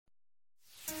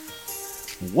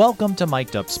Welcome to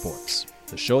Mic'd Up Sports,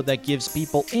 the show that gives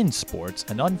people in sports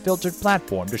an unfiltered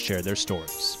platform to share their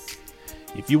stories.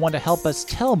 If you want to help us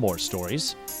tell more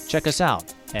stories, check us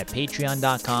out at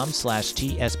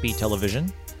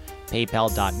patreon.com/tsbtelevision,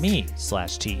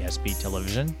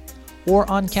 paypal.me/tsbtelevision, or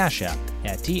on Cash App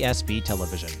at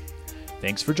tsbtelevision.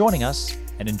 Thanks for joining us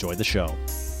and enjoy the show.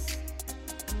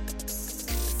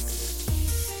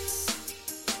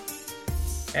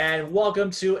 And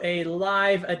welcome to a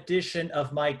live edition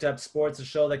of Mic'd Up Sports, a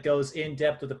show that goes in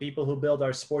depth with the people who build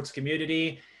our sports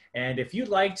community. And if you'd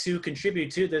like to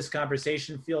contribute to this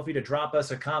conversation, feel free to drop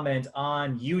us a comment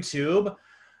on YouTube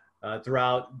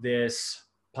throughout this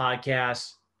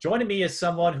podcast. Joining me is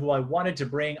someone who I wanted to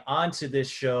bring onto this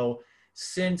show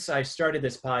since I started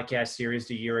this podcast series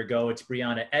a year ago. It's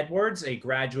Brianna Edwards, a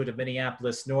graduate of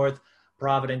Minneapolis North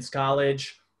Providence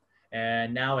College,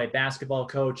 and now a basketball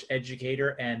coach,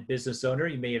 educator, and business owner.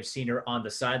 You may have seen her on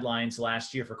the sidelines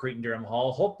last year for Cretin-Derham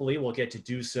Hall. Hopefully we'll get to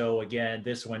do so again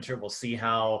this winter. We'll see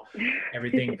how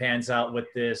everything pans out with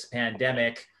this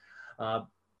pandemic.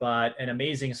 But an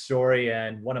amazing story,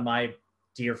 and one of my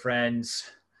dear friends.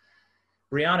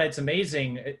 Brianna, it's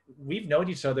amazing. We've known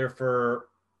each other for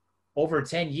over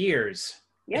 10 years.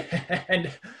 Yep.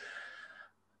 And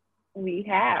we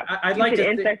have. I'd like to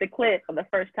insert the clip of the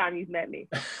first time you've met me.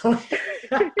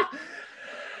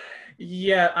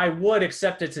 Yeah, I would,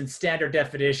 except it's in standard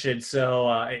definition, so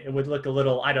it would look a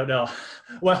little, I don't know.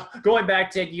 Well, going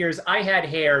back 10 years, I had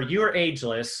hair. You were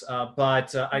ageless,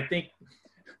 but I think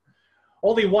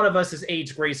only one of us has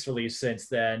aged gracefully since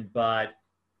then. But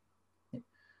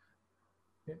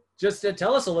just to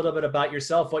tell us a little bit about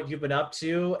yourself, what you've been up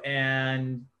to,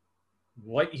 and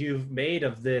what you've made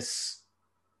of this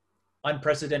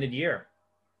unprecedented year.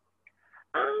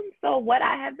 So what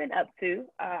I have been up to,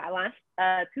 I launched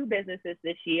 2 businesses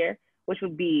this year, which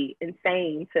would be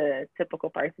insane to a typical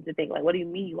person to think, like, what do you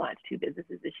mean you launched 2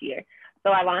 businesses this year?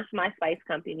 So I launched my spice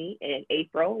company in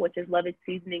April, which is Love It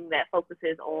Seasoning, that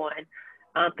focuses on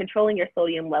controlling your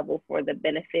sodium level for the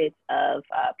benefits of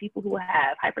people who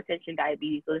have hypertension,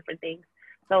 diabetes, those different things.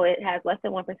 So it has less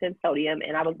than 1% sodium.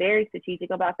 And I was very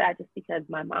strategic about that just because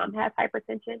my mom has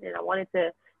hypertension, and I wanted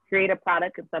to create a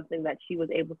product and something that she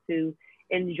was able to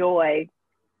enjoy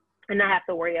and not have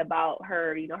to worry about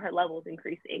her, her levels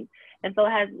increasing. And so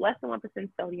it has less than 1%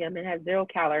 sodium, it has 0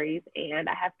 calories, and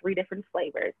I have 3 different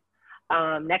flavors.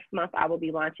 Next month, I will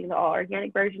be launching the all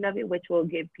organic version of it, which will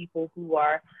give people who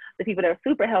are the people that are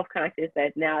super health conscious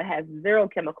that now it has 0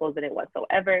 chemicals in it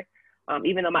whatsoever.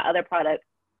 Even though my other product,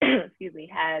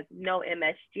 has no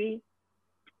MSG.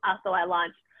 Also, I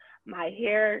launched my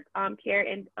hair care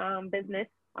and business,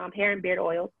 hair and beard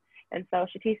oils. And so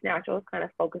Shatisse Naturals kind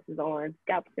of focuses on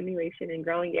scalp stimulation and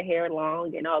growing your hair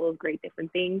long and all those great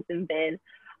different things. And then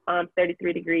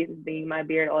 33 degrees is being my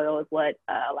beard oil is what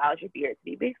allows your beard to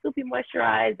be basically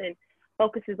moisturized and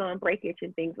focuses on breakage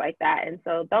and things like that. And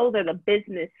so those are the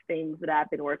business things that I've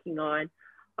been working on.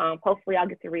 Hopefully I'll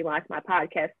get to relaunch my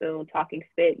podcast soon, Talking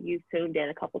Spit. You've tuned in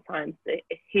a couple times to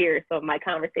hear some of my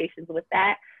conversations with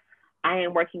that. I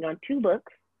am working on 2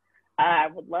 books. I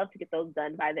would love to get those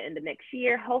done by the end of next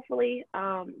year. Hopefully,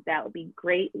 that would be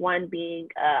great. One being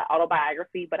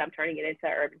autobiography, but I'm turning it into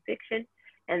urban fiction.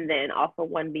 And then also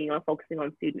one being on focusing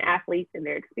on student athletes and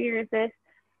their experiences.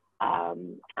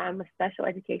 I'm a special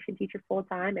education teacher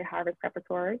full-time at Harvard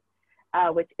Preparatory,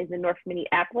 which is in North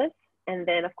Minneapolis. And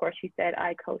then, of course, she said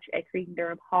I coach at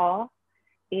Cretin-Derham Hall,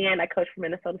 and I coach for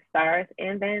Minnesota Stars,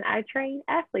 and then I train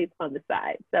athletes on the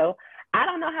side. So I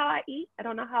don't know how I eat. I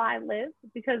don't know how I live,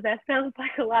 because that sounds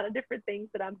like a lot of different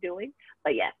things that I'm doing.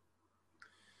 But yes.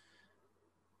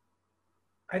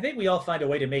 I think we all find a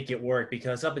way to make it work,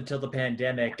 because up until the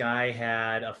pandemic, I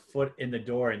had a foot in the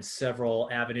door in several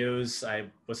avenues. I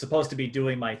was supposed to be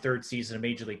doing my 3rd season of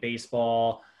Major League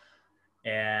Baseball,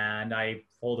 and I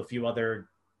hold a few other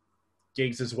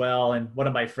gigs as well. And one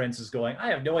of my friends is going, I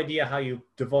have no idea how you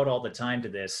devote all the time to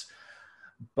this,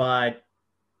 but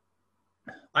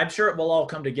I'm sure it will all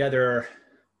come together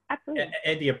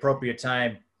at the appropriate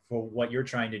time for what you're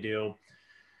trying to do.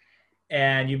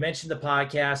 And you mentioned the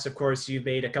podcast. Of course, you've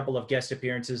made a couple of guest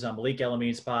appearances on Malik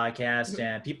El-Amin's podcast,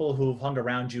 and people who've hung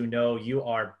around you know you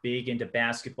are big into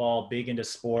basketball, big into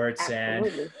sports.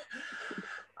 Absolutely. And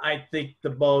I think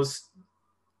the most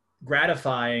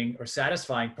gratifying or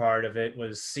satisfying part of it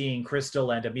was seeing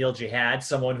Crystal and Emil Jihad,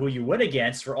 someone who you went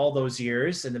against for all those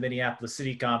years in the Minneapolis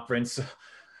City Conference,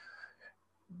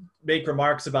 make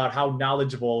remarks about how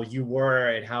knowledgeable you were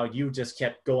and how you just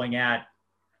kept going at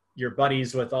your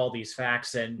buddies with all these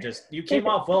facts, and just, you came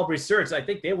off well researched. I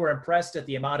think they were impressed at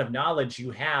the amount of knowledge you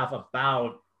have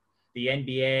about the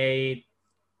NBA,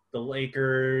 the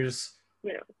Lakers,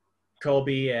 You know.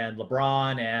 Kobe and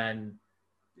LeBron, and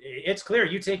it's clear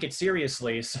you take it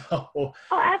seriously. So, Oh,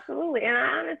 absolutely. And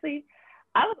I honestly,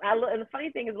 and the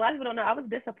funny thing is, a lot of people don't know, I was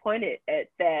disappointed at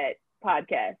that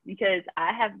podcast because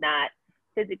I have not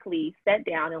physically sat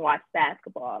down and watched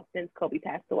basketball since Kobe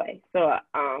passed away. So,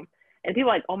 and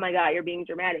people are like, oh my God, you're being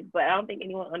dramatic. But I don't think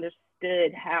anyone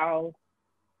understood how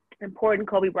important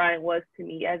Kobe Bryant was to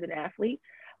me as an athlete.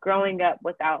 Growing up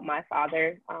without my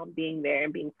father being there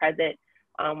and being present,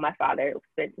 my father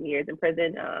spent some years in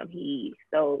prison. He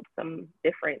sold some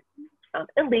different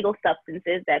illegal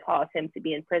substances that caused him to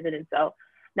be in prison. And so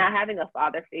not having a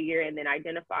father figure and then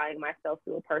identifying myself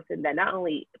to a person that not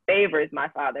only favors my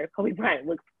father, Kobe Bryant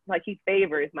looks like he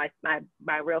favors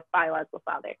my real biological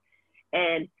father.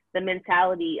 And the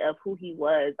mentality of who he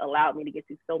was allowed me to get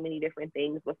through so many different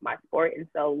things with my sport. And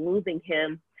so losing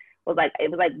him was like, it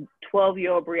was like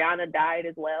 12-year-old Brianna died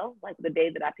as well. Like the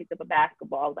day that I picked up a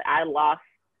basketball, like I lost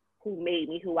who made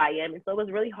me who I am. And so it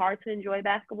was really hard to enjoy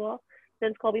basketball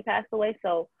since Kobe passed away.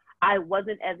 So I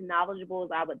wasn't as knowledgeable as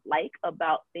I would like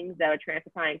about things that are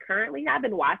transpiring currently. I've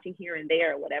been watching here and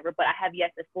there or whatever, but I have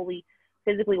yet to fully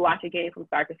physically watch a game from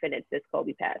start to finish since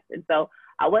Kobe passed. And so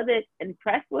I wasn't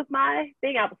impressed with my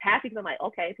thing. I was happy because I'm like,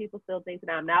 okay, people still think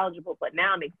that I'm knowledgeable, but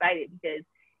now I'm excited because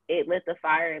it lit the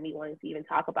fire in me wanting to even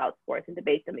talk about sports and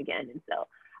debate them again. And so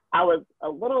I was a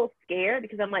little scared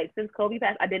because I'm like, since Kobe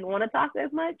passed, I didn't want to talk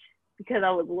as much because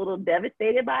I was a little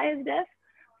devastated by his death.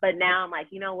 But now I'm like,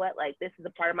 you know what? Like, this is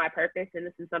a part of my purpose, and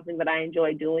this is something that I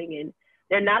enjoy doing. And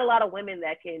there are not a lot of women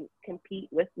that can compete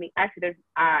with me. Actually,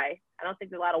 I don't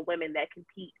think there's a lot of women that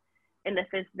compete in the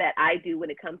sense that I do when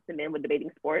it comes to men with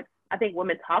debating sports. I think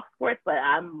women talk sports, but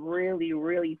I'm really,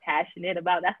 really passionate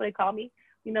about, that's what they call me,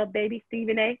 you know, baby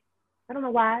Stephen A. I don't know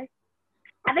why.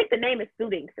 I think the name is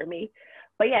suiting for me.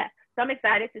 But yeah, so I'm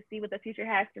excited to see what the future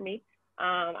has for me.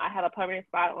 I have a permanent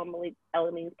spot on Malik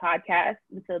Ellamine's podcast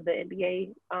until the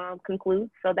NBA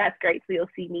concludes. So that's great. So you'll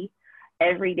see me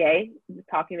every day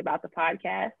talking about the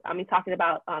podcast. Talking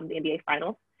about the NBA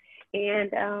finals.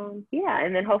 And yeah,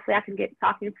 and then hopefully I can get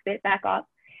Talking Spit back up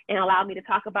and allow me to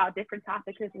talk about different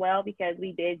topics as well, because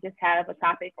we did just have a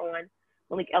topic on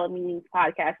Malik Ellamine's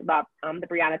podcast about the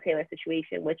Brianna Taylor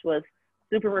situation, which was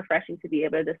super refreshing to be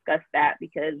able to discuss that,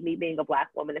 because me being a Black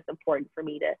woman, it's important for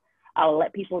me to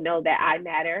let people know that I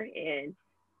matter and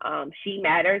she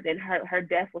matters, and her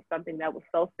death was something that was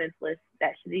so senseless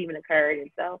that should even occurred. And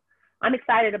so I'm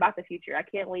excited about the future. I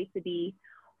can't wait to be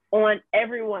on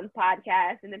everyone's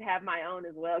podcast and then have my own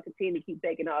as well, continue to keep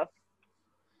taking off.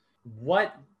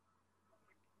 What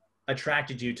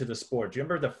attracted you to the sport? Do you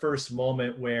remember the first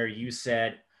moment where you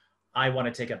said, I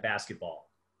want to take up basketball?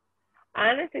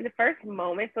 Honestly, the first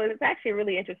moment, so it's actually a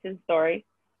really interesting story.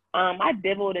 I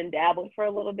dibbled and dabbled for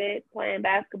a little bit playing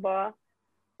basketball.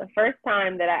 The first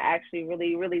time that I actually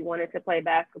really, really wanted to play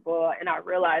basketball and I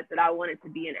realized that I wanted to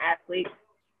be an athlete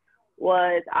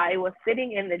was I was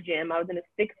sitting in the gym. I was in the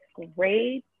sixth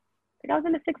grade. I was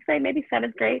in the sixth grade, maybe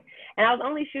seventh grade. And I was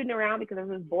only shooting around because there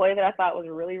was this boy that I thought was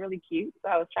really, really cute.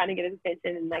 So I was trying to get his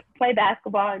attention and like play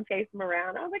basketball and chase him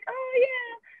around. I was like, oh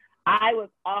yeah. I was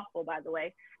awful, by the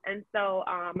way. And so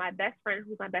my best friend,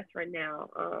 who's my best friend now,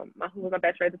 who was my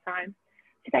best friend at the time,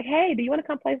 she's like, hey, do you want to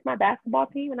come play for my basketball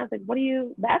team? And I was like, what are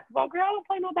you, basketball? Girl, I don't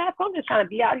play no basketball. I'm just trying to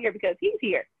be out here because he's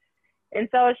here. And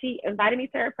so she invited me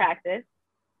to her practice.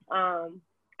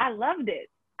 I loved it.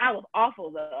 I was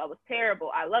awful though. I was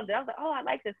terrible. I loved it. I was like, oh, I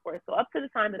like this sport. So up to the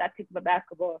time that I picked up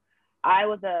basketball, I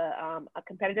was a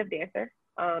competitive dancer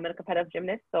and a competitive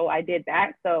gymnast. So I did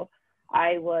that. So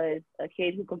I was a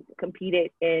kid who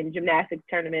competed in gymnastics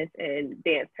tournaments and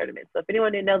dance tournaments. So if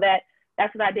anyone didn't know that,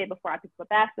 that's what I did before I picked up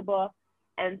basketball.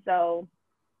 And so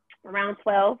around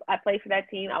 12, I played for that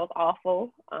team. I was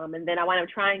awful. And then I wound up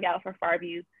trying out for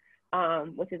Farview,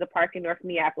 which is a park in North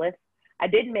Minneapolis. I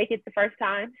didn't make it the first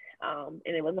time, and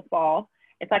it was the fall.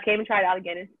 And so I came and tried out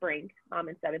again in spring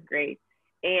in seventh grade.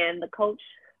 And the coach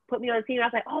put me on the team. I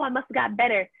was like, oh, I must have got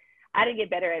better. I didn't get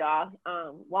better at all.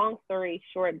 Long story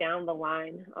short, down the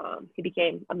line, he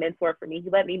became a mentor for me. He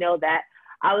let me know that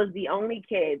I was the only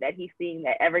kid that he's seen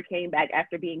that ever came back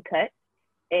after being cut.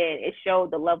 And it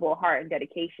showed the level of heart and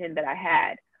dedication that I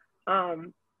had.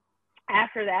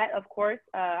 After that, of course,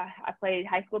 I played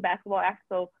high school basketball.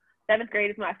 So seventh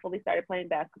grade is when I fully started playing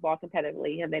basketball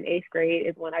competitively. And then eighth grade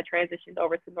is when I transitioned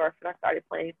over to North and I started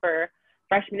playing for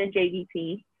freshman and JV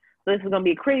team. So this is going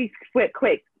to be a pretty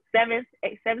quick.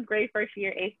 Seventh grade first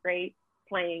year, eighth grade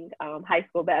playing high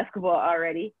school basketball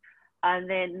already. And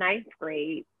then eighth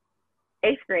grade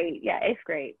is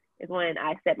when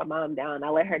I set my mom down. I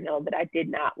let her know that I did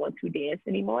not want to dance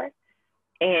anymore.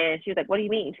 And she was like, what do you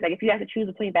mean? She's like, if you had to choose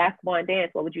between basketball and dance,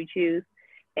 what would you choose?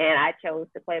 And I chose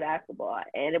to play basketball.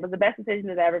 And it was the best decision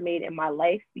that I ever made in my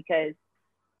life because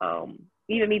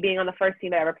even me being on the first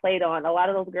team that I ever played on, a lot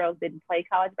of those girls didn't play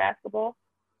college basketball.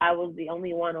 I was the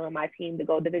only one on my team to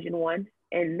go Division I.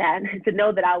 And that to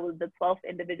know that I was the 12th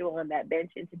individual on that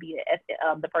bench and to be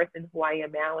the person who I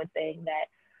am now and saying that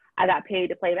I got paid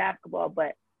to play basketball.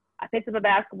 But I picked up a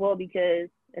basketball because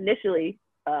initially,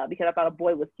 because I thought a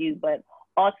boy was cute, but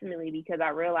ultimately because I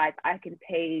realized I can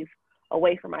pave a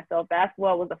way for myself.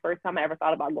 Basketball was the first time I ever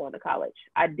thought about going to college.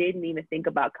 I didn't even think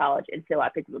about college until I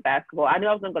picked up basketball. I knew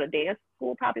I was going to go to dance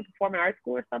school, probably performing arts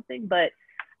school or something, but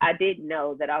I didn't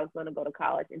know that I was going to go to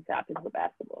college until I picked up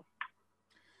basketball.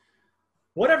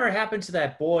 Whatever happened to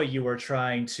that boy you were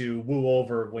trying to woo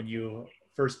over when you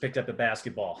first picked up the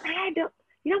basketball? I don't.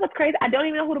 You know what's crazy? I don't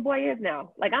even know who the boy is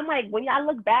now. Like, I'm like, when I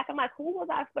look back, I'm like, who was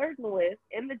I flirting with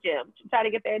in the gym to try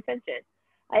to get their attention?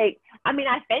 Like, I mean,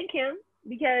 I thank him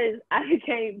because I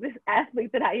became this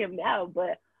athlete that I am now,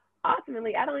 but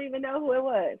ultimately, I don't even know who it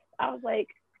was. I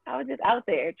was just out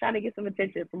there trying to get some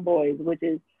attention from boys, which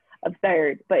is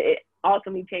absurd, but it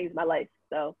ultimately changed my life,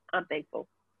 so I'm thankful.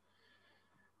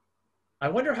 I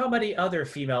wonder how many other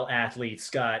female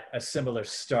athletes got a similar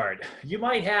start. You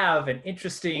might have an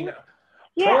interesting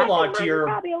Yeah, I prologue think to mine is your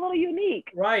probably a little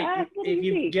unique. right. If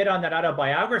you get on that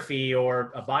autobiography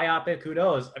or a biopic, who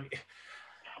knows? I mean,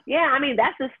 Yeah, I mean,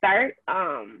 that's a start.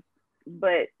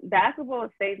 But basketball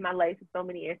has saved my life in so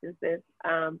many instances.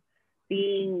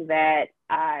 Being that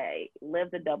I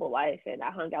lived a double life and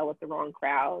I hung out with the wrong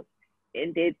crowd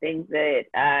and did things that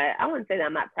I wouldn't say that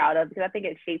I'm not proud of because I think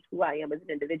it shapes who I am as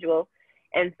an individual.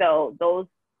 And so those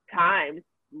times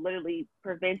literally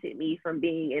prevented me from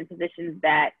being in positions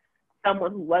that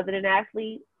someone who wasn't an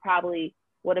athlete probably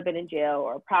would have been in jail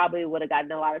or probably would have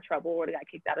gotten in a lot of trouble or would have got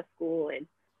kicked out of school. And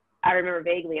I remember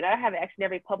vaguely, and I haven't actually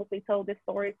never publicly told this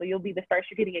story, so you'll be the first.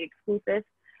 You're getting an exclusive.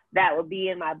 That will be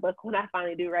in my book when I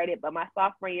finally do write it. But my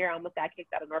sophomore year, I almost got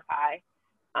kicked out of North High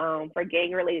for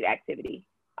gang-related activity.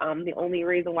 The only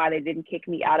reason why they didn't kick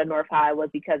me out of North High was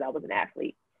because I was an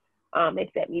athlete.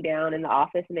 They set me down in the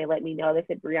office and they let me know, they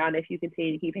said, Brianna, if you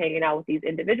continue to keep hanging out with these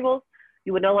individuals,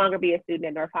 you would no longer be a student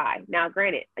at North High. Now,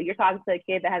 granted, you're talking to a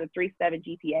kid that has a 3.7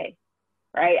 GPA,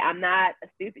 right? I'm not a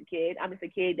stupid kid. I'm just a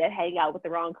kid that hang out with the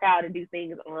wrong crowd and do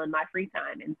things on my free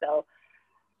time. And so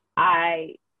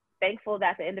I thankful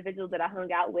that the individuals that I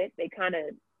hung out with, they kind of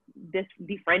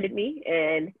befriended me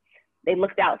and they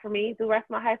looked out for me through the rest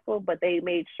of my high school, but they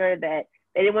made sure that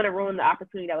they didn't want to ruin the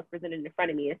opportunity that was presented in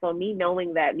front of me. And so me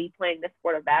knowing that me playing this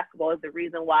sport of basketball is the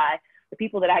reason why the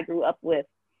people that I grew up with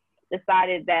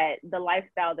decided that the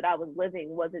lifestyle that I was living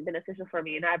wasn't beneficial for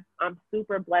me. And I'm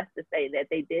super blessed to say that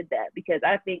they did that because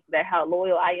I think that how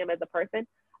loyal I am as a person,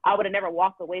 I would have never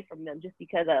walked away from them just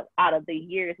because of out of the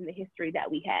years and the history that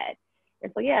we had.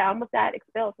 And so, yeah, I almost got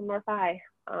expelled from North High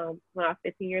when I was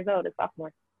 15 years old as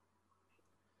sophomore.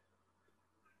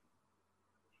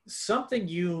 something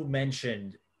you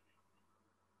mentioned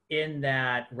in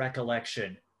that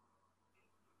recollection,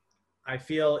 I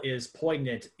feel is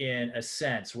poignant in a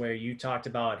sense where you talked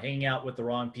about hanging out with the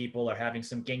wrong people or having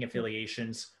some gang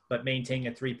affiliations, but maintaining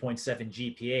a 3.7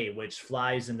 GPA, which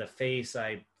flies in the face,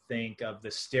 I think, of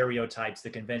the stereotypes, the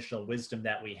conventional wisdom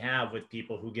that we have with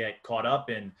people who get caught up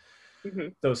in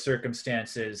those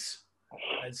circumstances.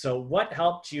 So what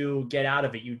helped you get out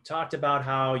of it? You talked about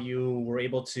how you were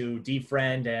able to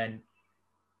defriend, and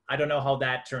I don't know how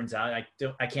that turns out.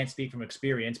 I can't speak from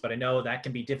experience, but I know that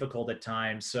can be difficult at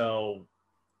times. So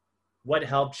what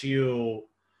helped you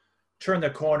turn the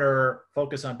corner,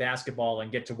 focus on basketball,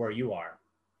 and get to where you are?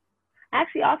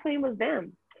 Actually, also it was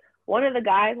them. One of the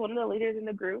guys, one of the leaders in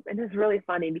the group, and it's really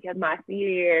funny because my senior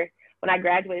year, when I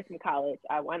graduated from college,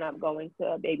 I wound up going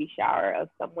to a baby shower of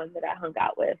someone that I hung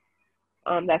out with.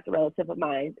 That's a relative of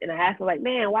mine. And I asked him, like,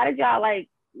 man, why did y'all, like,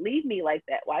 leave me like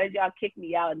that? Why did y'all kick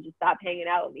me out and just stop hanging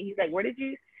out with me? He's like,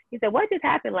 he said, what just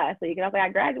happened last week? And I was like, I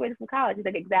graduated from college. He's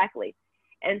like, exactly.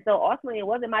 And so ultimately, it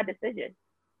wasn't my decision.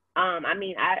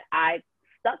 I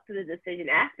stuck to the decision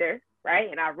after,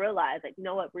 right? And I realized, like, you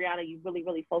know what, Brianna, you really,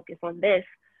 really focus on this.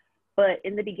 But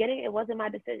in the beginning, it wasn't my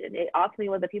decision. It ultimately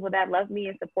was the people that loved me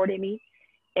and supported me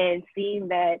and seeing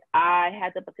that I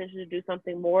had the potential to do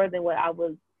something more than what I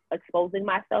was exposing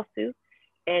myself to.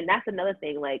 And that's another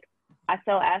thing. Like, I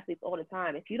tell athletes all the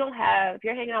time, if you're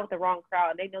hanging out with the wrong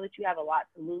crowd and they know that you have a lot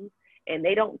to lose and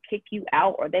they don't kick you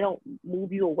out or they don't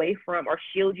move you away from or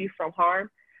shield you from harm,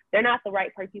 they're not the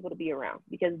right people to be around,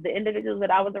 because the individuals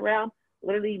that I was around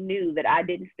literally knew that I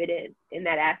didn't fit in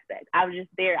that aspect. I was just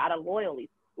there out of loyalty.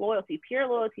 Pure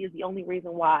loyalty is the only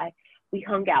reason why we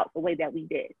hung out the way that we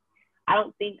did. I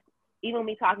don't think, even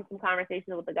me talking some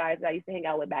conversations with the guys that I used to hang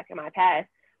out with back in my past,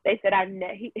 they said I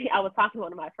was talking to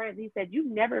one of my friends. He said, you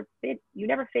never fit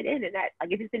in that.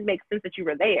 Like, it just didn't make sense that you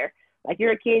were there. Like,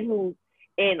 you're a kid who,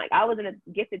 and like, I was in a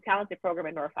gifted talented program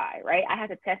at North High, right? I had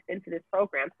to test into this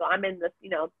program. So I'm in this,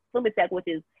 Fluid Tech, which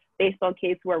is based on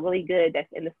kids who are really good that's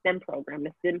in the STEM program,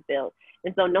 the STEM field.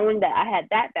 And so knowing that I had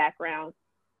that background,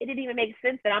 it didn't even make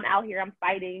sense that I'm out here, I'm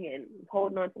fighting and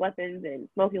holding on to weapons and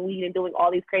smoking weed and doing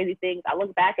all these crazy things. I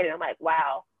look back at it, I'm like,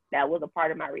 wow, that was a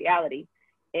part of my reality.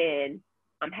 And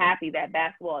I'm happy that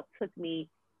basketball took me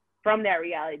from that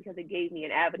reality because it gave me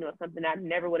an avenue of something I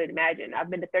never would have imagined. I've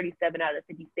been to 37 out of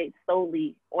 50 states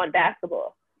solely on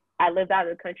basketball. I lived out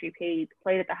of the country,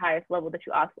 played at the highest level that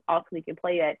you ultimately can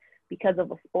play at because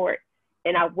of a sport.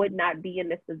 And I would not be in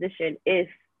this position if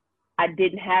I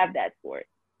didn't have that sport.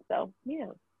 So, yeah.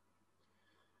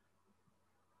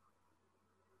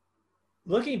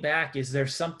 Looking back, is there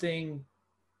something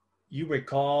you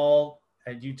recall,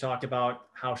 and you talked about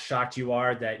how shocked you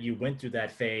are that you went through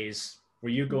that phase? Were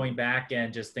you going back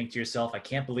and just think to yourself, I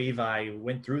can't believe I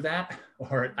went through that,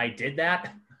 or I did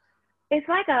that? It's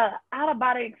like a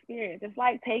out-of-body experience. It's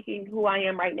like taking who I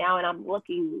am right now and I'm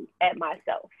looking at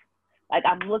myself. Like,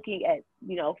 I'm looking at,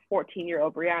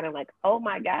 14-year-old Brianna, I'm like, oh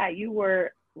my God, you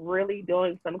were really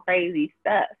doing some crazy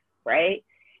stuff, right?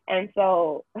 And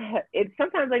so it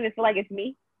sometimes I even feel like it's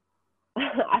me.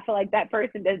 I feel like that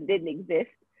person didn't exist,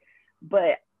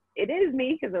 but it is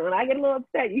me, because when I get a little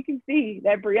upset, you can see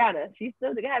that Brianna, she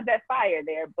still has that fire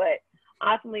there. But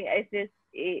ultimately, it's just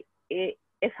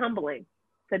it's humbling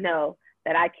to know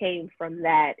that I came from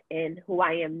that and who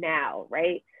I am now,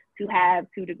 right? To have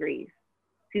 2 degrees,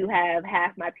 to have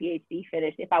half my PhD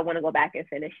finished if I want to go back and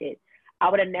finish it. I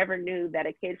would have never knew that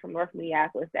a kid from North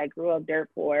Minneapolis that grew up dirt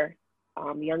poor,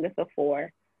 youngest of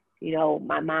 4,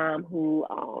 my mom who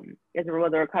was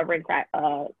a recovering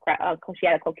she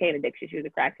had a cocaine addiction. She was a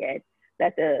crackhead.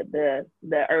 That's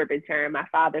the urban term. My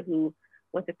father who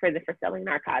went to prison for selling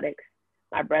narcotics.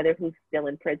 My brother who's still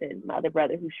in prison. My other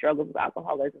brother who struggles with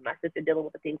alcoholism. My sister dealing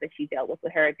with the things that she dealt with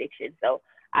her addiction. So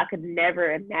I could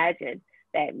never imagine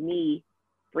that me,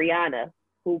 Brianna,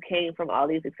 who came from all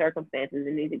these circumstances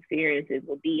and these experiences,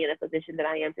 would be in a position that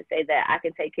I am to say that I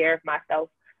can take care of myself.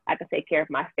 I can take care of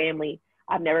my family.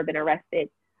 I've never been arrested.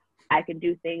 I can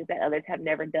do things that others have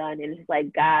never done. And it's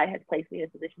like God has placed me in a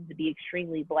position to be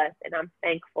extremely blessed. And I'm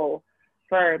thankful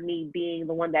for me being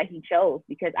the one that he chose,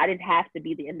 because I didn't have to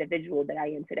be the individual that I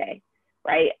am today,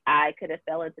 right? I could have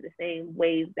fell into the same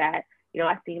ways that,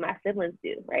 I see my siblings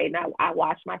do, right? And I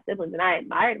watched my siblings and I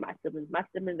admired my siblings. My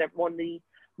siblings are one of the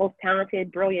most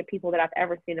talented, brilliant people that I've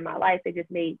ever seen in my life. They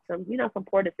just made some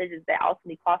poor decisions that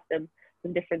ultimately cost them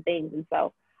some different things. And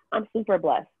so I'm super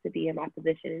blessed to be in my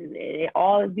position. And it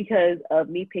all is because of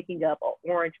me picking up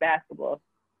an orange basketball.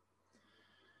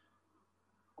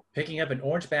 Picking up an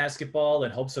orange basketball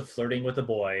in hopes of flirting with a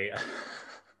boy.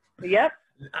 Yep.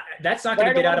 That's not going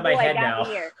to get out of my head now.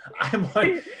 I'm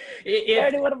like,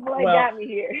 flirting with a boy got me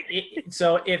here.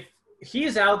 So if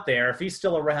he's out there, if he's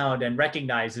still around and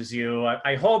recognizes you,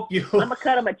 I hope you. I'm gonna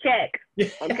cut him a check.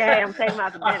 Okay, I'm taking him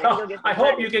out to dinner. I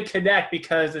hope you can connect,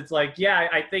 because it's like, yeah,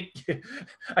 I think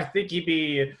he'd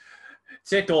be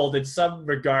tickled in some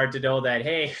regard to know that,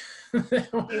 hey,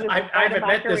 I haven't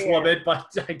met this woman, but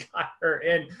I got her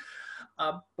in.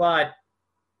 But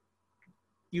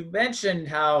you mentioned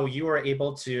how you were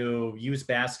able to use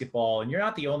basketball, and you're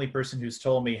not the only person who's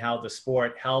told me how the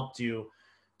sport helped you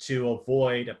to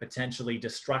avoid a potentially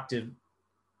destructive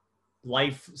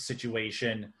life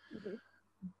situation. Mm-hmm.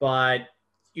 But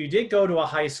you did go to a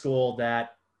high school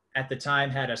that at the time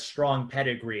had a strong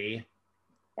pedigree.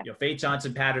 Yeah. Faith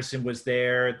Johnson-Patterson was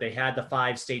there. They had the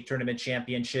 5 state tournament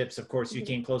championships. Of course, you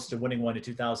came close to winning one in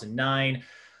 2009.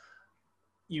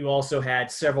 You also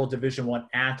had several Division I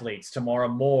athletes: Tamara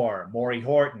Moore, Maury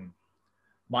Horton,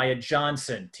 Maya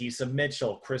Johnson, Tisa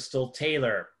Mitchell, Crystal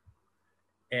Taylor.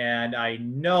 And I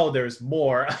know there's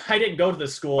more. I didn't go to the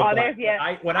school, but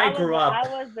when I grew up, I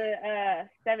was the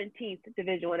 17th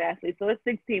Division I athlete, so it's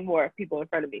 16 more people in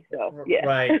front of me. So yeah,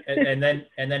 right. and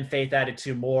then Faith added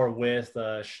 2 more with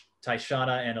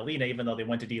Tyshana and Alina, even though they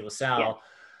went to De La Salle. Yeah.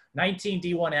 19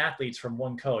 D1 athletes from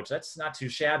one coach. That's not too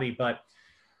shabby, but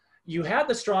you had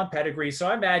the strong pedigree. So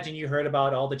I imagine you heard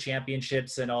about all the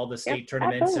championships and all the state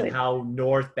tournaments, absolutely, and how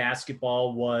North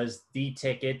basketball was the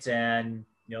ticket, and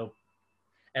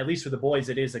at least for the boys,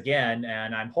 it is again.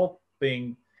 And I'm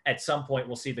hoping at some point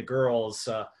we'll see the girls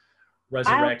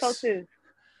resurrect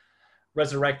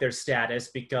their status,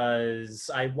 because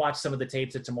I watched some of the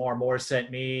tapes that Tamara Moore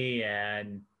sent me,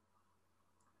 and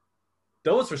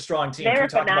those were strong teams. They were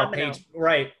phenomenal.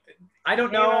 Right. I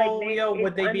don't They were like, know, it's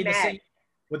would they be in the same, unmatched.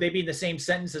 would they be in the same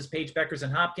sentence as Paige Beckers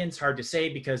and Hopkins? Hard to say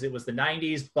because it was the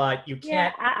 90s, but Yeah,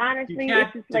 you honestly, can't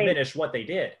it's just like, diminish what they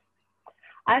did.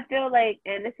 I feel like,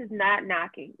 and this is not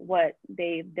knocking what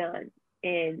they've done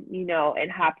in, in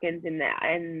Hopkins and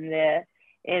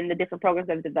the different programs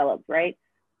that have developed, right?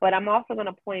 But I'm also going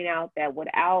to point out that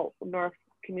without North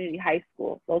Community High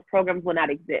School, those programs will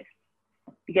not exist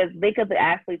because think of the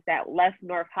athletes that left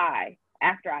North High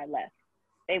after I left.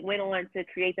 They went on to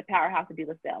create the powerhouse at De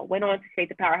La Salle, went on to create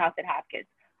the powerhouse at Hopkins.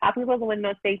 Hopkins wasn't winning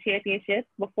no state championships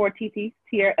before TT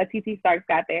Starks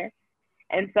got there.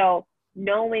 And so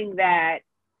knowing that,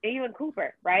 and even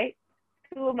Cooper, right?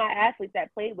 Two of my athletes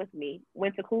that played with me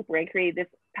went to Cooper and created this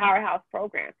powerhouse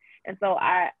program. And so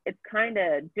it's kind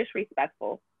of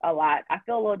disrespectful a lot. I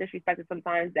feel a little disrespected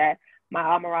sometimes that my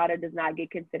alma mater does not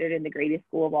get considered in the greatest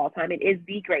school of all time. It is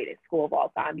the greatest school of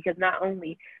all time because not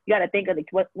only you got to think of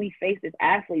what we face as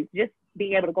athletes, just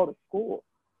being able to go to school,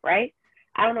 right?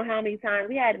 I don't know how many times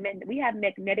we had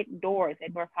magnetic doors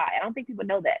at North High. I don't think people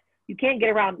know that. You can't get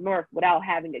around North without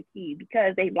having a key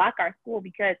because they block our school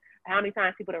because how many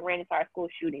times people that ran into our school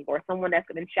shooting or someone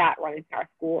that's been shot running into our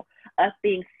school, us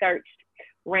being searched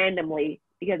randomly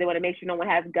because they want to make sure no one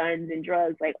has guns and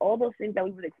drugs, like all those things that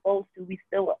we were exposed to, we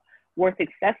still were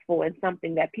successful in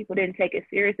something that people didn't take as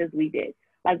serious as we did.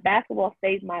 Like basketball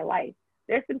saved my life.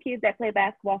 There's some kids that play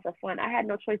basketball for fun. I had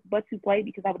no choice but to play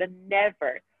because I would have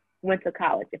never went to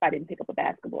college if I didn't pick up a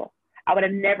basketball. I would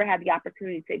have never had the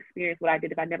opportunity to experience what I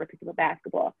did if I never picked up a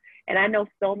basketball. And I know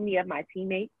so many of my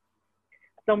teammates,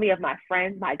 so many of my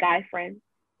friends, my guy friends,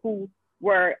 I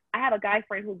have a guy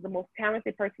friend who's the most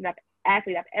talented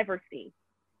athlete I've ever seen.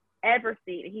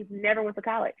 And he's never went to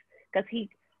college because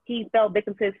he fell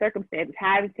victim to his circumstances,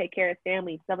 having to take care of his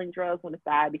family, selling drugs on the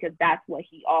side because that's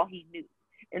all he knew.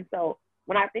 And so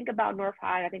when I think about North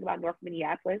High, I think about North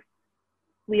Minneapolis,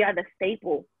 we are the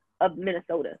staple of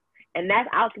Minnesota. And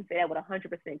I can say that with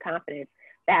 100% confidence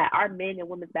that our men and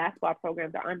women's basketball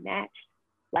programs are unmatched.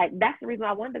 Like, that's the reason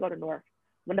I wanted to go to North.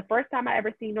 When the first time I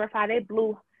ever seen North High, they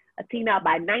blew a team out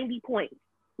by 90 points.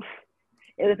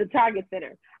 It was a Target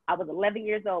Center. I was 11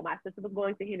 years old. My sister was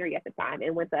going to Henry at the time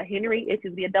and went to Henry. It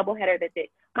should be a doubleheader that did.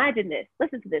 Imagine this.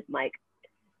 Listen to this, Mike.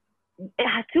 It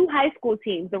had two high school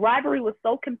teams. The rivalry was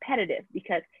so competitive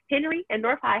because Henry and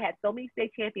North High had so many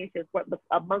state championships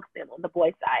amongst them on the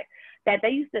boys' side that they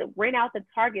used to rent out the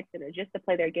Target Center just to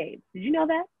play their games. Did you know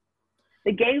that?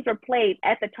 The games were played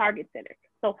at the Target Center.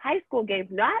 So high school games,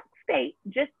 not state,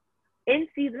 just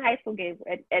in-season high school games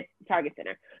at Target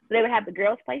Center. So they would have the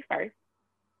girls play first,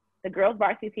 the girls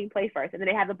varsity team play first, and then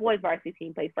they have the boys varsity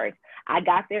team play first. I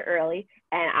got there early,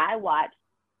 and I watched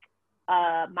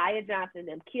Maya Johnson and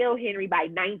them kill Henry by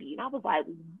 90. And I was like,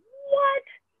 what?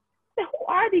 Who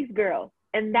are these girls?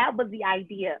 And that was the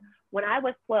idea. When I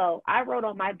was 12, I wrote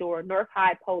on my door, North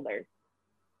High Polars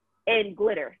in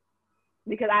glitter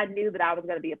because I knew that I was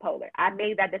going to be a polar. I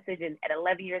made that decision at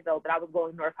 11 years old that I was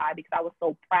going North High because I was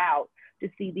so proud to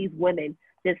see these women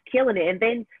just killing it. And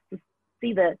then to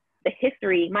see the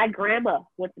history. My grandma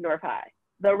went to North High,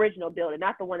 the original building,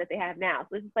 not the one that they have now.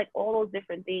 So it's just like all those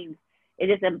different things. It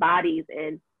just embodies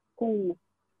and who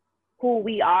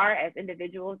we are as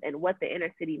individuals and what the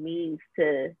inner city means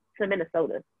to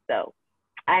Minnesota. So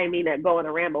I didn't mean to go on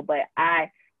a ramble, but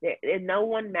no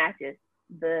one matches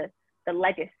the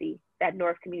legacy that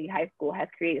North Community High School has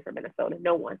created for Minnesota.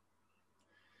 No one.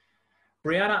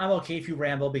 Brianna, I'm okay if you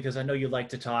ramble because I know you like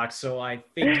to talk. So I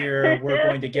figure we're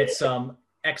going to get some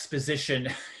exposition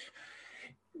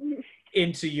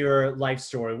into your life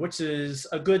story, which is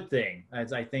a good thing,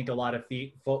 as I think a lot of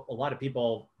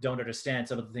people don't understand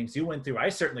some of the things you went through. I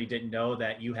certainly didn't know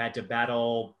that you had to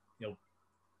battle,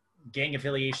 gang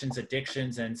affiliations,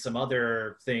 addictions, and some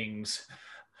other things.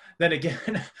 Then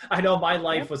again, I know my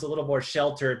life was a little more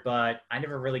sheltered, but I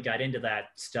never really got into that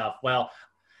stuff. Well,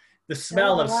 the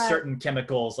smell of certain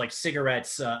chemicals like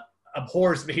cigarettes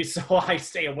abhors me, so I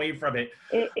stay away from it.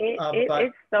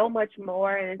 It's so much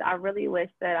more, and I really wish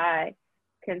that I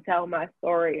can tell my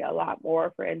story a lot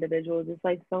more for individuals. It's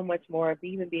like so much more,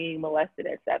 even being molested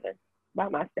at 7 by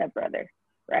my stepbrother,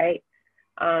 right?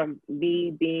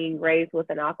 Me being raised with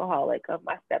an alcoholic of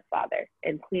my stepfather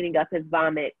and cleaning up his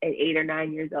vomit at 8 or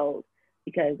 9 years old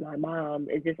because my mom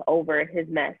is just over his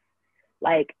mess.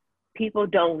 Like, people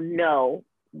don't know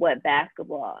what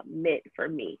basketball meant for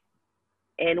me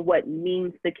and what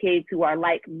means to kids who are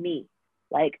like me.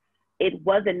 Like, it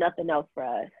wasn't nothing else for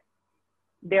us.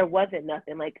 There wasn't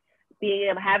nothing. Like,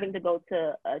 having to go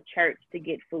to a church to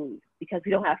get food because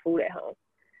we don't have food at home.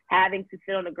 Having to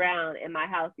sit on the ground in my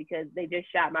house because they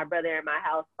just shot my brother in my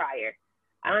house prior.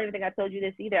 I don't even think I told you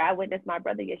this either. I witnessed my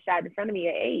brother get shot in front of me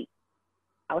at 8.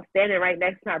 I was standing right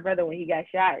next to my brother when he got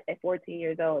shot at 14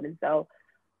 years old. And so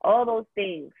all those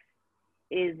things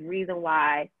is reason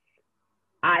why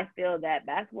I feel that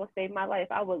basketball saved my life.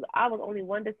 I was only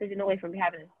one decision away from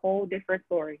having a whole different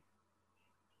story.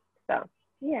 So,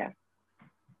 yeah.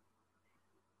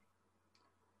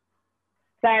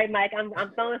 Sorry, Mike. I'm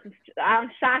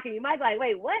shocking you. Mike's like,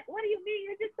 wait, what? What do you mean?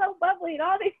 You're just so bubbly and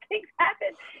all these things happen.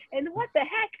 And what the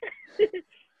heck?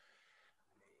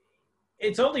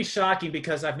 It's only shocking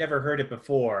because I've never heard it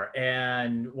before.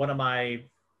 And one of my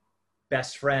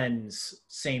best friends,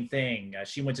 same thing.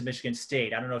 She went to Michigan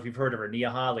State. I don't know if you've heard of her, Nia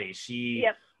Hawley. She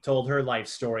told her life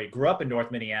story. Grew up in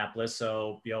North Minneapolis,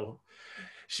 so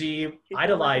she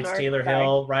idolized Taylor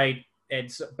Hill, right?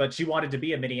 But she wanted to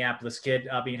be a Minneapolis kid.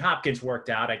 I mean, Hopkins worked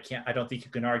out. I don't think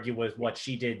you can argue with what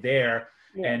she did there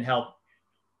and help.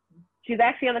 She's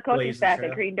actually on the coaching staff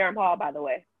at Cretin Durham Hall, by the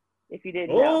way. If you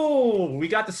didn't know. Oh, we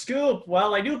got the scoop.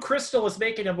 Well, I knew Crystal was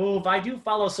making a move. I do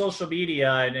follow social media,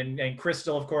 and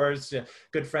Crystal, of course,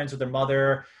 good friends with her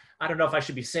mother. I don't know if I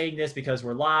should be saying this because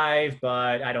we're live,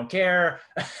 but I don't care.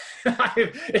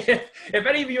 If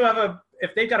any of you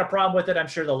if they've got a problem with it, I'm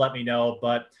sure they'll let me know.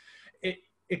 But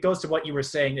it goes to what you were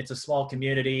saying. It's a small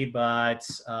community, but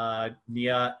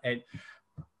Nia,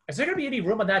 is there going to be any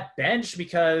room on that bench?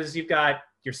 Because you've got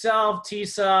yourself,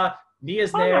 Tisa,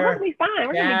 Nia's there. No, we're gonna be fine.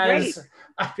 We're gonna be great.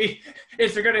 I mean,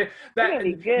 we're gonna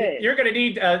be good. You're gonna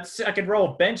need second row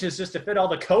benches just to fit all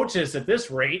the coaches at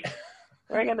this rate.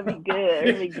 We're gonna be good.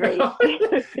 We're gonna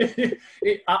be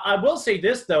great. I will say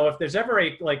this though: if there's ever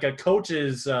a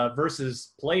coaches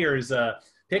versus players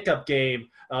pickup game,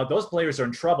 those players are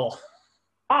in trouble.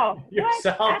 Oh,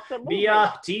 yourself,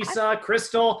 Mia, Tisa,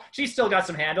 Crystal. She's still got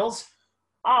some handles.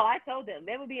 Oh, I told them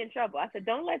they would be in trouble. I said,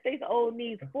 don't let these old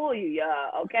knees fool you,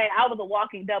 y'all. Okay, I was a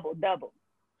walking double.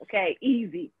 Okay,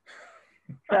 easy.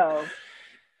 So,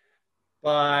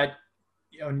 but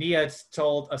Nia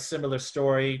told a similar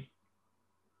story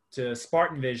to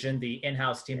Spartan Vision, the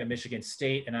in-house team at Michigan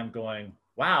State, and I'm going,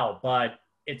 wow. But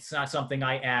it's not something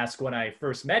I asked when I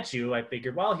first met you. I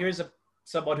figured, well, here's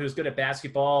someone who's good at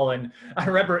basketball, and I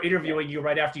remember interviewing you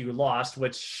right after you lost,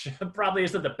 which probably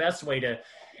isn't the best way to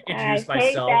introduce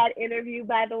myself. I hate that interview,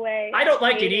 by the way. I don't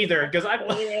like it either because I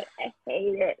hate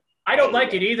it. I don't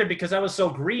like it either because I was so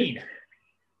green.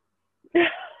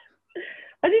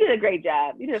 But you did a great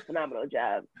job. You did a phenomenal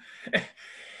job.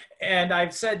 And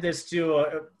I've said this too,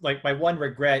 my one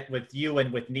regret with you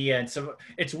and with Nia. And so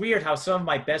it's weird how some of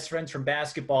my best friends from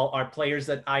basketball are players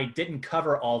that I didn't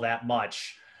cover all that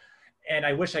much. And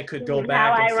I wish I could go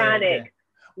back. How ironic.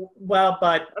 Well,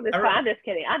 but I'm just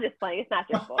kidding. I'm just playing. It's not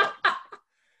your fault.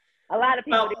 A lot of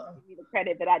people didn't give me the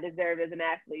credit that I deserve as an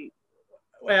athlete.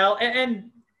 Well,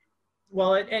 and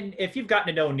if you've gotten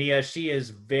to know Nia, she is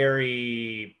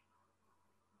very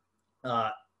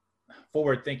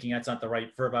forward thinking. That's not the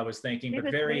right verb I was thinking,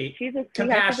 but very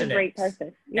compassionate. She's a great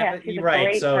person. Yeah, she's a right.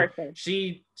 Great So person.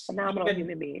 she phenomenal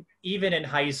human being. Even in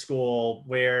high school,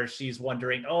 where she's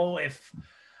wondering, if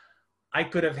I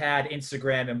could have had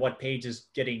Instagram and what page is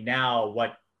getting now,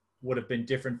 what would have been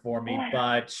different for me.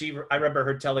 But I remember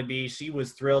her telling me she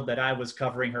was thrilled that I was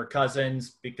covering her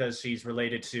cousins because she's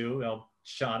related to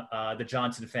the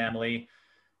Johnson family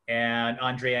and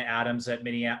Andrea Adams at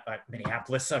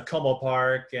Minneapolis, Como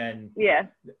Park. And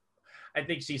I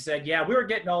think she said, we were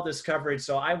getting all this coverage.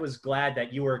 So I was glad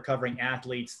that you were covering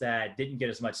athletes that didn't get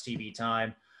as much TV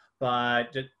time,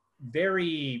 but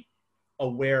very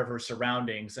aware of her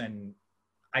surroundings. And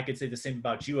I could say the same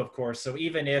about you, of course. So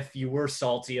even if you were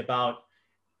salty about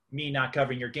me not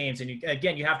covering your games, and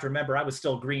you have to remember, I was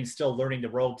still green, still learning the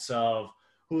ropes of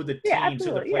who the teams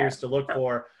or the players to look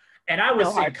for. And I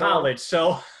was in college,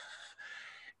 so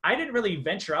I didn't really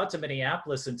venture out to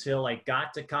Minneapolis until I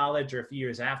got to college or a few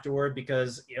years afterward,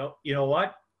 because you know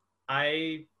what?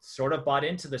 I sort of bought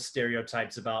into the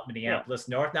stereotypes about Minneapolis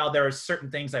North. Now there are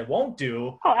certain things I won't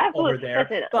do over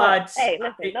there, but some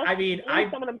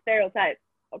of them stereotypes.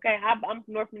 Okay, I'm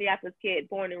a North Minneapolis kid,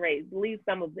 born and raised. Believe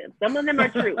some of them. Some of them are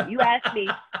true. You ask me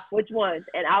which ones,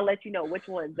 and I'll let you know which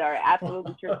ones are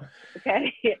absolutely true.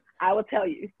 Okay, I will tell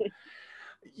you.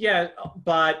 Yeah,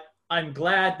 but I'm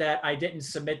glad that I didn't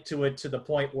submit to it to the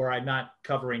point where I'm not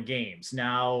covering games.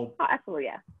 Now, absolutely,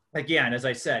 again, as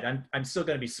I said, I'm still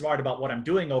going to be smart about what I'm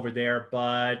doing over there,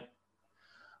 but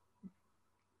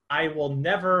I will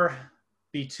never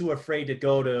be too afraid to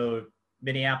go to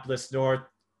Minneapolis North,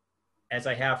 as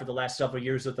I have for the last several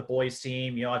years with the boys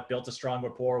team. I've built a strong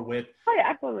rapport with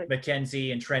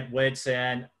Mackenzie and Trent Witz.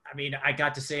 And I mean, I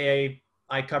got to say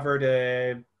I covered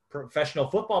a professional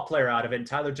football player out of it,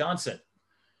 Tyler Johnson.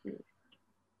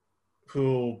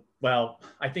 who, well,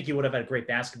 I think he would have had a great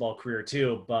basketball career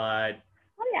too, but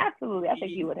Oh yeah, absolutely. I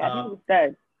think he would have. He um, was a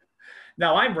stud.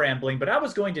 now I'm rambling, but I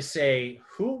was going to say,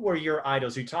 who were your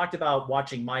idols? You talked about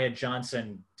watching Maya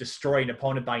Johnson destroy an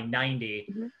opponent by 90,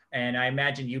 Mm-hmm. and I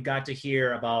imagine you got to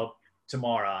hear about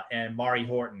Tamara and Mari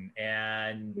Horton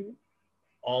and Mm-hmm.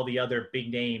 all the other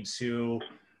big names who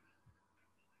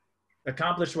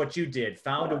accomplished what you did,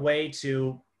 found a Uh, way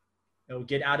to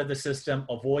get out of the system,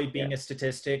 avoid yeah, being a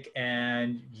statistic,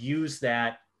 and use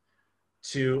that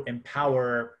to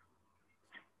empower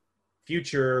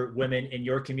future women in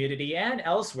your community and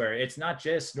elsewhere. It's not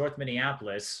just North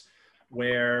Minneapolis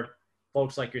where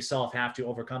folks like yourself have to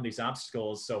overcome these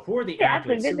obstacles. So who are the yeah,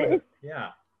 athletes? absolutely. Who are the, yeah.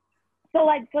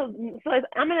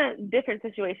 I'm in a different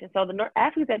situation. So the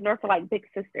athletes at North are like big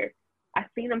sisters. I've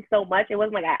seen them so much. It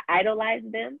wasn't like I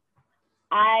idolized them.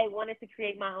 I wanted to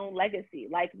create my own legacy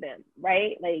like them,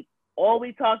 right? Like all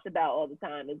we talked about all the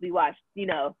time is we watched,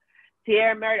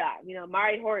 Tierra Murdoch,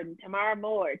 Mari Horton, Tamara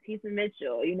Moore, Tisa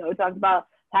Mitchell, we talked about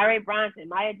Tyree Bronson,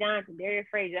 Maya Johnson, Darian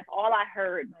Frazier. That's all I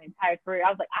heard my entire career.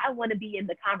 I was like, I want to be in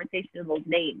the conversation of those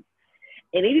names.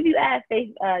 And even if you ask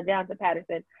Faith Johnson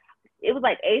Patterson, it was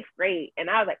like eighth grade, and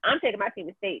I was like, I'm taking my team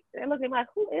to state. And they're looking at me like,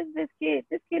 who is this kid?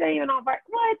 This kid ain't even on varsity.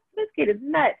 What? This kid is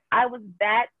nuts. I was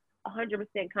that 100%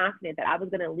 confident that I was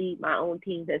going to lead my own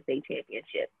team to a state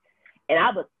championship. And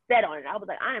I was set on it. I was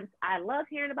like, I love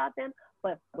hearing about them,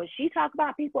 but when she talks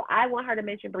about people, I want her to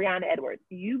mention Brianna Edwards.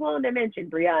 You want to mention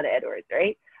Brianna Edwards,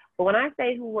 right? But when I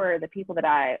say who were the people that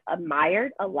I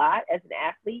admired a lot as an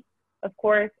athlete, of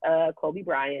course, Kobe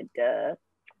Bryant,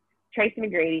 Tracy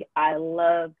McGrady. I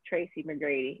love Tracy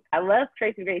McGrady. I love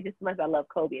Tracy McGrady just as much as I love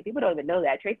Kobe. And people don't even know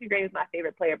that. Tracy McGrady was my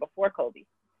favorite player before Kobe.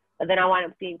 But then I wound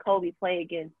up seeing Kobe play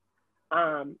against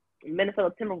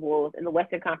Minnesota Timberwolves in the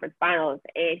Western Conference Finals,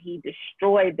 and he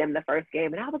destroyed them the first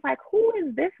game. And I was like, who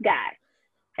is this guy?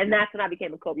 And that's when I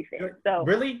became a Kobe fan. So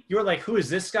really? You were like, who is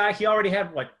this guy? He already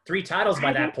had, what, 3 titles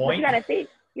by that but you point? got to think,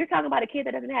 you're talking about a kid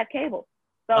that doesn't have cable.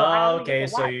 So I Oh, only get okay. to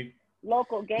So watch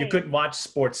local you games. couldn't watch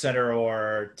Sports Center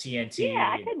or Yeah, I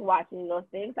TNT. couldn't watch any of those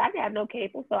things. I didn't have no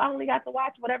cable, so I only got to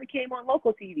watch whatever came on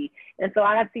local TV. And so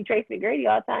I got to see Tracy McGrady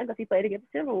all the time because he played against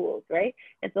the Timberwolves, right?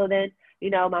 And so then,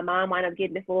 my mom wound up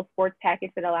getting this little sports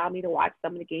package that allowed me to watch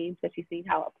some of the games because she seen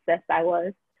how obsessed I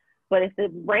was. But if the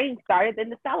rain started, then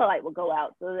the satellite would go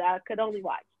out, so that I could only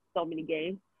watch so many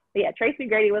games. But yeah, Tracy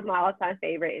McGrady was my all-time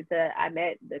favorite until I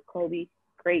met the Kobe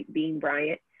great Bean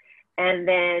Bryant. And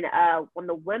then on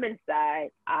the women's side,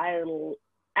 I was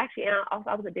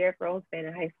a Derrick Rose fan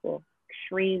in high school,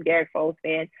 extreme Derrick Rose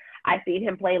fan. I seen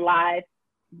him play live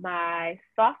my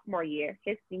sophomore year,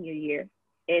 his senior year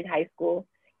in high school.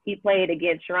 He played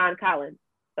against Sharon Collins.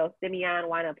 So Simeon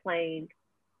wound up playing,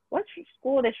 what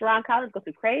school did Sharon Collins go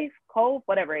to? Cove,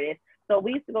 whatever it is. So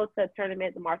we used to go to a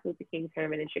tournament, the Martin Luther King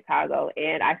tournament in Chicago,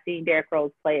 and I seen Derrick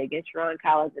Rose play against Sharon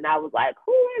Collins, and I was like,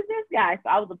 who is this guy? So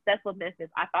I was obsessed with Memphis.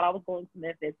 I thought I was going to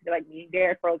Memphis. Like, me and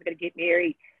Derrick Rose are going to get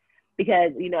married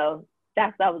because,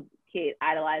 that's what I was a kid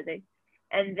idolizing.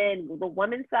 And then the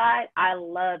women's side, I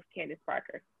loved Candace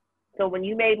Parker. So when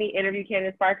you made me interview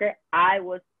Candace Parker, I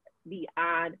was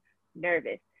beyond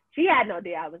nervous. She had no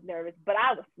idea I was nervous, but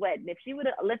I was sweating. If she would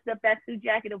have lifted up that suit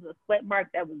jacket, it was a sweat mark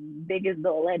that was big as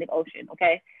the Atlantic Ocean,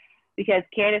 okay? Because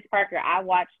Candace Parker, I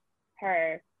watched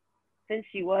her since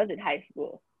she was in high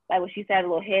school. Like when she had a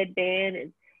little headband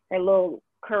and her little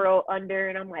curl under,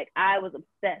 and I'm like, I was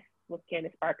obsessed with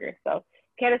Candace Parker. So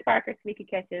Candace Parker, Tamika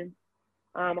Catchings,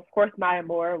 of course, Maya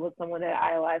Moore was someone that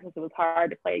I idolized because it was hard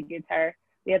to play against her.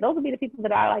 Yeah, those would be the people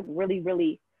that I like really,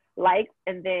 really liked.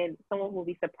 And then someone who will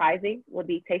be surprising would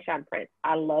be Tayshaun Prince.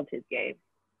 I loved his game.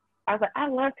 I was like, I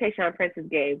love Tayshaun Prince's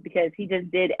game because he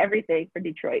just did everything for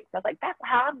Detroit. So I was like, that's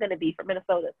how I'm going to be for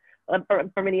Minnesota,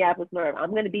 for Minneapolis North.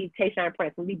 I'm going to be Tayshaun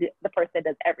Prince and be the person that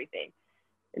does everything.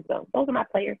 And so those are my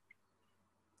players.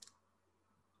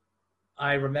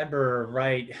 I remember,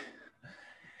 right,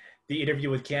 the interview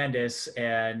with Candace,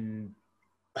 and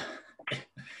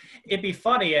it'd be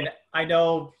funny. And I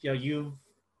know, you've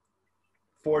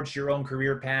forged your own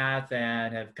career path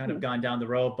and have kind of gone down the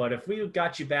road. But if we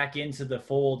got you back into the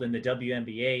fold in the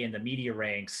WNBA and the media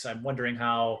ranks, I'm wondering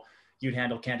how you'd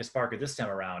handle Candace Parker this time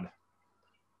around.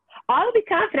 I'll be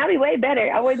confident. I'll be way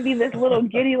better. I wouldn't be this little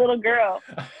giddy little girl.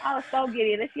 I was so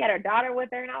giddy. And then she had her daughter with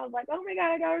her, and I was like, oh my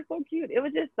God, her daughter's so cute. It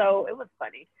was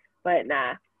funny. But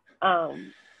nah.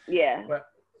 Yeah.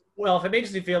 Well, if it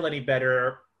makes you feel any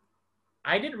better,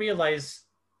 I didn't realize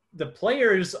the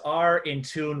players are in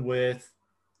tune with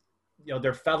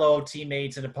their fellow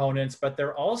teammates and opponents, but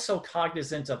they're also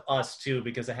cognizant of us too,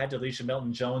 because I had Delisha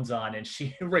Milton-Jones on, and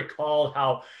she recalled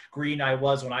how green I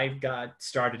was when I got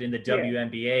started in the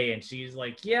WNBA. And she's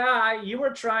like, yeah, you were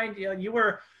trying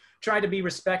to be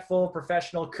respectful,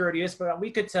 professional, courteous, but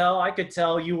I could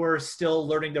tell you were still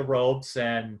learning the ropes,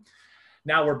 and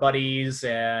now we're buddies.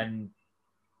 And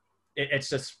it's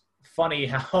just funny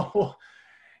how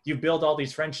you build all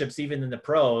these friendships, even in the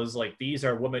pros. Like, these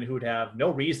are women who'd have no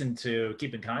reason to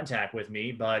keep in contact with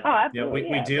me, but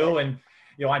we do. And,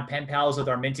 I'm pen pals with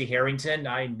our Minty Harrington.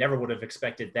 I never would have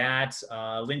expected that.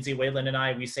 Lindsay Whalen and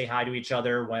I, we say hi to each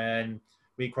other when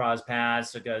we cross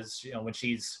paths, because, when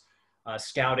she's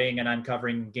scouting and I'm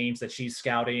covering games that she's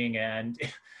scouting. And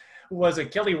was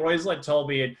it Kelly Roislet told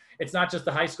me, it's not just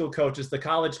the high school coaches, the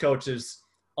college coaches,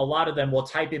 a lot of them will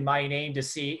type in my name to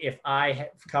see if I have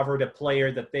covered a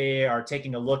player that they are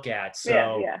taking a look at.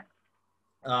 So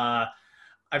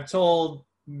I've told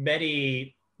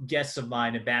many guests of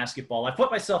mine in basketball, I put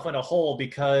myself in a hole,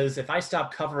 because if I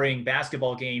stop covering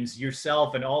basketball games,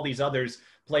 yourself and all these others,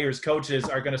 players, coaches,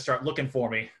 are going to start looking for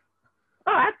me.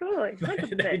 Oh, absolutely.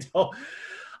 100%.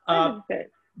 100%.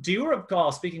 Do you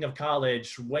recall, speaking of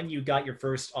college, when you got your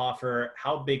first offer,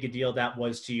 how big a deal that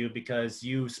was to you? Because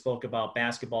you spoke about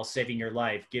basketball saving your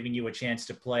life, giving you a chance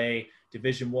to play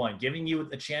Division I, giving you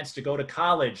a chance to go to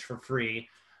college for free.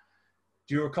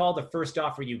 Do you recall the first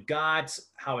offer you got,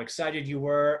 how excited you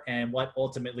were, and what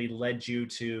ultimately led you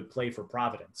to play for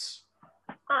Providence?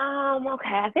 Okay.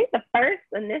 I think the first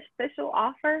initial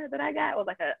offer that I got was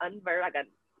like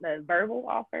a verbal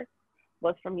offer,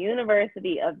 was from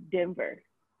University of Denver.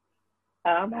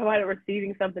 I might have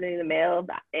receiving something in the mail,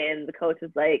 and the coach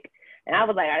was like, and I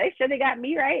was like, are they sure they got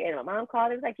me right? And my mom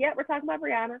called and was like, yeah, we're talking about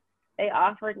Brianna. They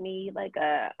offered me like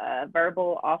a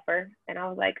verbal offer, and I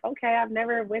was like, okay, I've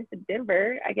never went to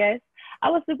Denver, I guess. I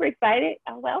was super excited.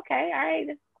 I was like, okay, all right,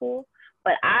 this is cool.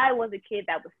 But I was a kid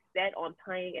that was set on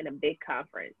playing in a big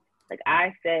conference. Like,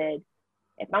 I said,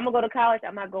 if I'm gonna go to college,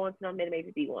 I'm not going to no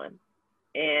mid-major D1.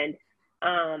 And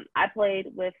I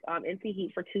played with NC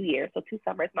Heat for 2 years, so 2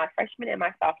 summers, my freshman and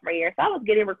my sophomore year. So I was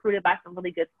getting recruited by some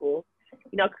really good schools.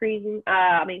 Creighton.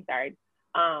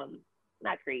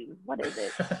 Not Creighton. What is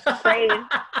it? Creighton.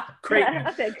 Creighton.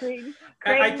 I said Creighton.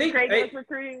 I think Creighton was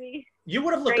recruiting me. You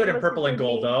would have looked good in purple and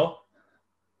gold, though.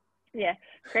 Yeah,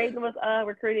 Creighton was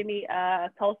recruiting me.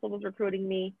 Tulsa was recruiting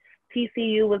me.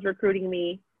 TCU was recruiting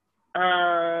me.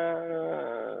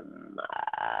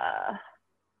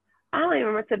 I don't even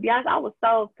remember, to be honest. I was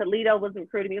so, Toledo was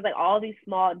recruiting me. It was like all these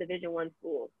small Division I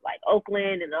schools, like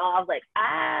Oakland and all. I was like,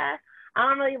 I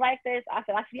don't really like this. I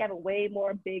feel I should have a way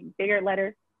more bigger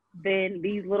letter than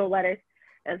these little letters.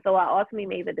 And so I ultimately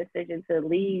made the decision to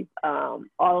leave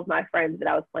all of my friends that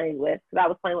I was playing with. Because I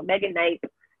was playing with Megan Knight,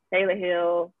 Taylor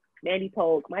Hill, Mandy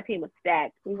Polk. My team was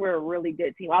stacked. We were a really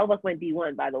good team. All of us went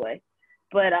D1, by the way.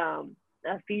 But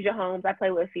Phaedra Holmes, I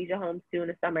played with Phaedra Holmes too in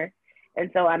the summer. And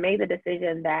so I made the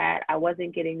decision that I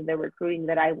wasn't getting the recruiting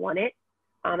that I wanted.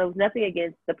 There was nothing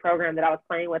against the program that I was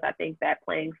playing with. I think that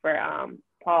playing for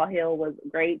Paul Hill was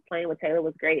great. Playing with Taylor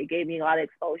was great. It gave me a lot of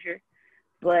exposure.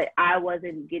 But I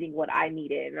wasn't getting what I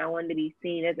needed, and I wanted to be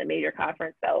seen as a major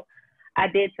conference. So I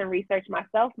did some research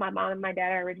myself. My mom and my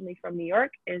dad are originally from New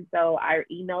York, and so I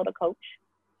emailed a coach.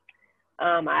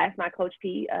 I asked my Coach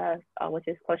P, which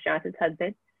is Coach Johnson's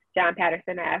husband, John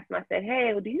Patterson. I asked him, I said,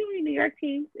 hey, do you know any New York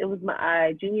teams? It was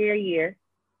my junior year.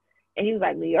 And he was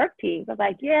like, New York teams? I was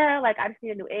like, yeah, like I just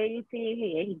need a new AAU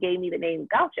team. And he gave me the name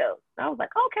Gauchos. And I was like,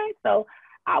 okay. So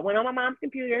I went on my mom's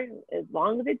computer as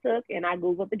long as it took, and I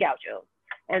Googled the Gauchos.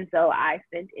 And so I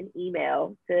sent an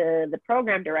email to the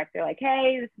program director, like,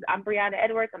 hey, I'm Brianna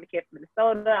Edwards. I'm a kid from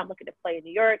Minnesota. I'm looking to play in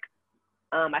New York.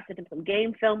 I sent him some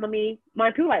game film of me.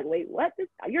 My people like, wait, what?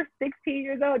 You're 16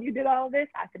 years old. You did all this?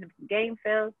 I sent him some game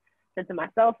film, sent him my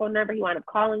cell phone number. He wound up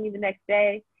calling me the next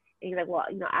day. And he's like, well,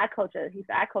 I coach a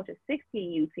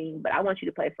 16U team, but I want you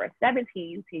to play for a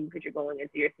 17U team because you're going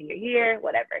into your senior year,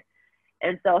 whatever.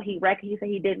 And so he said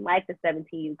he didn't like the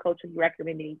 17U coach. He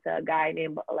recommended me to a guy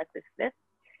named Alexis Smith.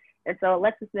 And so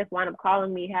Alexis Smith wound up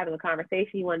calling me, having a conversation.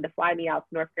 He wanted to fly me out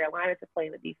to North Carolina to play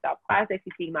in the Deep South Classic.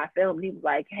 He seen my film, and he was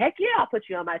like, heck yeah, I'll put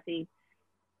you on my team.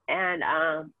 And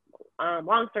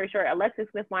long story short, Alexis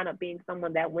Smith wound up being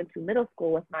someone that went to middle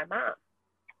school with my mom.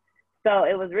 So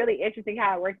it was really interesting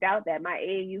how it worked out that my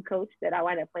AAU coach that I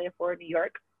wound up playing for in New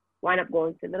York wound up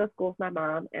going to middle school with my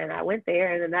mom. And I went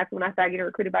there, and then that's when I started getting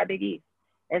recruited by Big East.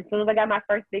 And as soon as I got my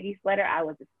first Big East letter, I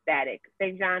was ecstatic.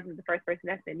 St. John's was the first person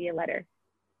that sent me a letter.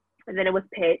 And then it was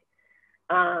Pitt.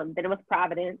 Then it was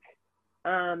Providence.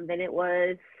 Then it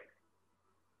was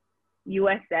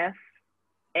USF.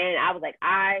 And I was like,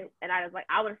 I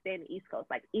want to stay in the East Coast,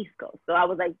 like East Coast. So I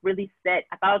was like really set.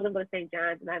 I thought I was gonna go to St.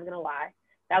 John's, and I'm gonna lie,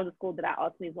 that was a school that I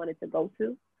ultimately wanted to go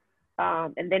to.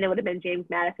 And then it would have been James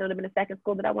Madison. Would have been the second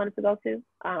school that I wanted to go to.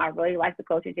 I really liked the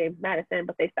coach at James Madison,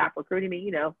 but they stopped recruiting me.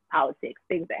 You know, politics,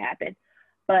 things that happen.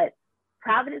 But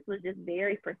Providence was just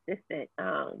very persistent.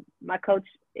 My coach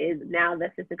is now the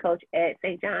assistant coach at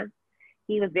St. John's.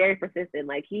 He was very persistent.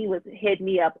 Like, he was hitting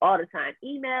me up all the time,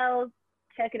 emails,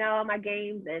 checking out all my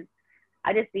games, and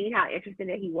I just seen how interested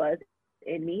that he was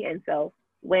in me. And so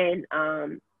when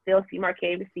Phil Seymour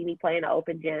came to see me play in the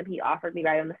open gym, he offered me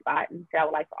right on the spot and said, I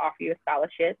would like to offer you a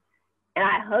scholarship. And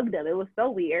I hugged him. It was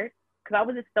so weird because I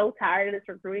was just so tired of this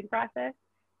recruiting process.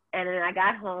 And then I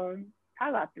got home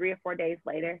probably about 3 or 4 days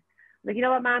later. I'm like, you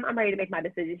know what, Mom? I'm ready to make my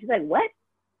decision. She's like, what?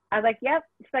 I was like, yep.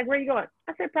 She's like, where are you going?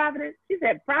 I said, Providence. She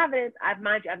said, Providence.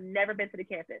 Mind you, I've never been to the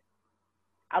campus.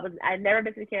 I'd never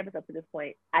been to the campus up to this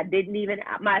point. I didn't even,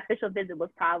 my official visit was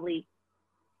probably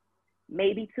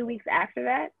maybe 2 weeks after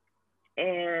that.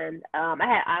 And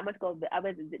I went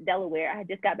to Delaware. I had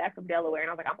just got back from Delaware, and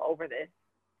I was like, I'm over this.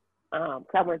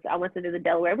 Cause I went to the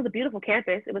Delaware. It was a beautiful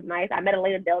campus. It was nice. I met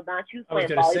Elena Deladon. She was playing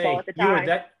volleyball at the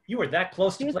time. You were that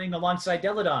close to playing alongside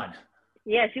Deladon.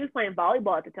 Yeah, she was playing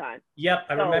volleyball at the time. Yep,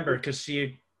 I remember, because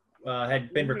she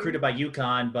had been recruited by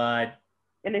UConn, but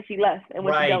and then she left and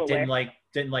went to Delaware.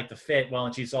 Didn't like the fit. Well,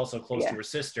 and she's also close to her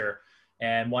sister,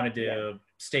 and wanted to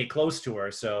stay close to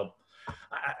her. So,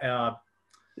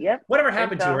 whatever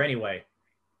happened to her anyway?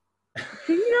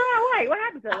 What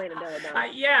happened to Elena Deladon?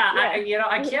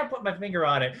 I can't put my finger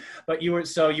on it. But you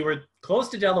were close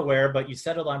to Delaware, but you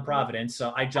settled on Providence.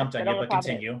 So I jumped on you, but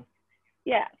continue.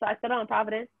 Yeah, so I settled on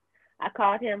Providence. I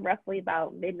called him roughly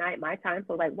about midnight my time,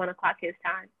 so like 1 o'clock his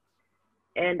time.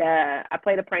 And I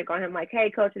played a prank on him, like,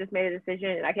 hey, coach, I just made a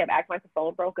decision. And I kept acting like the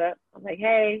phone broke up. I'm like,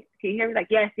 hey, can you hear me? Like,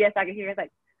 yes, I can hear you.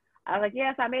 I was like,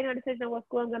 yes, I made a decision on what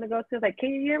school I'm going to go to. Like, can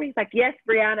you hear me? He's like, yes,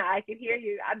 Brianna, I can hear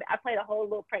you. I played a whole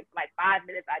little prank for like 5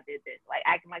 minutes. I did this, like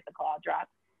acting like the call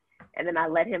dropped. And then I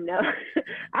let him know.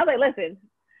 I was like, listen.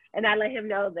 And I let him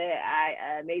know that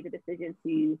I made the decision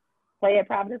to play at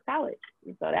Providence College.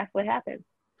 And so that's what happened.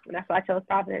 And that's why I chose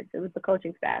Providence. It was the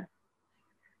coaching staff.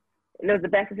 And it was the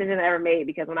best decision I ever made,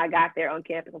 because when I got there on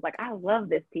campus, I was like, I love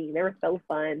this team. They were so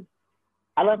fun.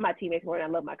 I love my teammates more than I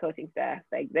love my coaching staff.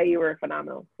 Like, they were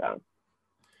phenomenal. So,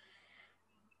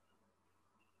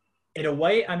 in a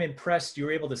way, I'm impressed you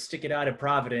were able to stick it out at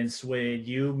Providence when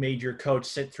you made your coach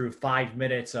sit through 5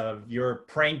 minutes of your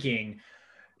pranking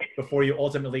before you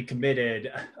ultimately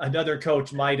committed. Another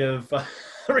coach might have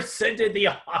rescinded the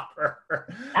offer.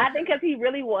 I think because he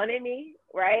really wanted me,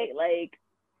 right? Like,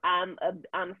 I'm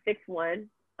 6'1".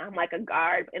 I'm like a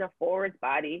guard in a forward's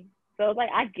body. So it's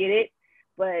like, I get it,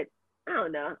 but I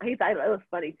don't know. He thought it was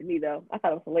funny to me, though. I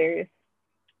thought it was hilarious.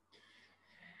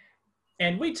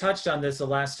 And we touched on this the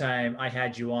last time I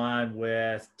had you on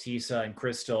with Tisa and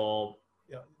Crystal.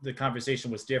 The conversation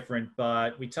was different,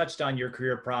 but we touched on your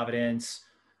career at Providence.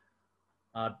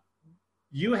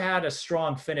 You had a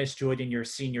strong finish to it in your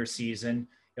senior season.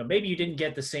 Maybe you didn't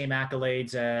get the same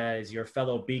accolades as your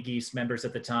fellow Big East members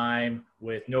at the time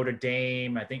with Notre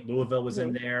Dame. I think Louisville was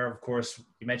in there. Of course,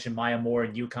 you mentioned Maya Moore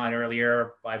and UConn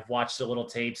earlier. I've watched a little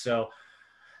tape. So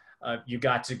you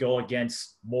got to go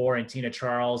against Moore and Tina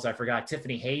Charles. I forgot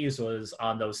Tiffany Hayes was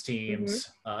on those teams.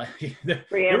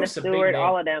 Brianna Stewart,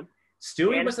 all of them.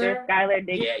 Stewie was there? Skylar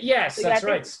Diggins. Yeah, yes, so that's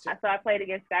right. So I played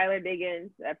against Skylar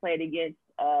Diggins. I played against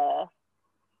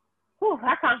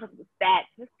I can't remember the stats.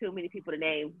 There's too many people to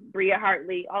name. Bria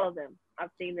Hartley, all of them.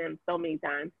 I've seen them so many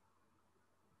times.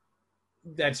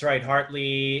 That's right.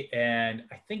 Hartley and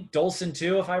I think Dolson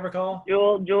too, if I recall.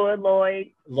 Jewel,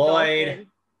 Lloyd. Dolson,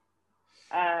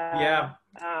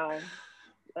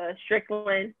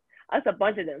 Strickland. That's a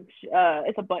bunch of them.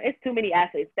 It's too many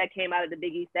athletes that came out of the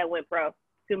Big East that went pro.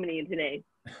 Too many to name.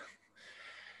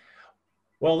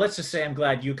 Well, let's just say I'm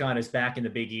glad UConn is back in the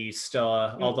Big East.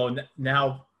 Although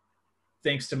now,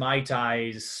 thanks to my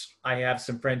ties, I have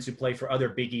some friends who play for other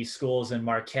Big East schools in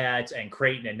Marquette and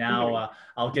Creighton, and now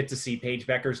I'll get to see Paige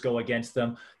Beckers go against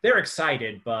them. They're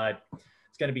excited, but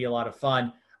it's going to be a lot of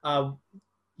fun.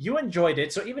 You enjoyed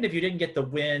it, so even if you didn't get the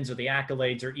wins or the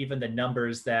accolades or even the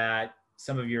numbers that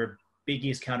some of your Big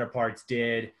East counterparts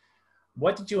did,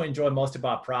 what did you enjoy most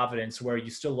about Providence, where you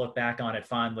still look back on it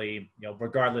fondly,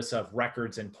 regardless of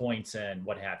records and points and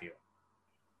what have you?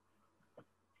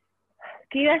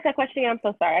 Can you ask that question again? I'm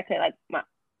so sorry. I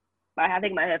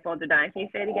think my headphones are dying. Can you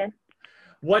say it again?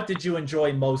 What did you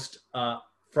enjoy most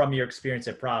from your experience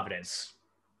at Providence,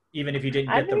 even if you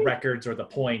didn't get the records or the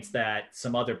points that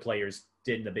some other players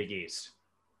did in the Big East?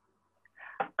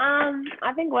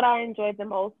 I think what I enjoyed the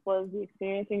most was the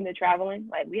experiencing the traveling.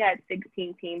 Like we had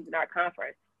 16 teams in our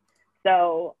conference.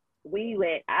 So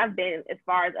I've been as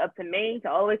far as up to Maine to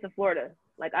all the way to Florida.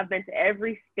 Like I've been to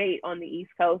every state on the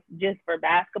East Coast just for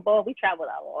basketball. We traveled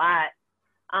a lot.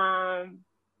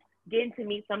 Getting to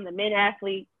meet some of the men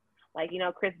athletes, like,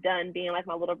 Chris Dunn being like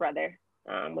my little brother,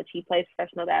 which he plays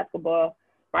professional basketball.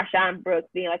 Marshawn Brooks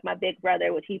being like my big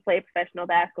brother, which he played professional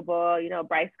basketball.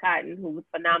 Bryce Cotton, who was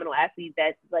a phenomenal athlete.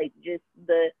 That's like he's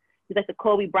like the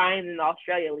Kobe Bryant in the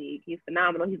Australia League. He's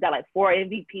phenomenal. He's got like 4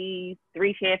 MVPs,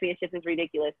 3 championships. It's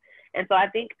ridiculous. And so I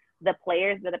think the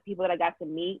players, the people that I got to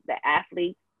meet, the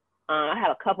athletes, I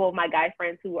have a couple of my guy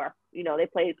friends who are, they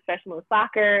played professional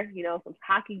soccer, some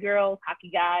hockey girls, hockey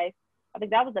guys. I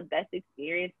think that was the best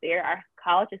experience there. Our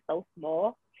college is so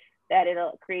small that it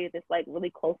created this like really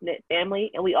close-knit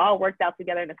family, and we all worked out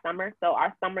together in the summer. So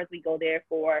our summers, we go there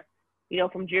for,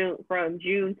 from June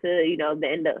to,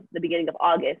 the beginning of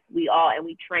August,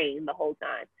 we train the whole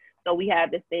time. So we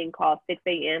have this thing called 6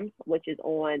 a.m., which is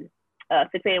on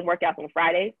 6 a.m. workouts on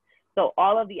Fridays. So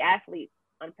all of the athletes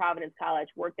on Providence College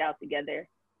worked out together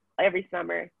every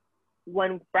summer,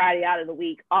 one Friday out of the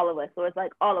week, all of us. So it's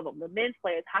like all of them, the men's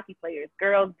players, hockey players,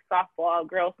 girls softball,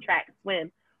 girls track,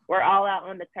 swim. We're all out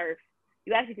on the turf.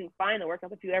 You actually can find the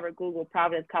workouts if you ever Google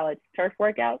Providence College turf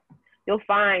workouts. You'll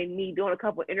find me doing a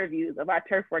couple of interviews of our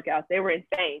turf workouts. They were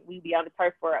insane. We'd be on the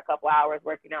turf for a couple hours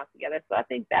working out together. So I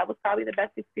think that was probably the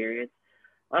best experience.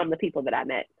 The people that I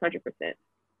met, 100%.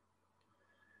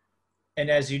 And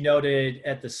as you noted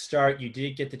at the start, you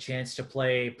did get the chance to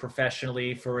play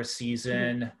professionally for a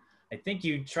season. Mm-hmm. I think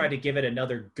you tried to give it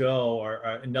another go or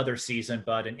another season,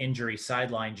 but an injury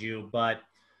sidelined you. But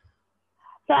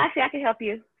so actually, I can help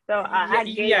you. So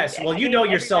yes, well, you know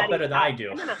yourself better than I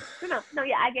do. No.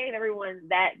 Yeah, I gave everyone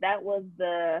that. That was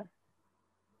the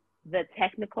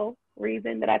technical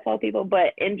reason that I told people,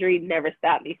 but injury never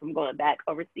stopped me from going back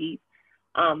overseas.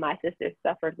 My sister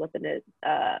suffered with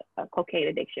a cocaine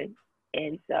addiction,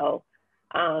 and so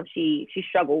she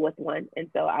struggled with one, and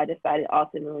so I decided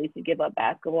ultimately to give up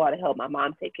basketball to help my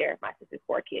mom take care of my sister's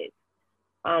 4 kids.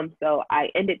 So I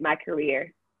ended my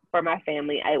career for my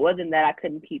family. It wasn't that I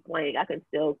couldn't keep playing. I could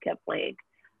still kept playing.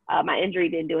 My injury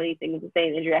didn't do anything. It was the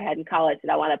same injury I had in college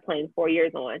that I wound up playing 4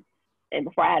 years on. And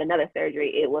before I had another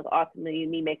surgery, it was ultimately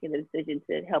me making the decision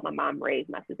to help my mom raise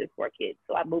my sister's 4 kids.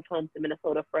 So I moved home to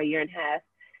Minnesota for a year and a half.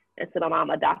 And so my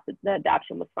mom adopted, the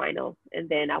adoption was final. And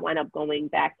then I wound up going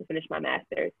back to finish my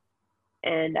master's.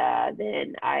 And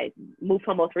then I moved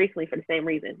home most recently for the same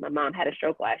reason. My mom had a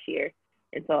stroke last year.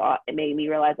 And so it made me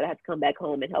realize that I had to come back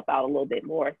home and help out a little bit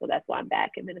more. So that's why I'm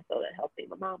back in Minnesota helping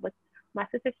my mom with my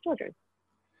sister's children.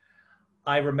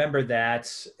 I remember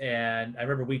that. And I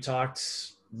remember we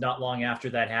talked not long after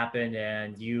that happened,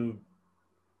 and you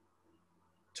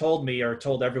told me or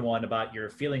told everyone about your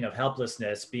feeling of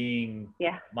helplessness being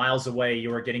miles away. You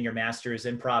were getting your master's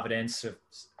in Providence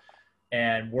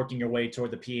and working your way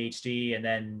toward the PhD, and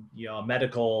then, a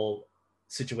medical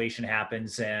situation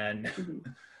happens. And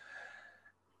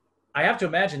I have to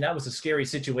imagine that was a scary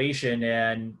situation,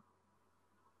 and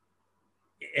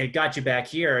it got you back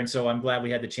here. And so I'm glad we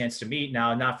had the chance to meet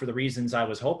now, not for the reasons I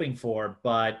was hoping for,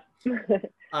 but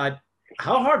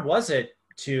how hard was it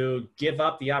to give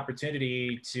up the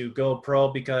opportunity to go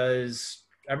pro? Because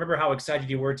I remember how excited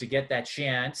you were to get that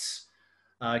chance.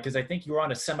 Because I think you were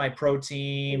on a semi-pro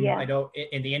team. I know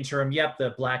in the interim,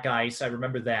 the Black Ice. I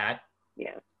remember that.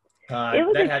 Yeah. It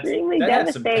was extremely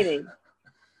devastating.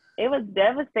 It was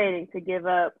devastating to give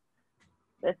up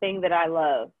the thing that I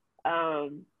love.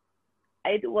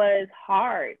 It was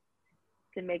hard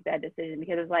to make that decision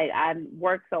because it's like I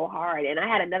worked so hard, and I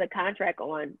had another contract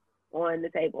on the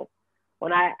table.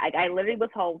 When I literally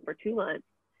was home for 2 months,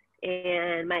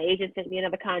 and my agent sent me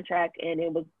another contract, and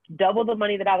it was double the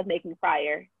money that I was making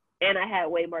prior, and I had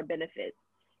way more benefits.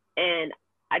 And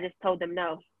I just told them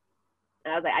no.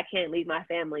 And I was like, I can't leave my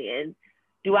family. And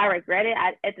do I regret it?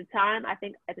 At the time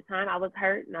I was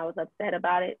hurt and I was upset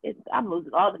about it. I'm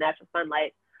losing all the natural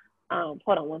sunlight. Hold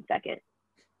on one second.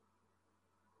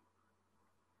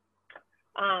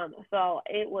 So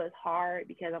it was hard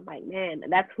because I'm like, man,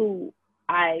 that's who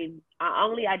I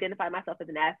only identified myself as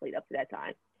an athlete up to that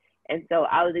time. And so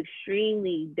I was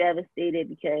extremely devastated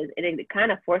because it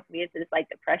kind of forced me into this like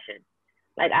depression.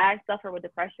 Like I suffered with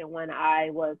depression when I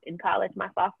was in college, my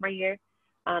sophomore year,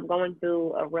 going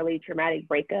through a really traumatic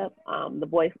breakup. The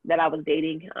boy that I was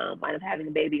dating wound up having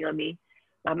a baby on me.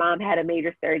 My mom had a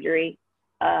major surgery.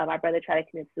 My brother tried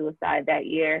to commit suicide that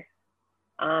year.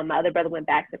 My other brother went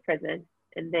back to prison.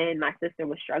 And then my sister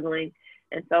was struggling.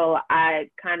 And so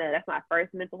that's my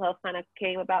first mental health kind of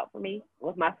came about for me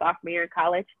was my sophomore year in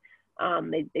college.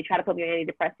 They try to put me on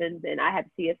antidepressants, and I had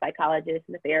to see a psychologist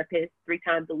and a therapist 3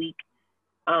 times a week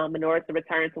in order to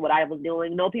return to what I was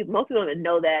doing. Most people don't even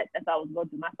know that. That's how I was going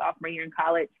through my sophomore year in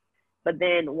college. But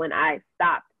then when I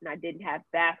stopped and I didn't have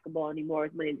basketball anymore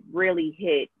is when it really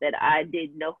hit that I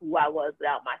didn't know who I was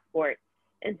without my sport.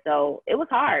 And so it was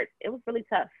hard. It was really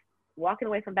tough. Walking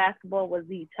away from basketball was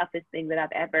the toughest thing that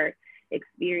I've ever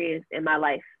experienced in my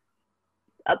life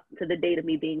up to the date of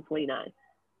me being 29.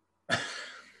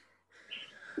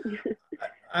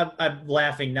 I'm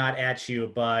laughing not at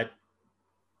you, but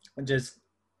just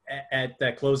at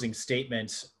that closing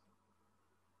statement.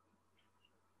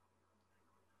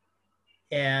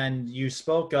 And you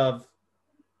spoke of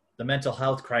the mental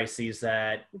health crises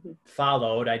that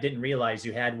followed. I didn't realize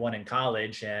you had one in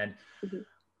college, and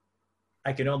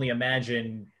I can only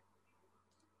imagine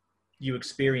you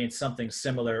experienced something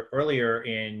similar earlier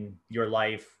in your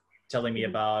life, telling me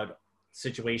about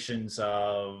situations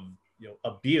of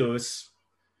abuse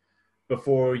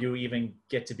before you even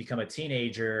get to become a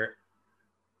teenager.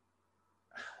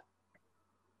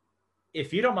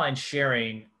 If you don't mind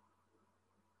sharing,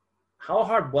 how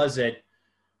hard was it?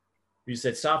 You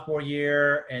said sophomore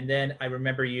year, and then I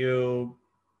remember you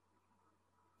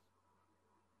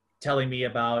telling me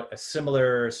about a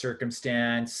similar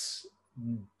circumstance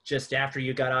just after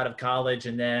you got out of college,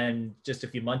 and then just a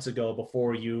few months ago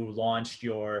before you launched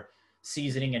your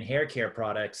seasoning and hair care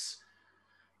products.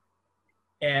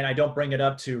 And I don't bring it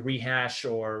up to rehash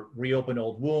or reopen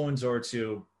old wounds or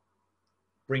to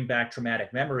bring back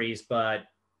traumatic memories, but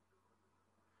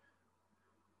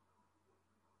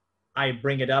I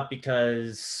bring it up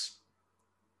because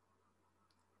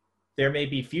there may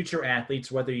be future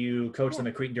athletes, whether you coach them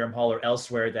at Cretin-Derham Hall or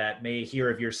elsewhere, that may hear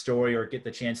of your story or get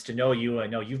the chance to know you. I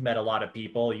know you've met a lot of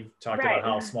people. You've talked about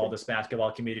how small this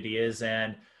basketball community is,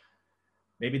 and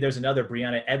maybe there's another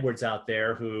Brianna Edwards out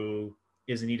there who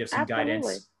is in need of some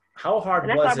guidance. How hard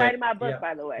was it? That's why I'm writing my book,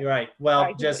 by the way. You're right.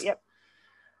 Well,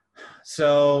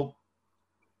 so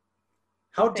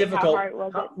how difficult?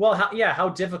 How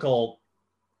difficult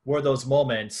were those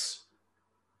moments,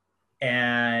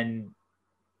 and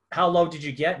how low did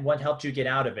you get, and what helped you get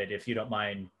out of it, if you don't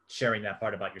mind sharing that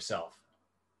part about yourself?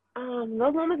 Those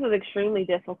moments was extremely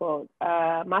difficult.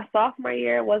 My sophomore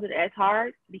year wasn't as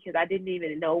hard because I didn't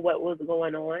even know what was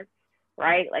going on,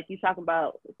 right? Like you talk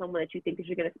about someone that you think that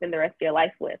you're going to spend the rest of your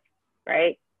life with,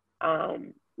 right?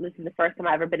 This is the first time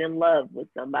I've ever been in love with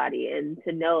somebody, and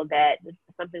to know that this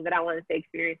is something that I wanted to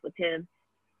experience with him,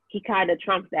 he kind of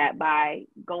trumped that by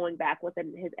going back with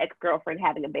his ex-girlfriend,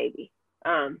 having a baby.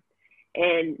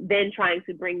 And then trying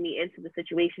to bring me into the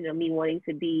situation of me wanting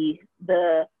to be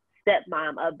the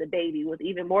stepmom of the baby was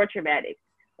even more traumatic.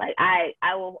 Like I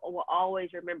will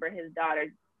always remember his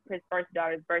first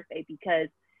daughter's birthday because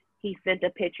he sent a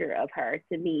picture of her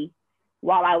to me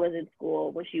while I was in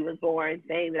school when she was born,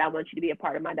 saying that I want you to be a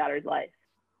part of my daughter's life.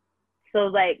 So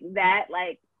like that,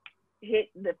 hit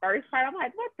the first part. I'm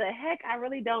like, what the heck? I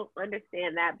really don't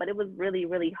understand that, but it was really,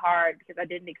 really hard because I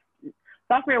didn't.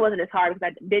 Sophomore wasn't as hard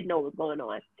because I didn't know what was going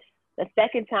on. The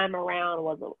second time around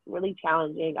was really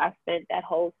challenging. I spent that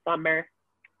whole summer.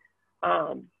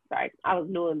 I was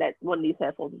knowing that one of these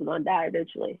headphones was going to die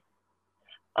eventually.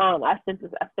 I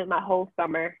spent my whole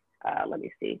summer. Let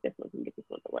me see if this one can get this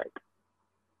one to work.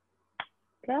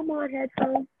 Come on,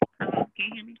 headphones. Can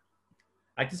you hear me?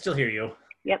 I can still hear you.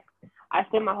 Yep. I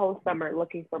spent my whole summer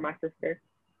looking for my sister,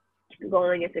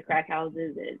 going into crack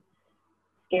houses and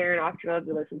scaring off drug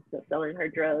dealers from selling her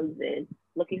drugs, and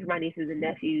looking for my nieces and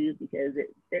nephews because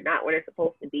they're not where they're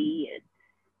supposed to be,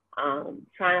 and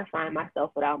trying to find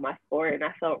myself without my sport. And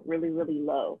I felt really, really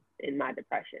low in my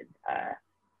depression.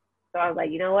 So I was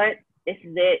like, you know what? This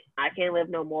is it. I can't live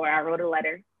no more. I wrote a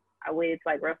letter. I waited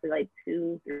till roughly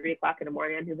 2, 3 o'clock in the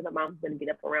morning. I knew that my mom's going to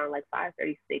get up around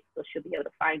 5:36, so she'll be able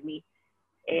to find me.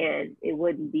 And it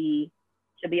wouldn't be,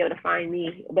 she'll be able to find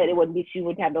me, but it wouldn't be, she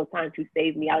wouldn't have no time to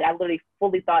save me. I literally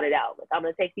fully thought it out. Like, I'm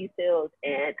going to take these pills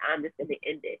and I'm just going to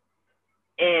end it.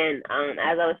 And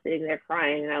as I was sitting there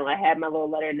crying, and I had my little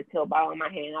letter in the pill bottle in my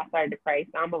hand, I started to pray.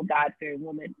 So I'm a God-fearing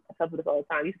woman. I tell people this all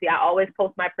the time. You see, I always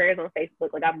post my prayers on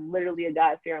Facebook. Like, I'm literally a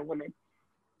God-fearing woman.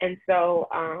 And so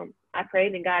I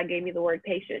prayed, and God gave me the word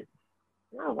patience.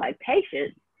 And I was like,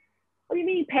 patience? What do you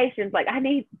mean patience? Like, I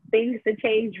need things to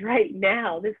change right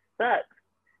now. This sucks.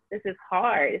 This is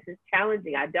hard. This is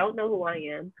challenging. I don't know who I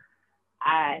am.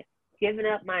 I've given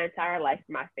up my entire life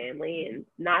for my family and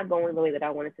not going the way that I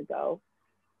wanted to go.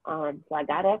 So I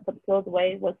got up, put the pills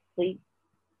away, went to sleep,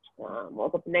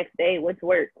 woke up the next day, went to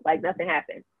work, like nothing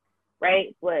happened.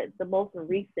 right? But the most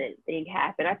recent thing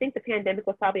happened. I think the pandemic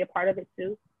was probably a part of it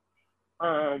too.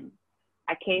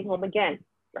 I came home again,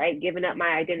 right? Giving up my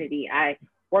identity. I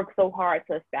worked so hard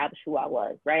to establish who I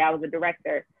was, right? I was a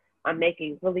director. I'm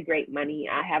making really great money.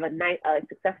 I have a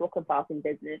successful consulting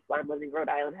business while I'm living in Rhode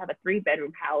Island. I have a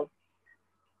 3-bedroom house.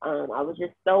 I was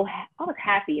just I was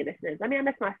happy in a sense. I mean, I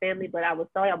miss my family, but I was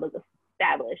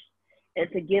established. And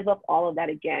to give up all of that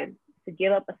again, to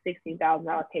give up a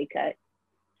 $16,000 pay cut,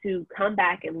 to come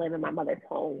back and live in my mother's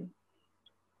home,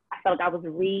 I felt like I was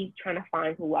trying to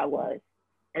find who I was.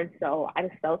 And so I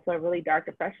just fell to a really dark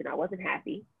depression. I wasn't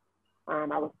happy. I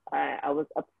was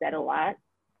upset a lot.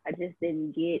 I just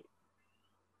didn't get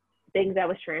things that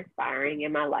was transpiring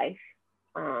in my life.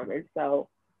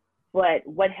 But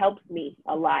what helps me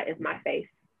a lot is my faith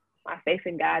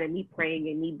in God, and me praying,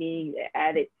 and me being an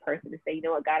added person to say, you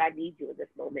know what, God, I need you in this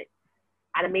moment.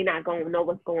 I may not know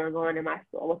what's going on in my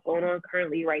soul, what's going on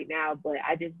currently right now, but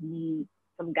I just need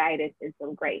some guidance and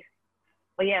some grace.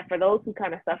 But yeah, for those who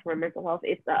kind of suffer from mental health,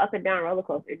 it's an up and down roller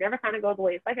coaster. It never kind of goes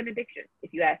away. It's like an addiction,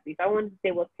 if you ask me. If I wanted to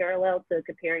say what's parallel to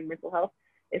comparing mental health,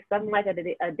 it's something like an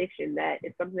addiction that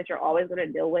is something that you're always going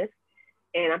to deal with.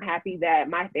 And I'm happy that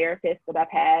my therapist that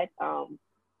I've had,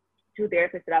 2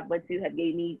 therapists that I've went to, have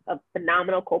gave me a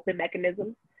phenomenal coping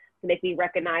mechanisms to make me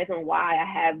recognize on why I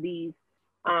have these.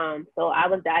 So I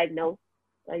was diagnosed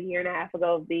a year and a half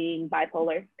ago of being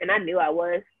bipolar, and I knew I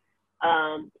was.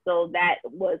 So that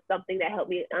was something that helped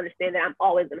me understand that I'm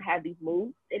always going to have these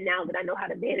moods. And now that I know how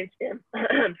to manage them,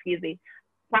 excuse me,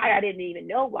 prior I didn't even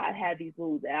know why I had these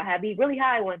moods. I had these really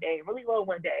high one day, really low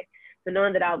one day. So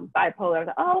knowing that I was bipolar, I was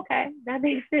like, oh, okay, that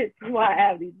makes sense why I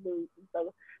have these moods. And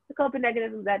so the coping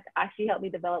mechanisms that she helped me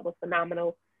develop was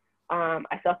phenomenal.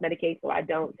 I self-medicate, so I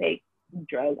don't take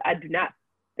drugs. I do not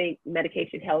think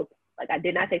medication helps. Like, I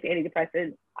did not take the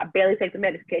antidepressants. I barely take the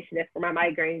medication that's for my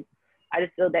migraines. I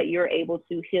just feel that you're able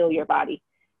to heal your body.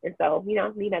 And so, you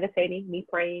know, me meditating, me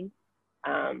praying,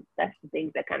 that's the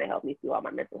things that kind of helped me through all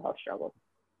my mental health struggles.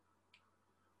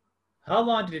 How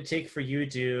long did it take for you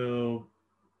to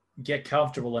get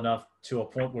comfortable enough to a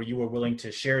point where you were willing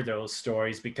to share those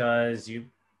stories? Because you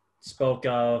spoke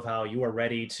of how you were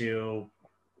ready to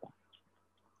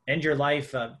end your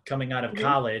life coming out of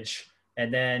college,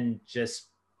 and then just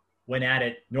went at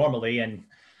it normally. And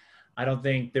I don't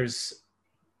think there's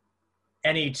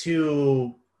any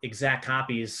 2 exact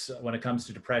copies when it comes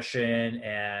to depression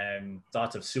and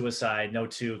thoughts of suicide. No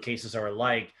 2 cases are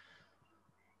alike.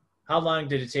 How long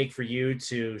did it take for you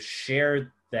to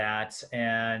share that,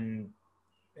 and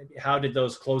how did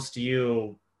those close to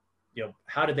you,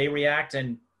 how did they react?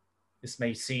 And this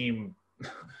may seem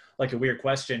like a weird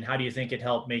question. How do you think it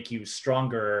helped make you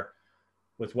stronger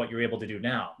with what you're able to do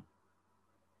now?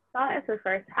 I'll answer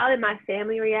first. How did my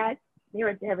family react? They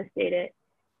were devastated.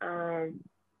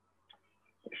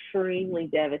 Extremely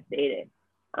devastated.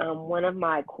 One of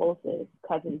my closest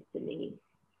cousins to me,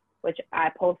 which I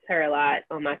post her a lot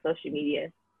on my social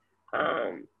media,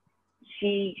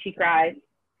 she cried.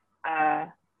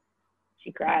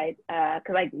 She cried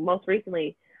because, like, most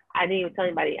recently, I didn't even tell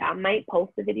anybody. I might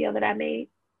post the video that I made,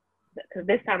 because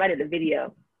this time I did a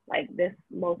video, like this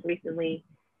most recently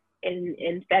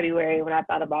in February, when I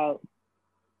thought about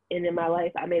ending my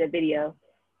life. I made a video,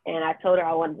 and I told her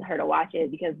I wanted her to watch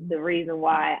it, because the reason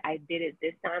why I did it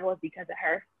this time was because of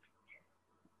her.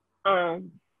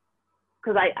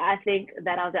 Because I think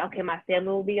that I was like, okay, my family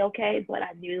will be okay, but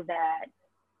I knew that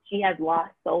she has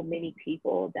lost so many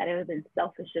people that it would have been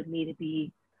selfish of me to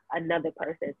be another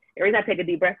person. The reason I take a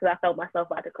deep breath, because I felt myself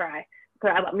about to cry.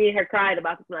 Because me and her cried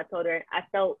about this when I told her. I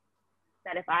felt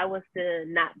that if I was to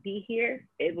not be here,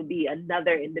 it would be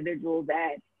another individual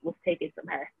that was taken from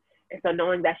her. And so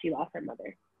knowing that she lost her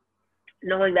mother,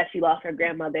 knowing that she lost her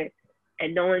grandmother,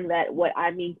 and knowing that what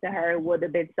I mean to her would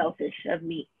have been selfish of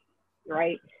me,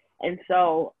 right? And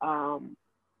so,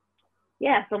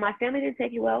 so my family didn't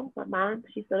take it well. My mom,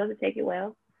 she still doesn't take it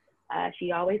well.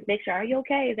 She always makes sure, are you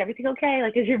okay? Is everything okay?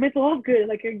 Like, is your mental health good?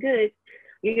 Like, you're good.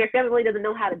 Your family really doesn't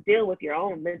know how to deal with your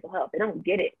own mental health. They don't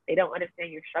get it. They don't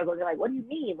understand your struggles. They're like, what do you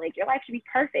mean? Like, your life should be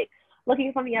perfect.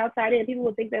 Looking from the outside in, people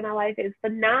would think that my life is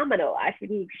phenomenal. I should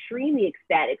be extremely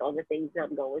ecstatic on the things that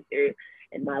I'm going through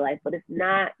in my life, but it's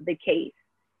not the case,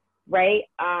 right?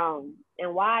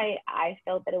 And why I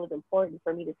felt that it was important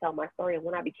for me to tell my story and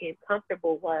when I became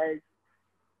comfortable was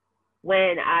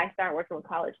when I started working with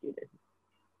college students.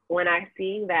 When I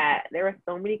seen that there were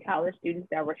so many college students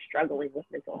that were struggling with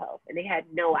mental health, and they had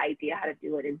no idea how to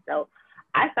do it. And so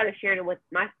I started sharing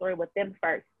my story with them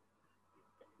first,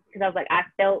 because I was like, I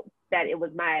felt that it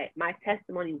was my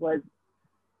testimony was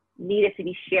needed to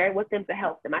be shared with them to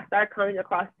help them. I started coming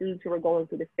across students who were going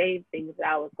through the same things that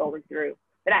I was going through,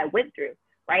 that I went through,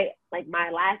 right? Like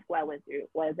my last what I went through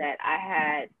was that I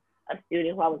had a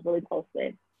student who I was really close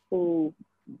with who,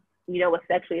 was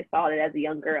sexually assaulted as a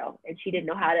young girl, and she didn't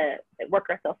know how to work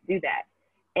herself through that.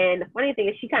 And the funny thing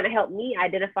is she kind of helped me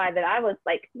identify that I was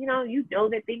like,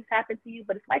 that things happen to you,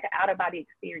 but it's like an out-of-body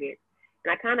experience.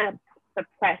 And I kind of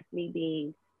suppressed me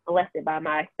being molested by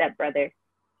my stepbrother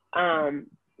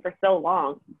for so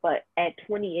long. But at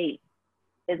 28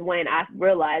 is when I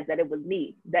realized that it was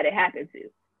me that it happened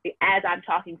to, as I'm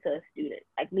talking to a student,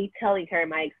 like me telling her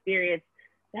my experience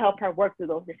to help her work through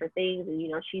those different things. And,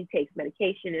 she takes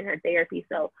medication in her therapy.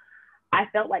 So I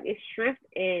felt like it's strength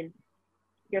in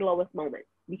your lowest moments,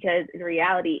 because in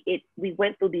reality, we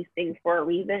went through these things for a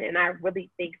reason. And I really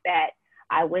think that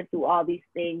I went through all these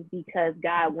things because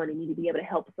God wanted me to be able to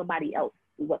help somebody else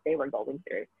through what they were going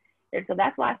through. And so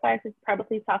that's why I started to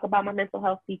publicly talk about my mental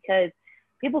health, because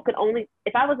people could only,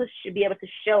 if I was to be able to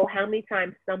show how many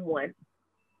times someone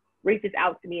reaches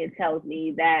out to me and tells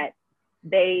me that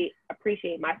they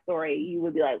appreciate my story, you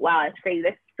would be like, wow, that's crazy.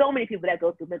 There's so many people that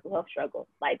go through mental health struggles,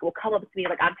 like will come up to me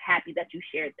like, I'm happy that you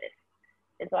shared this.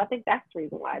 And so I think that's the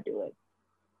reason why I do it.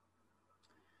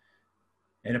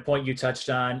 And a point you touched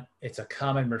on, it's a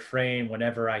common refrain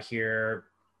whenever I hear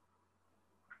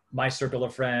my circle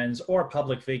of friends or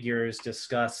public figures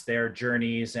discuss their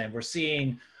journeys, and we're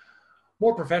seeing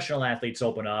more professional athletes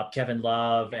open up, Kevin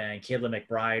Love and Kayla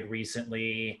McBride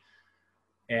recently,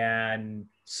 and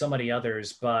so many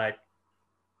others, but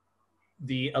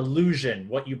the illusion,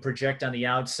 what you project on the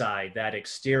outside, that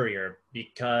exterior,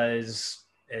 because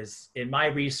as in my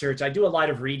research, I do a lot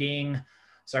of reading.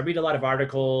 So I read a lot of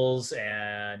articles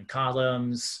and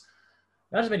columns,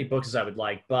 not as many books as I would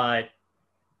like, but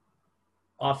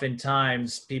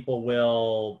oftentimes people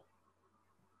will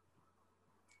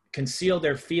conceal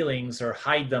their feelings or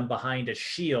hide them behind a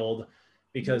shield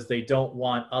because they don't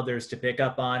want others to pick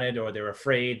up on it, or they're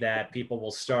afraid that people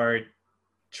will start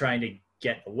trying to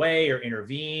get away or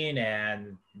intervene,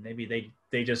 and maybe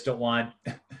they just don't want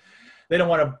they don't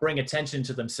want to bring attention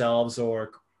to themselves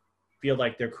or feel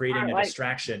like they're creating a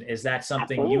distraction. Is that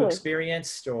something absolutely. You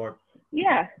experienced? Or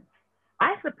yeah,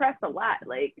 I suppressed a lot.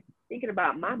 Like, thinking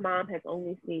about, my mom has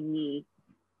only seen me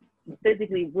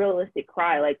physically realistic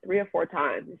cry like 3 or 4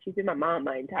 times. She's been my mom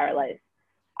my entire life.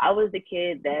 I was the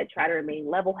kid that tried to remain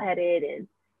level-headed and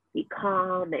be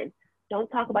calm and don't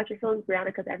talk about your feelings, Brianna,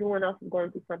 because everyone else is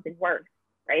going through something worse,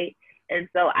 right? And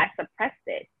so I suppressed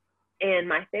it. And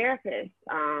my therapist,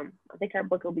 I think her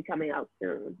book will be coming out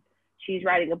soon. She's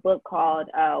writing a book called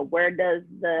Where Does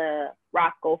the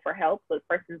Rock Go for Help? So the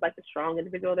person's like the strong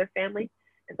individual of their family.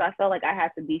 And so I felt like I had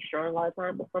to be strong all the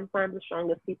time, but sometimes the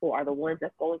strongest people are the ones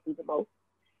that's going through the most.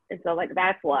 And so like,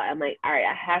 that's why I'm like, all right,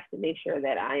 I have to make sure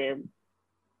that I am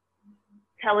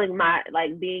telling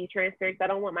being transparent. I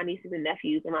don't want my nieces and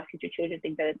nephews and my future children to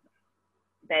think that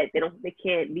they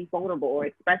can't be vulnerable or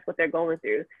express what they're going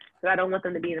through. So I don't want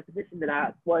them to be in a position that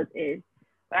I was in.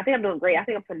 But I think I'm doing great. I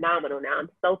think I'm phenomenal now. I'm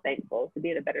so thankful to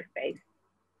be in a better space.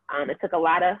 It took a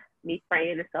lot of me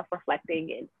praying and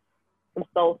self-reflecting and some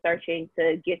soul searching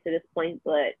to get to this point,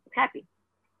 but I'm happy.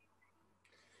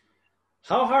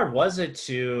 How hard was it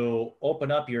to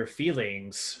open up your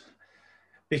feelings?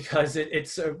 Because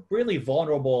it's a really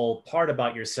vulnerable part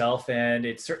about yourself, and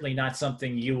it's certainly not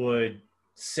something you would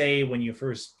say when you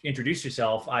first introduce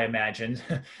yourself, I imagine.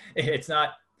 It's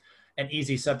not an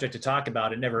easy subject to talk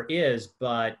about. It never is,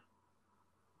 but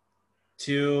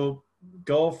to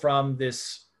go from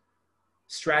this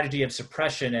strategy of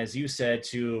suppression, as you said,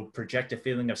 to project a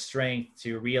feeling of strength,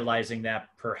 to realizing that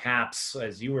perhaps,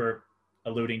 as you were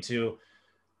alluding to,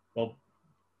 well,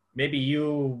 maybe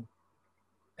you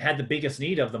had the biggest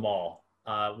need of them all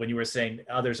when you were saying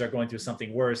others are going through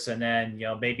something worse. And then,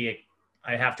 maybe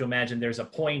I have to imagine there's a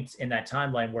point in that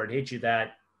timeline where it hit you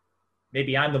that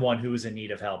maybe I'm the one who's in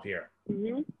need of help here.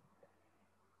 Mm-hmm.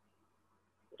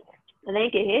 I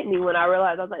think it hit me when I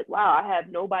realized, I was like, wow, I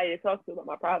have nobody to talk to about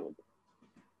my problems.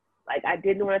 Like, I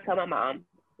didn't want to tell my mom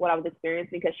what I was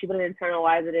experiencing because she would have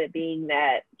internalized it being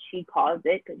that she caused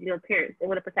it. Because, parents, they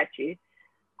want to protect you.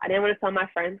 I didn't want to tell my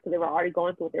friends because they were already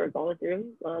going through what they were going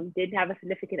through. Didn't have a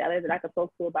significant other that I could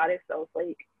talk to about it. So it's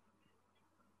like,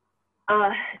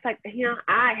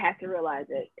 I had to realize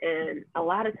it. And a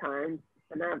lot of times,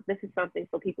 this is something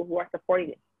for people who are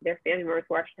supporting their family members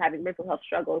who are having mental health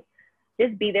struggles,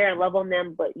 just be there and love on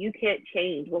them, but you can't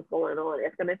change what's going on.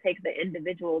 It's going to take the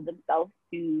individual themselves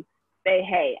to say,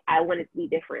 hey, I want it to be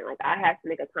different. Like, I have to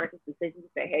make a conscious decision to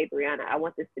say, hey, Brianna, I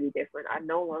want this to be different. I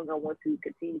no longer want to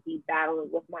continue to keep battling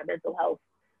with my mental health.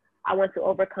 I want to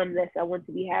overcome this. I want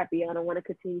to be happy. I don't want to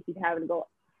continue to keep having to go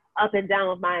up and down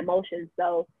with my emotions.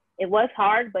 So it was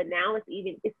hard, but now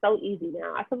it's so easy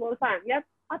now. I tell them all the time, yep,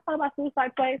 I talk about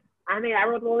suicide twice. I mean, I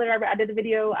wrote the letter, I did the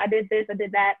video, I did this, I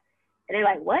did that. And they're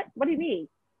like, what? What do you mean?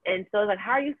 And so it's like,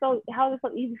 how is it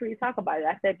so easy for you to talk about it?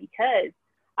 I said, because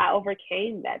I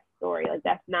overcame that story. Like,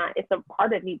 it's a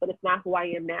part of me, but it's not who I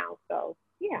am now. So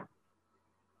yeah.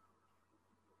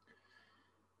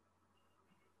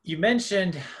 You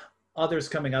mentioned others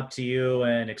coming up to you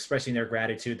and expressing their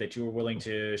gratitude that you were willing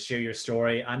to share your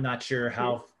story. I'm not sure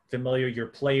how familiar your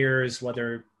players,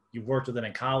 whether you worked with them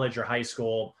in college or high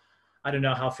school, I don't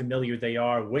know how familiar they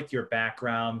are with your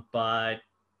background, but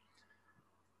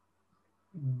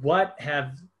what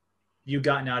have you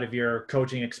gotten out of your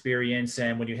coaching experience?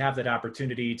 And when you have that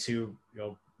opportunity to,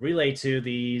 relay to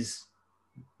these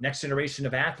next generation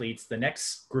of athletes, the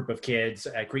next group of kids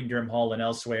at Cretin-Derham Hall and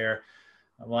elsewhere,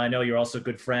 well, I know you're also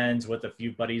good friends with a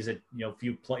few buddies at,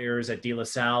 few players at De La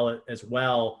Salle as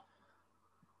well.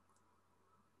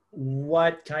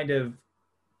 What kind of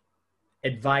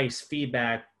advice,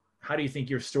 feedback, how do you think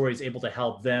your story is able to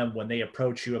help them when they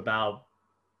approach you about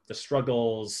the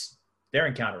struggles they're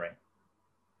encountering?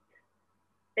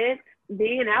 It's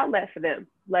being an outlet for them.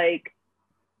 Like,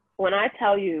 when I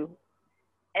tell you,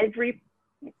 every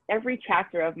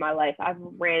chapter of my life, I've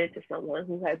ran into someone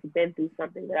who has been through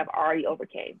something that I've already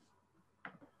overcame.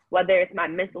 Whether it's my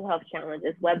mental health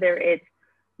challenges, whether it's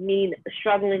me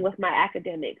struggling with my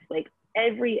academics, like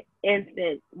every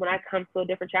instant when I come to a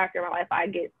different chapter of my life,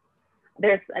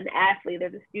 there's an athlete,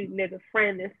 there's a student, there's a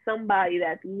friend, there's somebody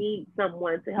that needs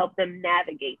someone to help them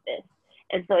navigate this.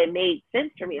 And so it made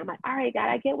sense for me. I'm like, all right, God,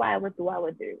 I get why I went through what I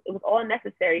went through. It was all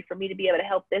necessary for me to be able to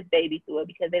help this baby through it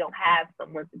because they don't have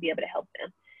someone to be able to help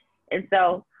them. And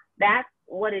so that's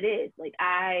what it is. Like,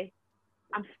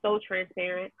 I'm so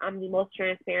transparent. I'm the most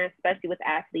transparent, especially with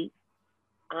athletes,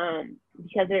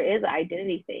 because there is an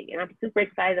identity thing. And I'm super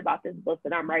excited about this book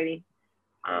that I'm writing.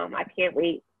 I can't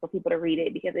wait for people to read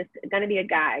it because it's going to be a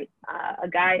guide.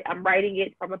 I'm writing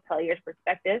it from a player's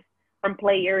perspective,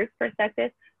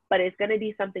 but it's going to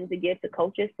be something to give to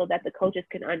coaches so that the coaches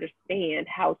can understand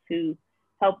how to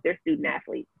help their student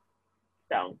athletes.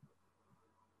 So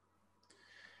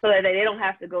that they don't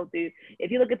have to go through. If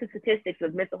you look at the statistics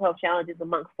of mental health challenges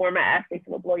among former athletes,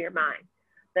 it will blow your mind.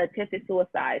 The attempted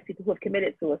suicides, people who have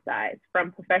committed suicides,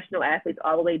 from professional athletes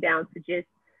all the way down to just,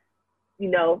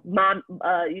 the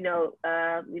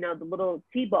little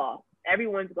T-ball.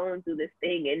 Everyone's going through this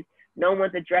thing, and no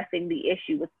one's addressing the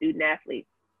issue with student athletes.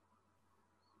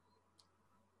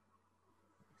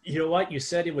 You know what? You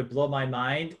said it would blow my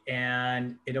mind,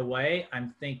 and in a way,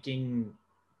 I'm thinking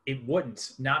it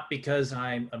wouldn't. Not because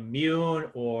I'm immune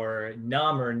or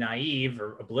numb or naive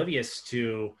or oblivious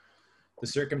to the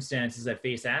circumstances that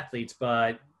face athletes,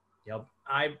 but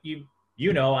I've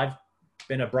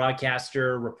been a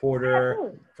broadcaster,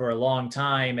 reporter for a long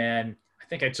time, and I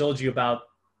think I told you about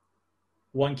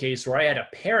one case where I had a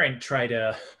parent try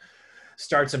to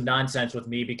start some nonsense with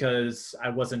me because I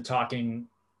wasn't talking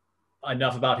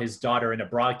enough about his daughter in a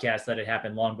broadcast that had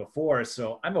happened long before.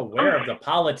 So I'm aware of the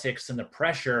politics and the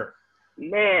pressure.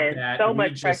 Man, so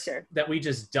much pressure that we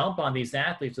just dump on these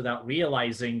athletes without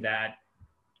realizing that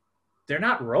they're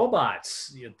not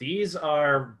robots. These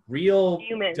are real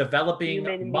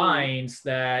developing minds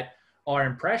that are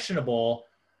impressionable.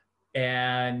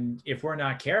 And if we're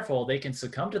not careful, they can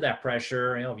succumb to that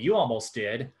pressure. You almost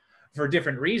did for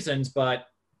different reasons, but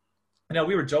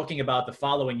we were joking about the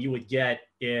following you would get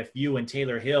if you and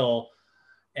Taylor Hill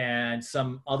and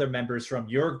some other members from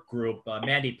your group,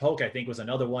 Mandy Polk, I think was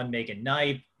another one, Megan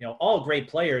Knight, all great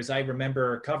players. I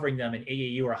remember covering them in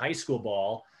AAU or high school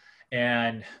ball,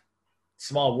 and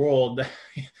small world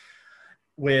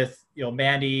with,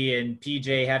 Mandy and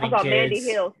PJ having kids. Mandy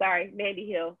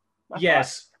Hill.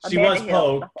 Yes, she was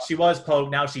Polk. She was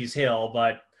Polk. Now she's Hill,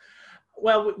 but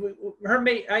her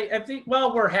mate, I think,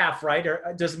 we're half, right?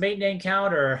 Or does maiden name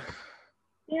count, or?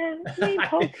 Yeah,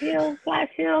 Polk Hill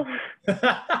 / Hill.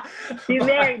 She's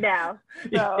married now.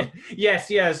 So. Yes.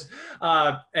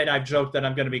 And I've joked that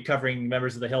I'm going to be covering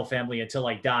members of the Hill family until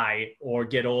I die or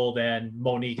get old. And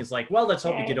Monique is like, well, let's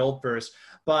hope you get old first.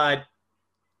 But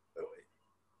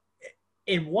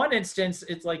in one instance,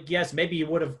 it's like, yes, maybe you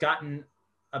would have gotten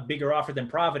a bigger offer than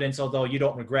Providence, although you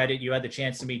don't regret it. You had the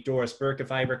chance to meet Doris Burke,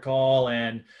 if I recall,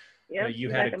 and you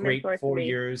had a great 4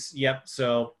 years. Yep.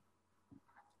 So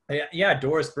yeah,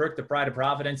 Doris Burke, the pride of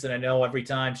Providence. And I know every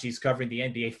time she's covering the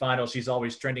NBA Finals, she's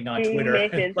always trending on Twitter. She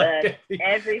mentions us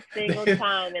every single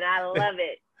time, and I love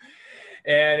it.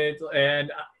 And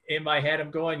in my head,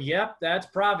 I'm going, yep, that's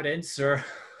Providence. Or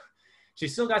she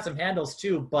still got some handles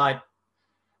too, but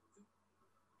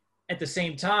at the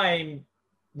same time,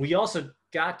 we also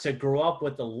got to grow up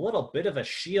with a little bit of a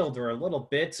shield or a little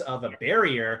bit of a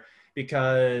barrier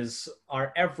because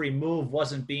our every move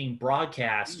wasn't being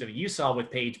broadcast. You saw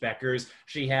with Paige Beckers,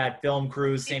 she had film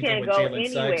crews, She same thing can't with go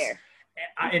Jalen Suggs.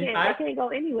 anywhere. They can't go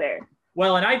anywhere.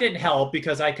 Well, and I didn't help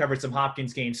because I covered some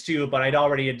Hopkins games too, but I'd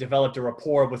already had developed a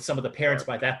rapport with some of the parents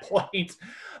by that point.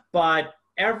 But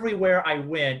everywhere I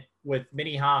went with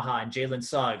Minnehaha and Jalen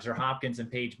Suggs or Hopkins and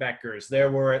Paige Beckers,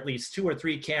 there were at least 2 or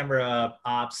 3 camera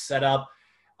ops set up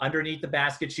underneath the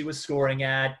basket she was scoring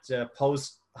at,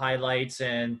 post highlights.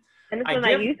 And it's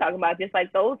like you talking about, just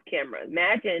like those cameras.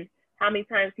 Imagine how many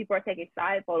times people are taking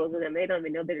side photos of them. They don't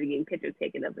even know they're getting pictures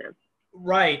taken of them.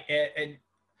 Right.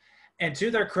 And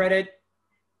to their credit,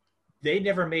 they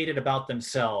never made it about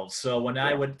themselves. So when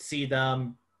I would see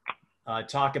them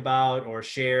talk about or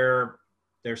share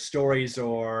their stories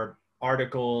or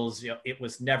articles, it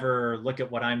was never look at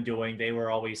what I'm doing. They were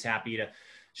always happy to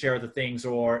share the things,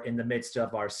 or in the midst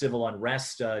of our civil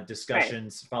unrest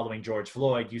discussions following George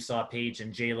Floyd, you saw Paige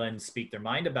and Jalen speak their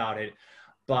mind about it.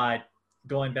 But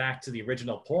going back to the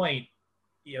original point,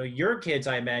 your kids,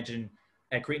 I imagine,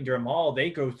 at Cretin-Derham Hall, they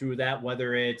go through that,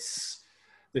 whether it's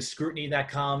the scrutiny that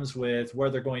comes with where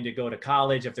they're going to go to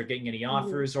college, if they're getting any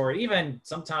offers, or even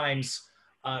sometimes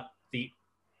the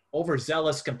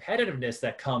overzealous competitiveness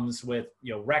that comes with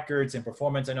records and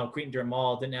performance. I know Cretin-Derham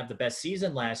Hall didn't have the best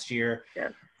season last year,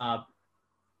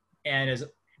 and as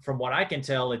from what I can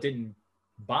tell, it didn't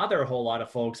bother a whole lot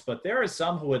of folks. But there are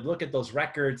some who would look at those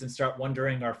records and start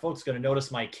wondering, are folks going to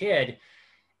notice my kid?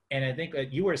 And I think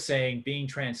that you were saying, being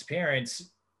transparent,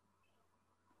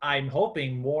 I'm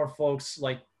hoping more folks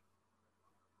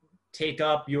take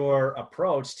up your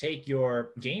approach, take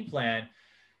your game plan,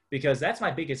 because that's my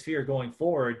biggest fear going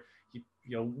forward.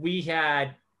 We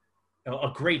had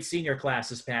a great senior class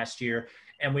this past year,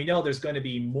 and we know there's going to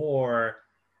be more,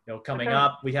 coming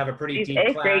up. We have a pretty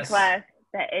deep class.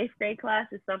 That 8th grade class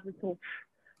is something to.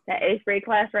 That 8th grade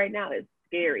class right now is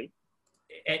scary.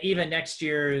 And even next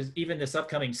year, even this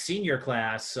upcoming senior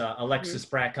class, Alexis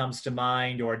Pratt comes to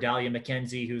mind, or Dahlia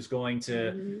McKenzie, who's going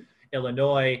to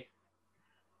Illinois,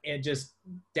 and just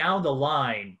down the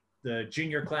line, the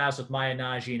junior class with Maya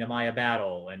Najee and Amaya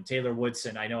Battle and Taylor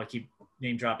Woodson. I know I keep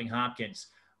name dropping Hopkins,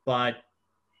 but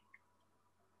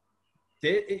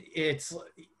it's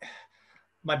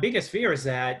my biggest fear is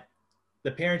that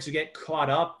the parents who get caught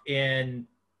up in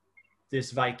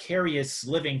this vicarious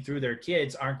living through their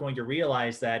kids aren't going to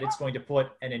realize that it's going to put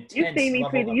an intense level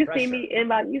of pressure.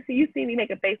 You see me make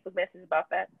a Facebook message about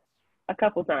that a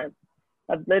couple times,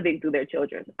 of living through their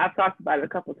children. I've talked about it a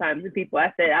couple times to people.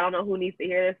 I said, I don't know who needs to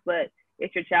hear this, but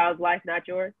it's your child's life, not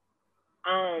yours.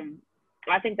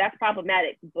 I think that's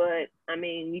problematic, but I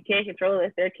mean, you can't control it.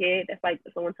 It's their kid. That's like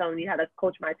someone telling me how to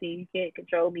coach my team. You can't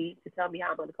control me to tell me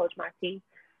how I'm going to coach my team.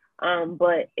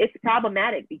 But it's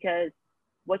problematic because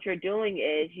what you're doing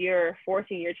is you're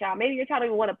forcing your child. Maybe your child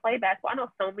doesn't want to play basketball. I know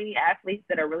so many athletes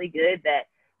that are really good that,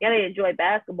 they enjoy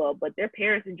basketball, but their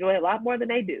parents enjoy it a lot more than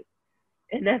they do.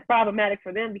 And that's problematic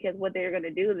for them, because what they're going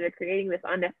to do is they're creating this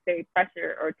unnecessary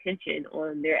pressure or tension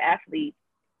on their athlete,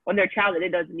 on their child, that it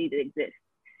doesn't need to exist.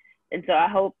 And so I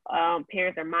hope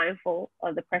parents are mindful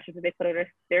of the pressures that they put on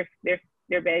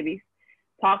their babies.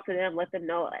 Talk to them, let them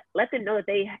know that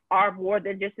they are more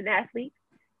than just an athlete.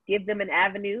 Give them an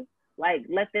avenue.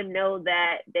 Let them know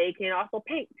that they can also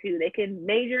paint too. They can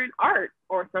major in art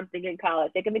or something in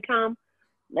college. They can become,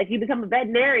 you become a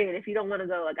veterinarian if you don't want to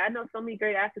go. I know so many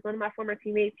great athletes. One of my former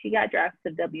teammates, she got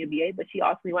drafted to WNBA, but she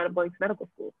also wound up going to medical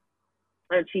school.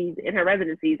 And she's in her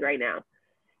residencies right now.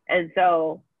 And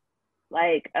so,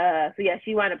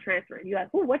 she wound up transferring. You're like,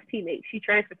 what's teammate? She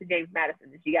transferred to James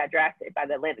Madison, and she got drafted by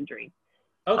the Atlanta Dream.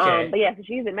 Okay. But yeah, so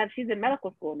she's in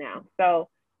medical school now. So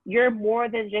you're more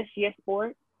than just your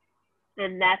sport.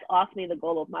 And that's ultimately the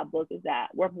goal of my book, is that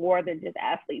we're more than just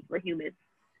athletes. We're humans.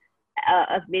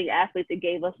 Us being athletes, it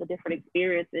gave us a different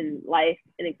experience in life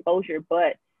and exposure,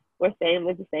 but we're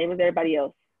the same as everybody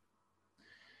else.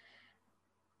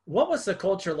 What was the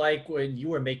culture like when you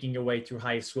were making your way through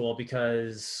high school?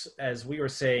 Because as we were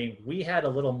saying, we had a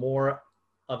little more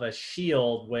of a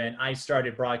shield when I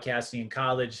started broadcasting in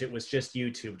college. It was just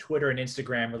YouTube. Twitter and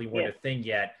Instagram really weren't a thing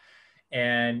yet.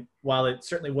 And while it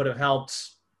certainly would have helped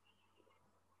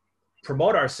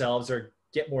promote ourselves or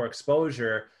get more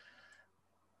exposure,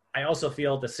 I also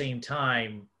feel at the same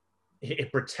time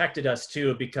it protected us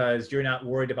too, because you're not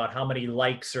worried about how many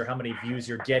likes or how many views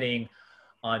you're getting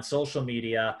on social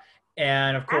media.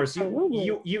 And of course,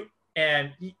 you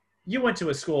went to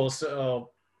a school, so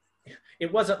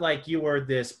it wasn't like you were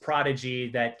this prodigy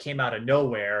that came out of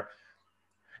nowhere.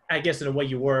 I guess in a way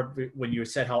you were when you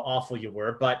said how awful you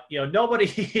were, but nobody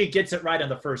gets it right on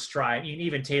the first try. I mean,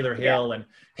 even Taylor Hill and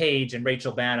Paige and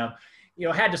Rachel Banham,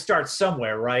 had to start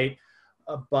somewhere, right?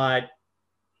 But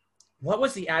what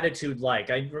was the attitude like?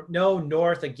 I know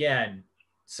North, again,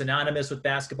 synonymous with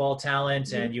basketball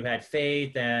talent, and you had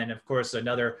Faith, and of course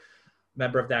another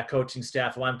member of that coaching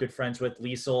staff who I'm good friends with,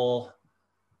 Lisa von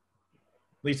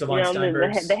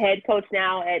Steinberg. The head coach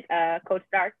now at Coach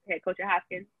Stark, head coach at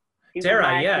Hopkins.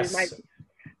 Tara, yes.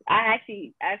 I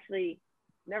actually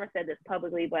never said this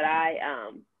publicly, but I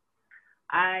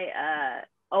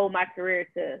owe my career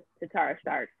to Tara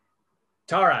Stark.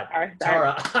 Tara.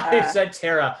 I said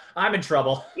Tara. I'm in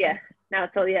trouble. Yeah.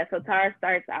 So Tara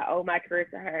Starks, I owe my career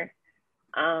to her.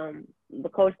 The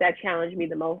coach that challenged me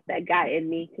the most, that got in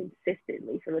me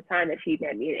consistently from the time that she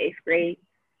met me in 8th grade,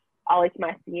 all to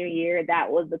my senior year, that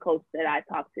was the coach that I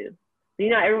talked to. So,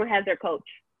 everyone has their coach.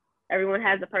 Everyone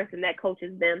has a person that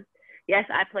coaches them. Yes,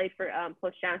 I played for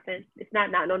Coach Johnson. It's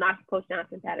not Coach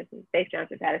Johnson Patterson, Faith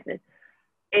Johnson Patterson.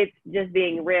 It's just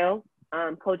being real.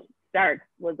 Coach Starks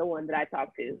was the one that I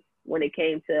talked to when it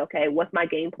came to, okay, what's my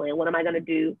game plan? What am I going to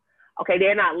do? Okay,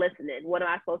 they're not listening. What am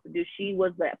I supposed to do? She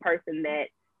was that person that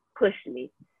pushed me.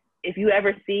 If you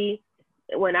ever see,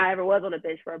 when I ever was on the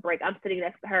bench for a break, I'm sitting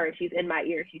next to her and she's in my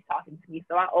ear. She's talking to me.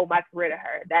 So I owe my career to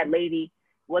her. That lady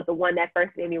was the one that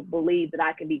first made me believe that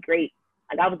I can be great.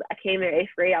 Like I came in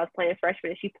 8th grade, I was playing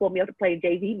freshman, and she pulled me up to play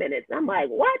JV minutes. And I'm like,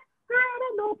 what? I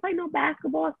don't know, play no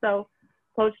basketball. So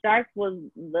Coach Starks was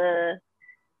the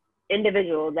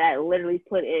individual that literally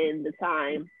put in the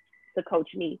time to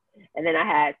coach me. And then I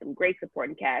had some great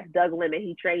supporting cast. Doug Lemon,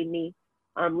 he trained me.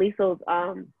 Lisa's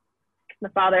the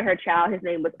father of her child, his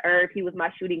name was Irv. He was my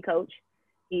shooting coach.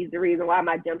 He's the reason why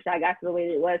my jump shot got to the way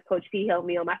it was. Coach P helped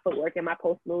me on my footwork and my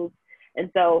post moves. And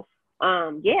so,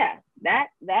 the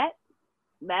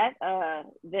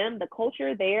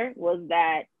culture there was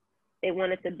that they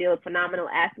wanted to build phenomenal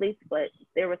athletes, but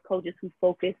there was coaches who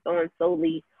focused on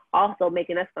solely also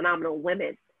making us phenomenal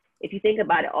women. If you think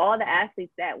about it, all the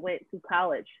athletes that went to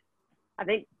college, I'm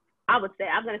going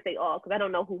to say all, because I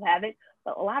don't know who haven't,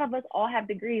 but a lot of us all have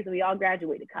degrees and we all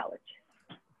graduated college.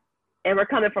 And we're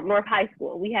coming from North High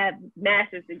School. We have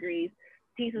master's degrees.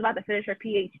 Tea's about to finish her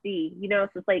PhD, so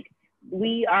it's like,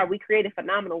 we created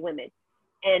phenomenal women.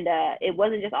 And it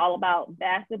wasn't just all about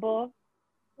basketball,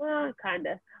 well, kind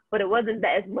of, but it wasn't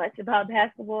as much about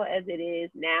basketball as it is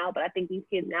now. But I think these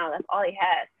kids now, that's all they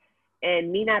have.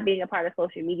 And me not being a part of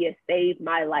social media saved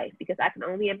my life, because I can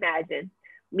only imagine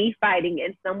me fighting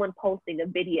and someone posting a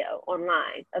video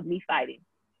online of me fighting,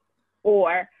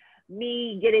 or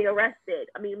me getting arrested.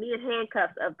 I mean, me in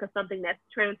handcuffs because something that's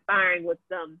transpiring with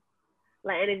some,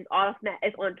 and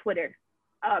it's on Twitter.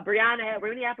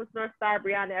 Minneapolis North Star,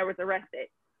 Brianna Edwards arrested,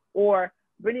 or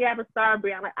Minneapolis Star,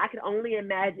 Brianna. I can only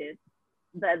imagine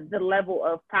the level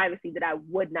of privacy that I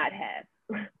would not have.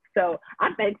 So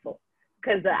I'm thankful,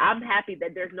 because I'm happy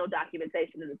that there's no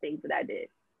documentation of the things that I did.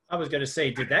 I was going to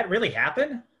say, did that really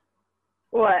happen?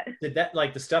 What? Did that,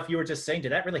 the stuff you were just saying,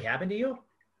 did that really happen to you?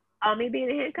 Me being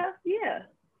in handcuffs? Yeah.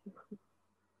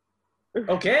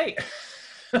 Okay.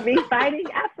 Me fighting?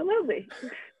 Absolutely.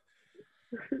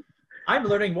 I'm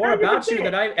learning more about you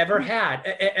than I've ever had.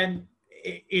 And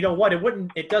you know what?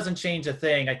 It doesn't change a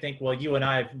thing. I think, well, you and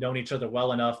I have known each other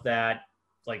well enough that,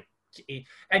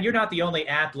 and you're not the only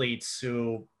athletes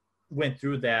who went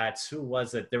through that. Who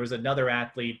was it? There was another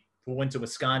athlete who went to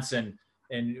Wisconsin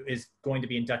and is going to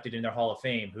be inducted in their Hall of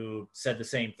Fame who said the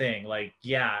same thing.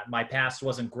 Yeah, my past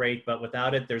wasn't great, but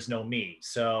without it, there's no me.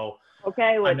 So.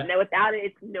 Okay, without it,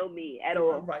 it's no me at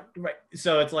all. Right.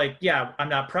 So it's yeah, I'm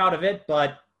not proud of it,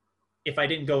 but if I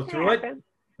didn't go through it,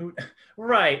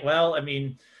 right. Well, I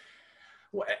mean,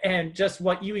 and just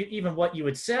what you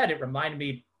had said, it reminded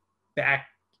me back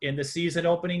in the season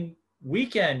opening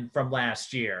weekend from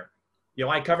last year.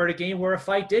 I covered a game where a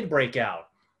fight did break out,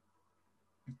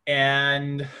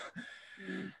 and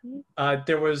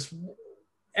there was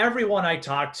everyone I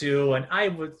talked to, and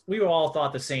we all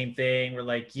thought the same thing.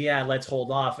 We're yeah, let's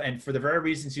hold off. And for the very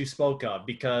reasons you spoke of,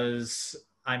 because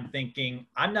I'm thinking,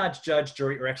 I'm not judge,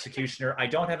 jury, or executioner. I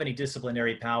don't have any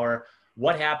disciplinary power.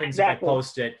 What happens if I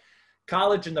post it?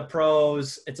 College and the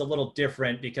pros, it's a little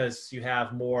different because you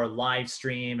have more live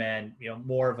stream and,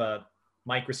 more of a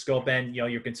microscope, and,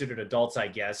 you're considered adults, I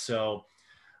guess. So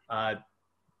I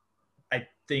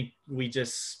think we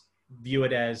just view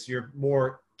it as you're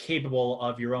more capable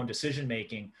of your own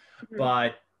decision-making. Mm-hmm.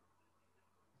 But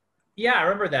yeah, I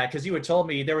remember that because you had told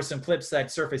me there were some clips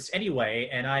that surfaced anyway,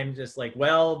 and I'm just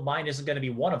well, mine isn't going to be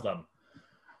one of them.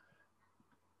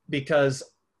 because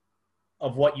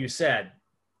of what you said,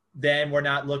 then we're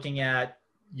not looking at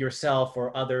yourself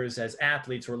or others as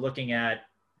athletes. We're looking at,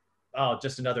 oh,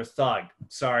 just another thug.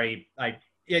 Sorry, I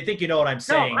think you know what I'm No,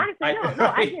 saying. honestly, no.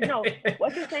 I get no.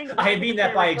 What you're saying is I mean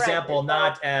that 100% by correct. example, And so,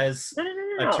 not as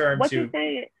a no. term What to. you're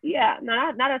saying, yeah,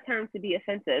 not a term to be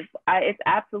offensive. It's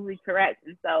absolutely correct.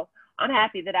 And so I'm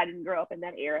happy that I didn't grow up in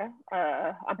that era.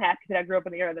 I'm happy that I grew up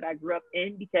in the era that I grew up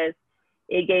in, because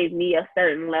it gave me a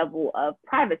certain level of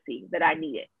privacy that I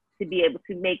needed to be able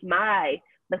to make my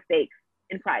mistakes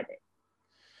in private.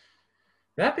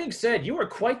 That being said, you were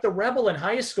quite the rebel in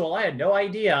high school. I had no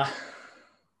idea.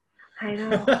 I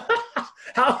know.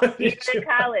 How did Even you? in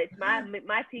college,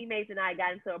 my teammates and I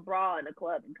got into a brawl in a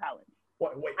club in college.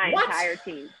 Wait, My what? entire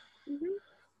team.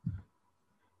 Mm-hmm.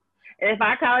 And if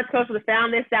our college coach would have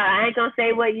found this out, I ain't gonna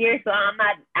say what year, so I'm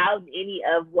not out any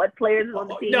of what players was on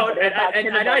the team. No, and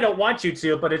I don't want you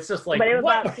to, but it's just like, but it was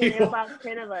what? it was about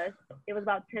 10 of us. It was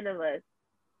about 10 of us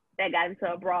that got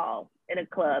into a brawl in a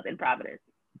club in Providence.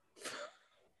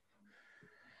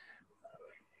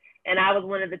 And I was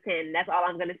one of the 10. That's all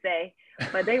I'm gonna say.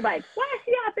 But they like, why is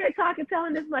she out there talking,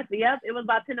 telling this much? But yep, it was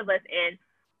about 10 of us, and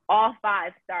all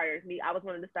 5 starters. I was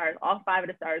one of the starters. All 5 of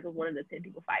the starters was one of the 10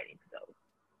 people fighting. So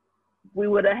we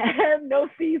would have had no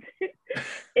season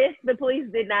if the police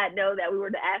did not know that we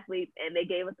were the athletes and they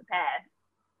gave us a pass.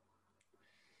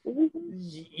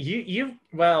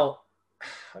 Well,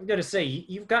 I'm gonna say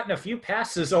you've gotten a few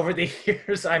passes over the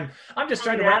years. I'm just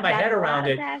trying to wrap my head around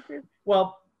it. Passes.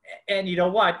 Well, and you know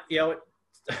what,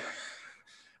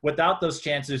 without those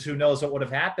chances, who knows what would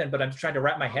have happened? But I'm just trying to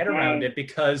wrap my head around it,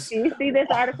 because. Do you see this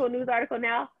news article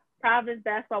now? Providence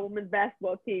women's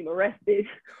basketball team arrested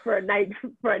for a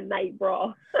night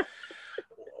brawl.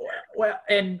 Well,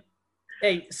 and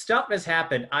hey, stuff has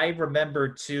happened. I remember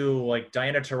too, like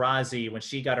Diana Taurasi, when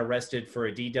she got arrested for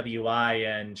a DWI,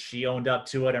 and she owned up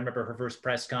to it. I remember her first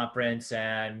press conference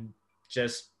and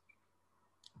just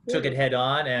took it head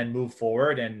on and moved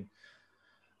forward. And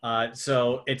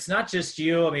so it's not just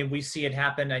you. I mean, we see it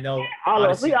happen. I know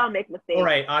we all make mistakes. All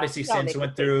right, Odyssey Sims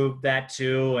went through that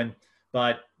too,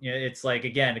 but it's like,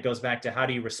 again, it goes back to how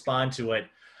do you respond to it.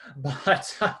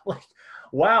 But like,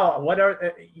 wow,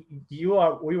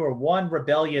 we were one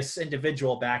rebellious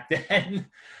individual back then.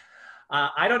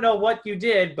 I don't know what you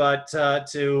did, but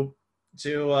to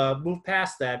move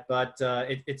past that, but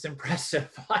it's impressive.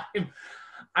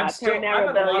 I'm at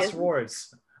a loss for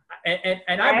words. And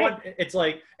right? I want, it's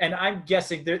like, and I'm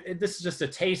guessing this is just a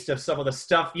taste of some of the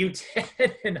stuff you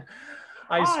did in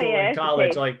high school and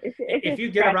college. Like, if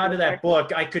you get around to that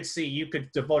book, I could see you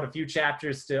could devote a few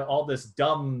chapters to all this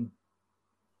dumb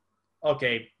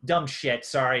shit.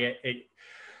 Sorry.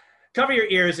 Cover your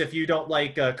ears if you don't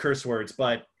like curse words,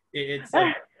 but it's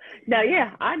like. No,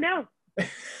 yeah, I know.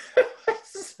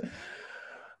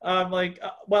 I'm like,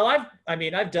 well,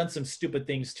 I've done some stupid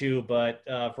things too, but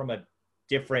from on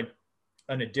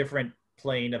a different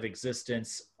plane of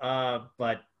existence.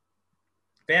 But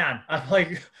man, I'm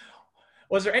like,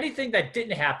 was there anything that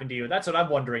didn't happen to you? That's what I'm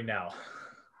wondering now.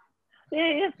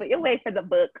 Yeah, but you'll wait for the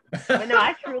book. But no,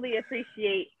 I truly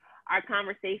appreciate our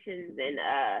conversations and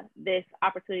this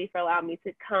opportunity for allowing me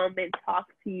to come and talk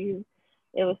to you.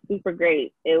 It was super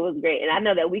great. It was great. And I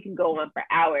know that we can go on for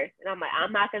hours. And I'm like,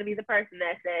 I'm not going to be the person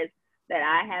that says that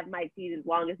I have Mike T's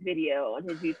longest video on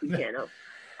his YouTube channel.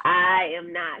 I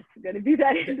am not going to do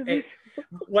that individual.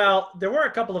 Well, there were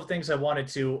a couple of things I wanted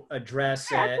to address.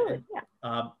 And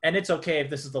it's okay if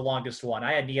this is the longest one.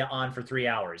 I had Nia on for 3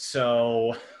 hours.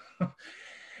 So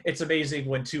it's amazing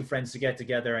when two friends to get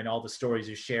together and all the stories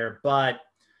you share. But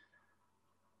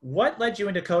what led you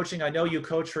into coaching? I know you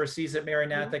coached for a season at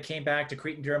Maranatha, came back to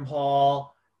Cretin-Durham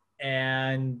Hall,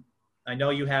 and I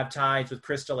know you have ties with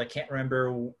Crystal. I can't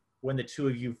remember when the two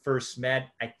of you first met.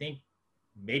 I think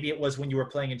maybe it was when you were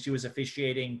playing and she was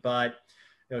officiating, but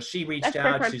she reached out. That's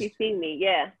the first time she's seen me,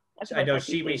 yeah. I know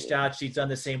she reached out. She's done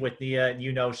the same with Nia,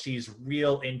 and she's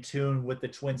real in tune with the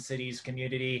Twin Cities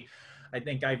community. I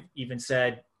think I've even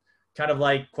said, kind of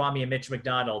like Kwame and Mitch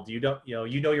McDonald.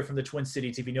 You're from the Twin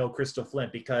Cities if you know Crystal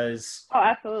Flint, because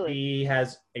absolutely, he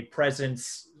has a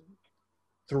presence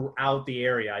throughout the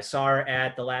area. I saw her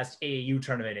at the last AAU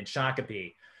tournament in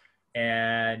Shakopee,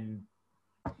 and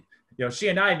she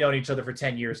and I have known each other for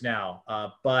 10 years now.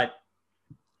 But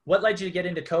what led you to get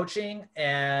into coaching,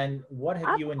 and what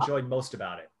have you enjoyed most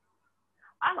about it?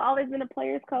 I've always been a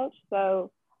player's coach,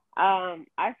 so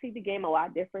I see the game a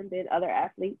lot different than other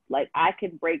athletes. Like, I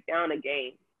can break down a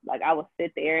game. Like, I will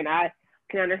sit there and I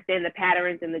can understand the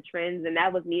patterns and the trends, and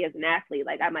that was me as an athlete.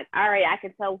 Like, I'm like, all right, I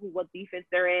can tell what defense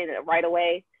they're in right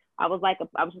away. I was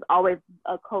just always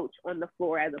a coach on the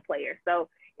floor as a player. So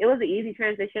it was an easy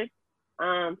transition.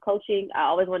 Coaching, I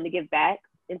always wanted to give back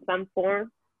in some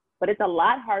form, but it's a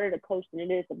lot harder to coach than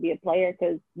it is to be a player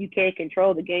because you can't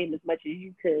control the game as much as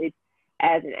you could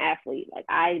as an athlete. Like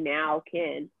I now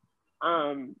can,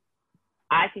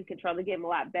 I can control the game a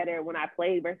lot better when I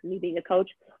play versus me being a coach.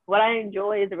 What I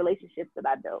enjoy is the relationships that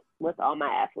I built with all my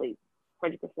athletes,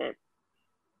 100%.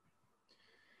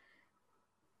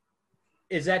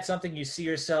 Is that something you see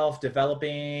yourself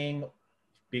developing,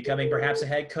 becoming perhaps a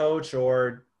head coach,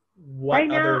 or what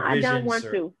right other now, visions? I don't want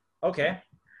to. Okay.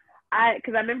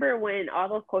 Because I remember when all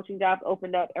those coaching jobs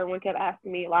opened up, everyone kept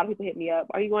asking me. A lot of people hit me up.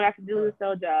 Are you going after the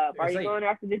cell job? Are you going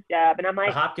after this job? And I'm like,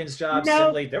 the Hopkins job.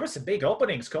 No. There were some big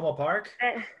openings, Como Park.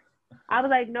 I was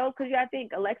like, no, because I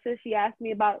think Alexa, she asked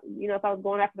me about, if I was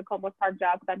going after the Como Park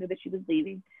job because I knew that she was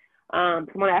leaving.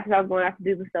 Someone asked me if I was going after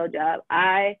the cell job.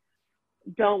 I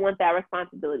don't want that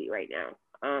responsibility right now.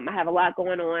 I have a lot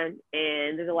going on,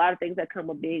 and there's a lot of things that come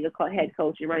with being a head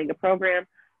coach and running a program.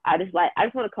 I just want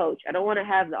to coach. I don't want to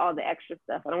have all the extra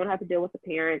stuff. I don't want to have to deal with the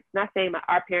parents. Not saying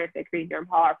our parents at Creed Durham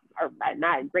Hall are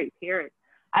not great parents.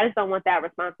 I just don't want that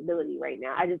responsibility right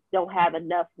now. I just don't have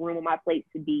enough room on my plate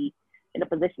to be in a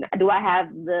position. Do I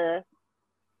have the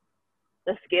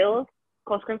skills?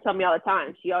 Coach Krim tells me all the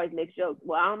time. She always makes jokes.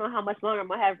 Well, I don't know how much longer I'm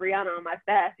going to have Brianna on my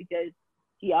staff because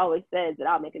she always says that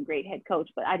I'll make a great head coach,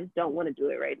 but I just don't want to do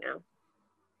it right now.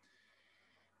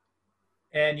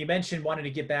 And you mentioned wanting to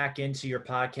get back into your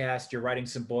podcast. You're writing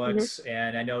some books,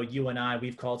 and I know you and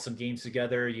we've called some games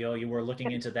together. You were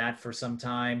looking into that for some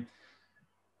time.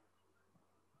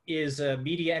 Is a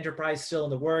media enterprise still in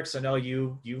the works? I know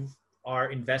you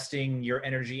are investing your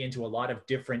energy into a lot of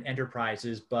different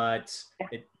enterprises, but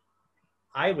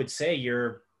I would say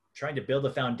you're trying to build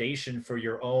a foundation for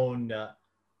your own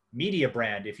media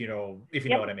brand, if you know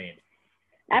what I mean.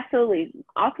 Absolutely.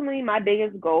 Ultimately, my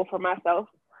biggest goal for myself,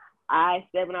 I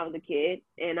said when I was a kid,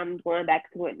 and I'm going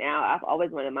back to it now, I've always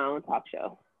wanted my own talk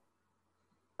show.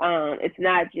 It's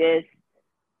not just,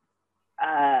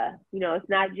 it's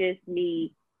not just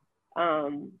me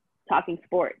talking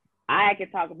sports. I can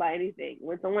talk about anything.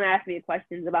 When someone asks me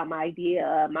questions about my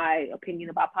idea, my opinion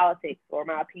about politics, or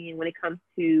my opinion when it comes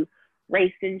to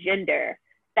race and gender,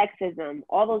 sexism,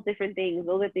 all those different things,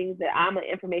 those are things that I'm an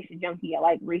information junkie. I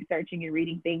like researching and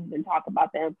reading things and talk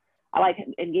about them. I like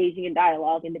engaging in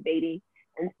dialogue and debating.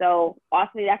 And so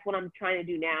ultimately that's what I'm trying to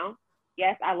do now.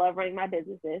 Yes, I love running my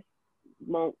businesses.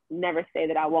 Won't never say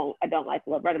that I don't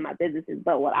love running my businesses,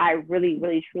 but what I really,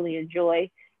 really, truly enjoy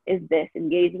is this,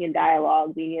 engaging in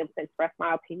dialogue, being able to express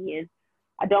my opinion.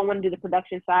 I don't want to do the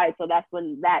production side. So that's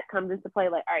when that comes into play.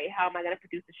 Like, all right, how am I going to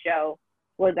produce a show?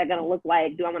 What is that going to look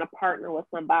like? Do I want to partner with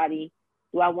somebody?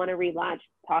 Do I want to relaunch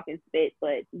Talk and Spit?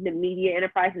 But the media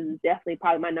enterprises is definitely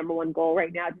probably my number one goal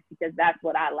right now, just because that's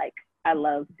what I like. I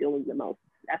love doing the most.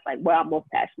 That's like what I'm most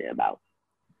passionate about.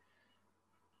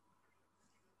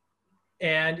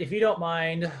 And if you don't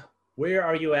mind, where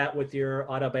are you at with your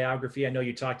autobiography? I know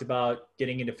you talked about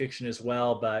getting into fiction as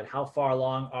well, but how far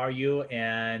along are you,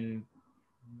 and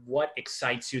what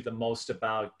excites you the most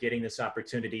about getting this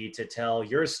opportunity to tell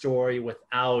your story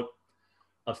without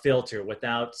a filter,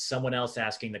 without someone else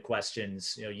asking the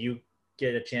questions? You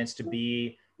get a chance to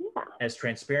be as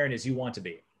transparent as you want to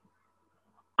be.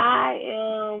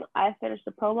 I finished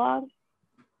the prologue.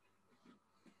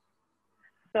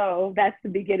 So that's the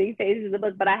beginning phase of the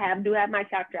book, but I do have my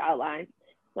chapter outlined.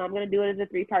 So I'm going to do it as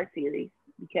a 3-part series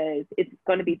because it's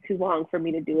going to be too long for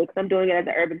me to do it because I'm doing it as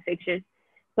an urban fiction.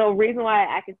 So the reason why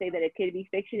I can say that it could be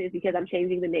fiction is because I'm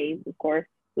changing the names, of course.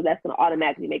 So that's going to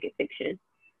automatically make it fiction.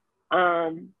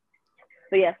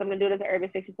 So yes, I'm going to do it as an urban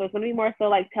fiction. So it's going to be more so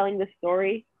like telling the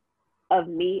story of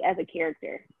me as a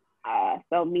character.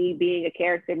 So me being a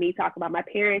character, me talking about my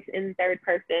parents in the third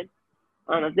person,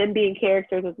 of them being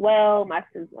characters as well, my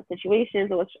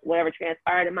situations, or whatever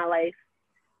transpired in my life,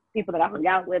 people that I hung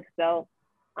out with. So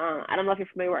I don't know if you're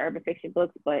familiar with urban fiction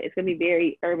books, but it's going to be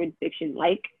very urban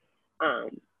fiction-like.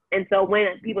 And so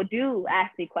when people do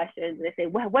ask me questions and they say,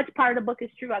 well, which part of the book is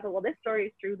true? I go, well, this story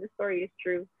is true. This story is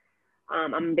true.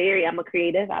 I'm a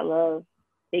creative. I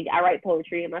write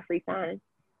poetry in my free time.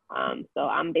 So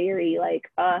I'm very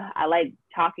I like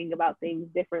talking about things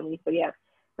differently. So yeah,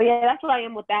 that's what I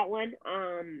am with that one.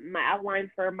 My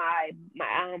outline for my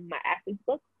athlete's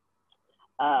book,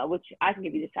 which I can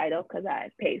give you the title because I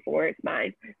paid for it. It's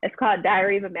mine. It's called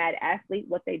Diary of a Mad Athlete,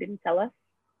 What They Didn't Tell Us.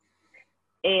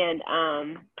 And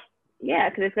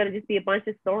because it's going to just be a bunch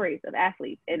of stories of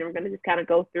athletes, and we're going to just kind of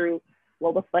go through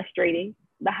what was frustrating,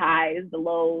 the highs, the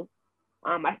lows.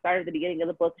 I started at the beginning of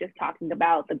the book just talking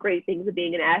about the great things of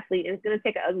being an athlete, and it's going to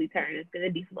take an ugly turn. It's going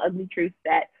to be some ugly truths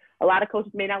that a lot of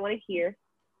coaches may not want to hear,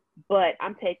 but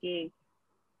I'm taking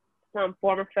some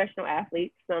former professional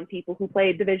athletes, some people who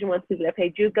played Division I, people that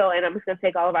played JUCO, and I'm just going to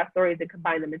take all of our stories and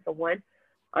combine them into one.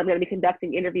 I'm going to be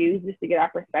conducting interviews just to get our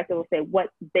perspective and say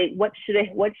what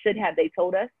should have they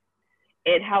told us,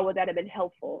 and how would that have been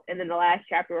helpful. And then the last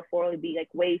chapter will formally be like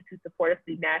ways to support a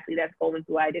student athlete that's going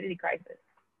through identity crisis.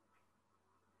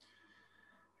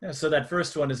 Yeah, so that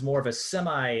first one is more of a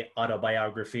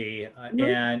semi-autobiography,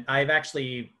 and I've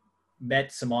actually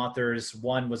met some authors.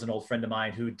 One was an old friend of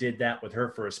mine who did that with her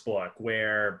first book,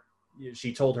 where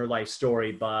she told her life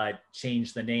story but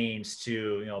changed the names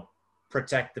to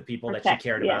protect the people that she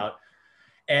cared about.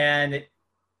 And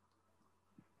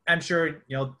I'm sure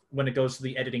when it goes to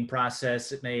the editing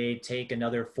process, it may take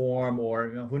another form, or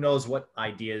who knows what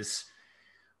ideas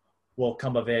will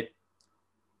come of it.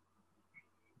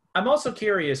 I'm also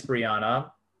curious,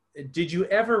 Brianna, did you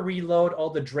ever reload all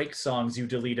the Drake songs you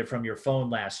deleted from your phone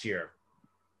last year?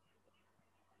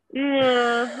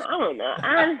 Yeah, I don't know.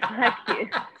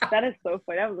 That is so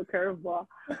funny. That was a curveball.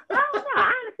 I don't know.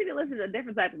 I honestly listen to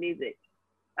different type of music.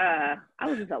 I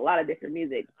listen to a lot of different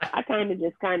music. I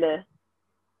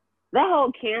that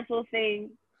whole cancel thing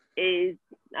is,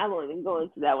 I won't even go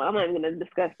into that one. I'm not even going to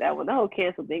discuss that one. The whole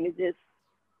cancel thing is just,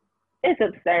 it's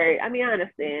absurd. I mean, I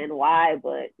understand why,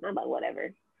 but I'm like,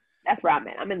 whatever. That's where I'm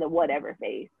at. I'm in the whatever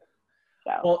phase.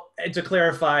 So. Well, to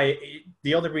clarify,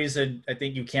 the only reason I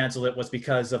think you canceled it was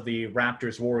because of the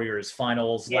Raptors-Warriors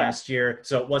finals last year.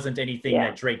 So it wasn't anything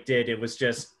that Drake did. It was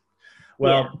just,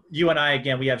 you and I,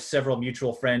 again, we have several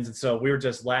mutual friends. And so we were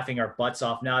just laughing our butts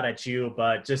off, not at you,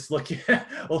 but just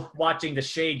watching the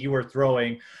shade you were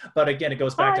throwing. But again, it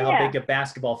goes back to how big a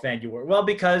basketball fan you were. Well,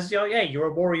 because, you're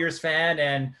a Warriors fan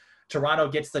and Toronto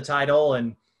gets the title.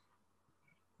 And,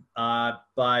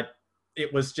 but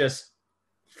it was just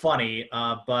funny.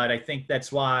 But I think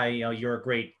that's why, you're a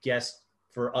great guest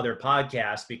for other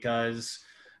podcasts, because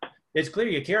it's clear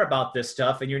you care about this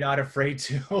stuff and you're not afraid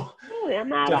to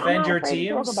defend your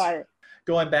teams.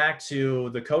 Going back to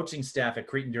the coaching staff at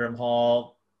Cretin-Derham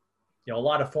Hall, a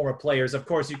lot of former players. Of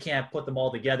course, you can't put them all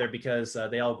together because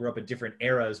they all grew up in different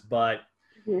eras. But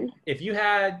if you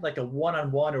had like a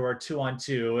one-on-one or a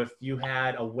two-on-two, if you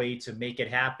had a way to make it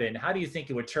happen, how do you think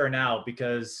it would turn out?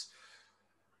 Because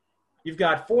you've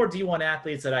got 4 D1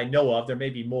 athletes that I know of. There may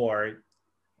be more.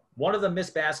 One of them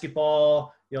missed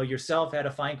basketball. Yourself had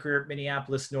a fine career at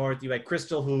Minneapolis North. You had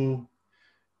Crystal, who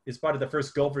is part of the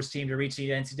first Gophers team to reach the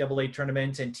NCAA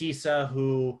tournament, and Tisa,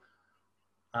 who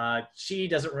she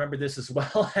doesn't remember this as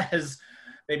well as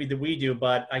maybe we do,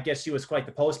 but I guess she was quite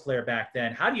the post player back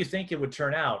then. How do you think it would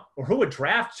turn out? Or who would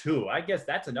draft who? I guess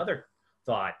that's another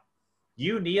thought.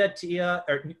 You, Nia,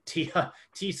 Tisa,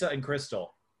 and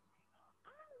Crystal.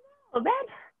 Well, that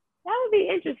would be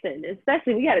interesting,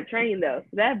 especially we got to train though.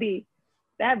 So that'd be,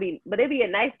 but it'd be a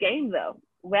nice game though.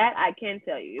 That I can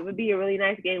tell you, it would be a really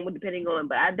nice game, depending on.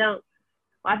 But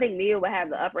I think Nia would have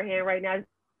the upper hand right now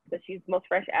because she's the most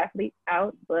fresh athlete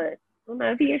out. But I don't know,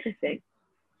 it'd be interesting.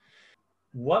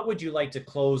 What would you like to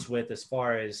close with as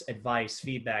far as advice,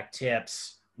 feedback,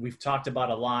 tips? We've talked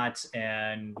about a lot,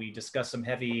 and we discussed some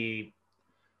heavy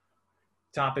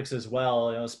topics as well,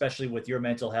 especially with your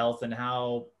mental health and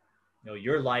how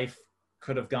your life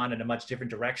could have gone in a much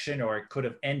different direction, or it could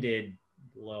have ended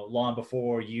long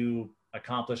before you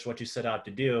accomplished what you set out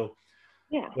to do.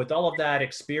 Yeah. With all of that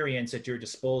experience at your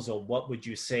disposal, what would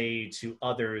you say to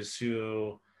others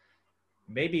who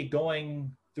may be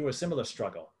going through a similar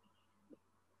struggle?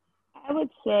 I would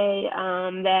say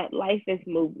that life is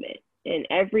movement, and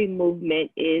every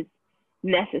movement is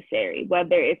necessary,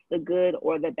 whether it's the good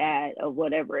or the bad of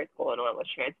whatever is going on,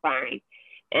 what's transpiring.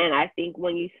 And I think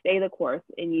when you stay the course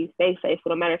and you stay faithful,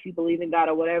 no matter if you believe in God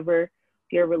or whatever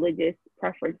your religious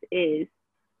preference is,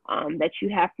 that you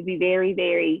have to be very,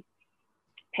 very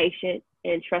patient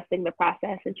and trusting the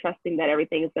process and trusting that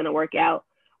everything is going to work out,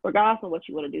 regardless of what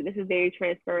you want to do. This is very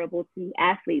transferable to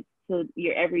athletes, to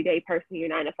your everyday person, your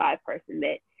 9-to-5 person,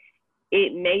 that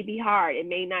it may be hard. It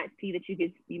may not see that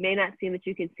you may not seem that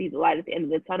you can see the light at the end of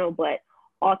the tunnel, but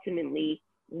ultimately,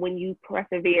 when you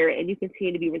persevere and you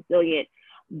continue to be resilient,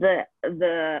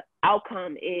 the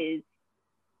outcome is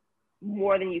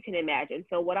more than you can imagine.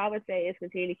 So what I would say is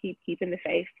continue to keeping the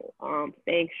faith,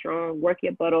 staying strong, work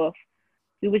your butt off,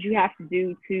 do what you have to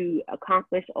do to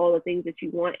accomplish all the things that you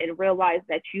want, and realize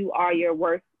that you are your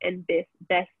worst and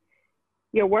best,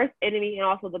 your worst enemy, and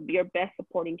also your best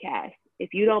supporting cast.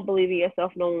 If you don't believe in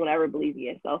yourself, no one will ever believe in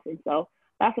yourself. And so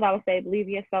that's what I would say. Believe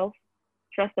in yourself,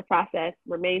 trust the process,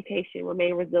 remain patient,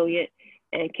 remain resilient,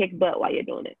 and kick butt while you're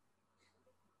doing it.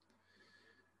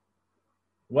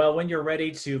 Well, when you're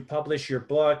ready to publish your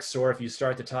books, or if you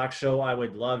start the talk show, I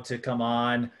would love to come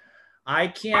on. I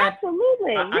can't.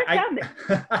 Absolutely. You're coming.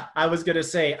 I was going to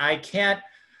say, I can't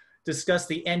discuss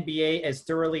the NBA as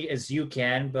thoroughly as you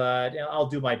can, but I'll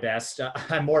do my best.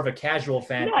 I'm more of a casual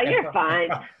fan. No, you're fine.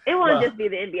 It won't Well, just be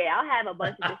the NBA. I'll have a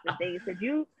bunch of different things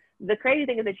because the crazy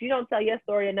thing is that you don't tell your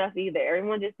story enough either.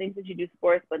 Everyone just thinks that you do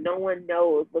sports, but no one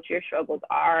knows what your struggles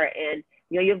are. And,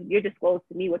 you're disclosed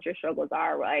to me what your struggles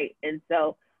are, right? And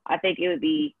so I think it would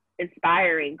be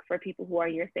inspiring for people who are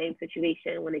in your same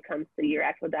situation when it comes to your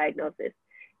actual diagnosis.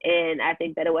 And I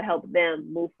think that it will help them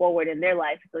move forward in their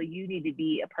life. So you need to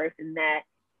be a person that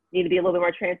need to be a little bit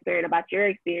more transparent about your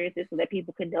experiences so that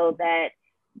people can know that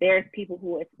there's people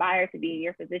who aspire to be in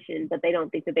your position, but they don't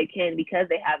think that they can because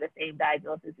they have the same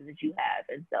diagnosis that you have.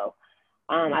 And so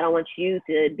I don't want you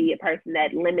to be a person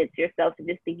that limits yourself to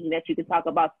just thinking that you can talk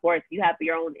about sports. You have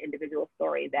your own individual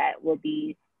story that will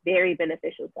be very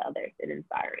beneficial to others and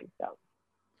inspiring. So.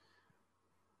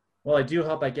 Well, I do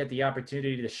hope I get the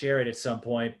opportunity to share it at some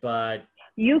point, but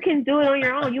you can do it on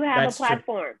your own. You have a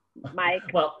platform, Mike.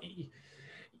 Well,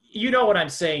 you know what I'm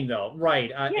saying, though,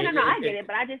 right? I get it,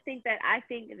 but I think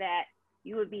that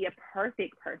you would be a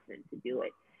perfect person to do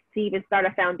it, to even start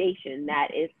a foundation that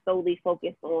is solely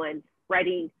focused on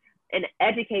spreading and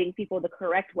educating people the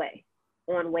correct way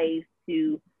on ways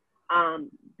to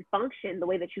function the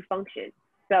way that you function.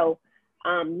 So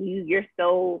you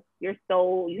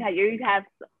have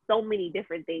so many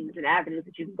different things and avenues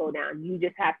that you can go down. You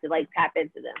just have to tap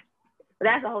into them. But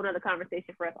that's a whole nother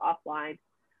conversation for us offline,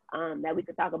 that we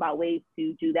could talk about ways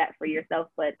to do that for yourself.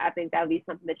 But I think that would be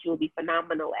something that you will be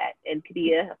phenomenal at and could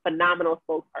be a phenomenal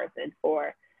spokesperson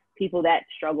for people that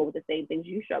struggle with the same things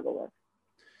you struggle with.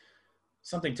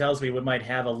 Something tells me we might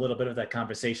have a little bit of that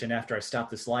conversation after I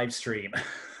stop this live stream.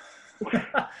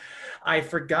 I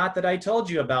forgot that I told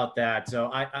you about that.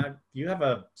 So you have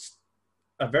a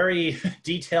very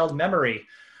detailed memory.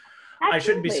 Absolutely. I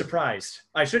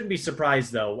shouldn't be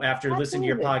surprised though, after listening to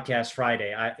your podcast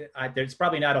Friday. There's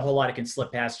probably not a whole lot I can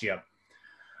slip past you.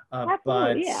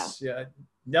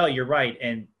 No, you're right.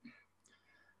 And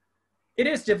it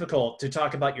is difficult to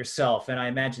talk about yourself. And I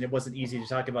imagine it wasn't easy to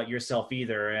talk about yourself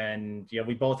either. And,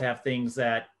 we both have things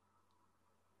that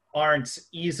aren't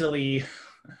easily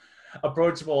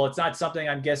approachable. It's not something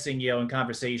I'm guessing, in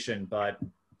conversation, but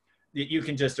you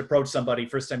can just approach somebody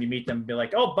first time you meet them and be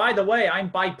like, oh, by the way, I'm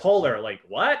bipolar. Like,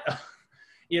 what?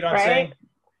 You know what I'm saying?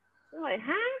 I'm like,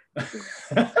 huh?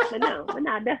 but no,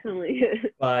 definitely.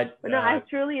 But no, I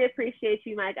truly appreciate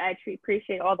you, Mike. I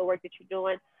appreciate all the work that you're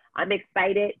doing. I'm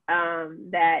excited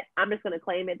that I'm just going to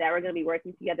claim it that we're going to be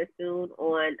working together soon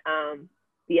on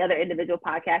the other individual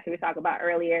podcasts that we talked about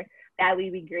earlier. That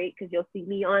would be great because you'll see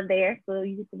me on there. So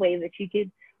you get the way that you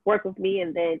can work with me,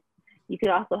 and then you can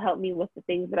also help me with the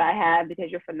things that I have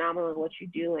because you're phenomenal in what you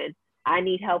do. And I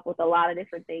need help with a lot of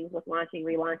different things with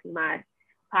relaunching my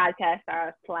podcast /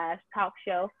 talk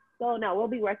show. So no, we'll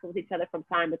be working with each other from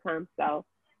time to time. So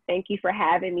thank you for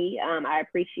having me. I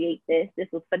appreciate this. This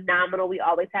was phenomenal. We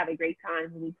always have a great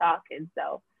time when we talk. And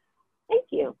so thank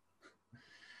you.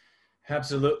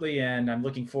 Absolutely. And I'm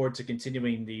looking forward to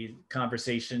continuing the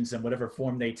conversations in whatever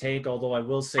form they take. Although I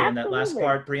will say in that last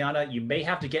part, Brianna, you may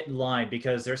have to get in line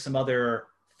because there's some other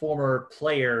former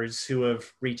players who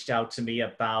have reached out to me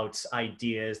about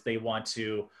ideas they want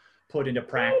to put into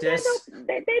practice.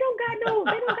 They don't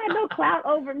got no clout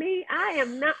over me.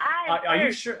 Are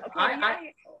you sure?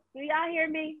 Okay, do y'all hear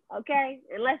me? Okay.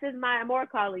 Unless it's my Amor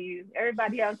calling you.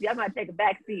 Everybody else, y'all might take a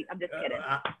back seat. I'm just kidding.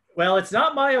 Well, it's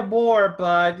not my Amor,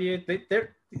 but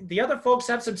the other folks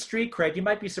have some street cred. You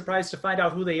might be surprised to find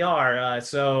out who they are.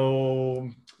 So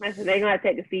they're going to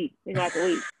take a seat. They're going to have to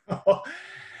leave.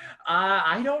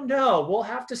 I don't know. We'll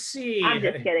have to see. I'm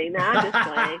just kidding. No, I'm just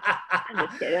playing. I'm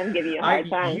just kidding. I'm giving you a hard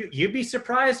time. You'd be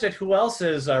surprised at who else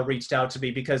has reached out to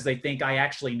me because they think I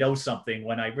actually know something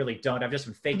when I really don't. I've just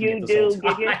been faking it this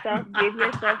whole time. Give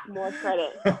yourself more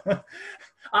credit.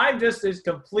 I'm just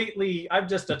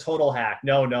a total hack.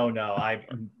 No.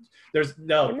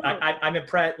 I'm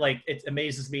impressed. Like, it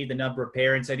amazes me the number of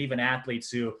parents and even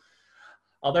athletes who,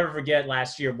 I'll never forget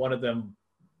last year, one of them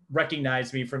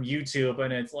recognized me from YouTube,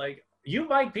 and it's like, you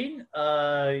Mike Beaton?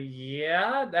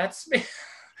 Yeah, that's me.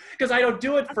 Because I don't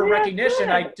do it for recognition.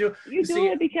 I do. You do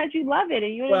it because you love it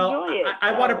and you enjoy it.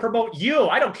 I want to promote you.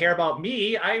 I don't care about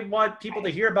me. I want people to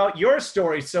hear about your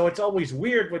story. So it's always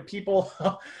weird when people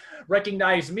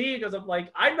recognize me because I'm like,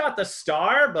 I'm not the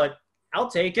star, but I'll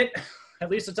take it. At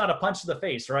least it's not a punch to the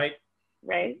face, right?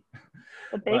 Right.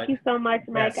 Well, thank you so much,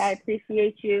 Mike. Yes. I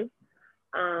appreciate you.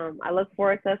 I look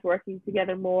forward to us working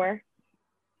together more.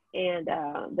 and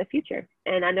the future.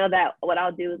 And I know that what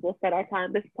I'll do is we'll set our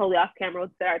time. This is totally off camera.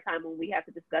 We'll set our time when we have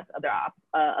to discuss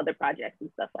other projects and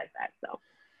stuff like that. So.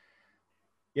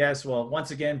 Yes, well,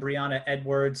 once again, Brianna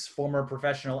Edwards, former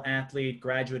professional athlete,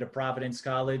 graduate of Providence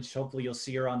College. Hopefully you'll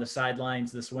see her on the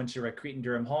sidelines this winter at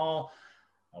Cretin-Durham Hall.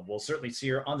 We'll certainly see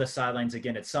her on the sidelines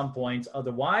again at some point.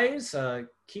 Otherwise,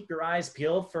 keep your eyes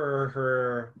peeled for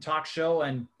her talk show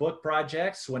and book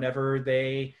projects whenever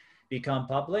they become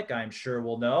public. I'm sure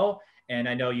we'll know. And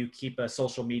I know you keep a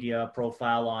social media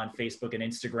profile on Facebook and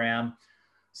Instagram.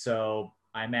 So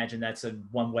I imagine that's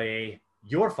one way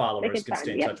your followers can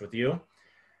stay in touch with you.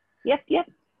 Yep.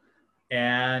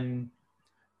 And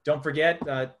don't forget,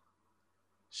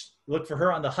 look for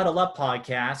her on the Huddle Up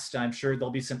podcast. I'm sure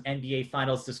there'll be some NBA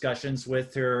Finals discussions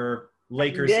with her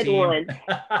Lakers Good team. One.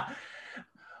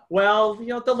 Well,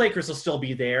 the Lakers will still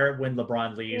be there when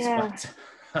LeBron leaves. Yeah.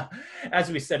 But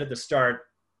as we said at the start,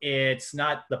 it's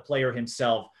not the player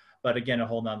himself. But again, a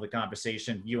whole nother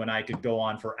conversation. You and I could go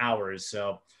on for hours.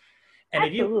 So, and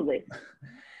Absolutely.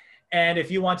 And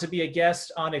if you want to be a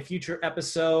guest on a future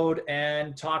episode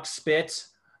and talk spit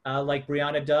like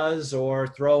Brianna does, or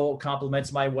throw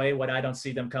compliments my way when I don't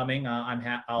see them coming,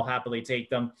 I'll happily take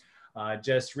them.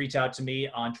 Just reach out to me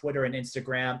on Twitter and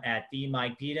Instagram at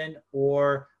 @TheMikePeden,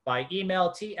 or by email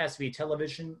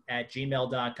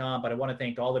tsvtelevision@gmail.com. But I want to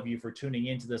thank all of you for tuning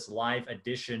into this live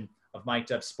edition of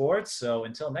Mic'd Up Sports. So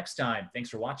until next time, thanks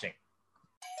for watching.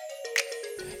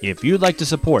 If you'd like to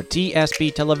support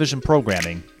TSB television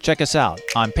programming, check us out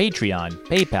on Patreon,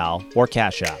 PayPal, or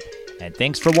Cash App. And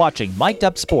thanks for watching Mic'd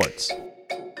Up Sports.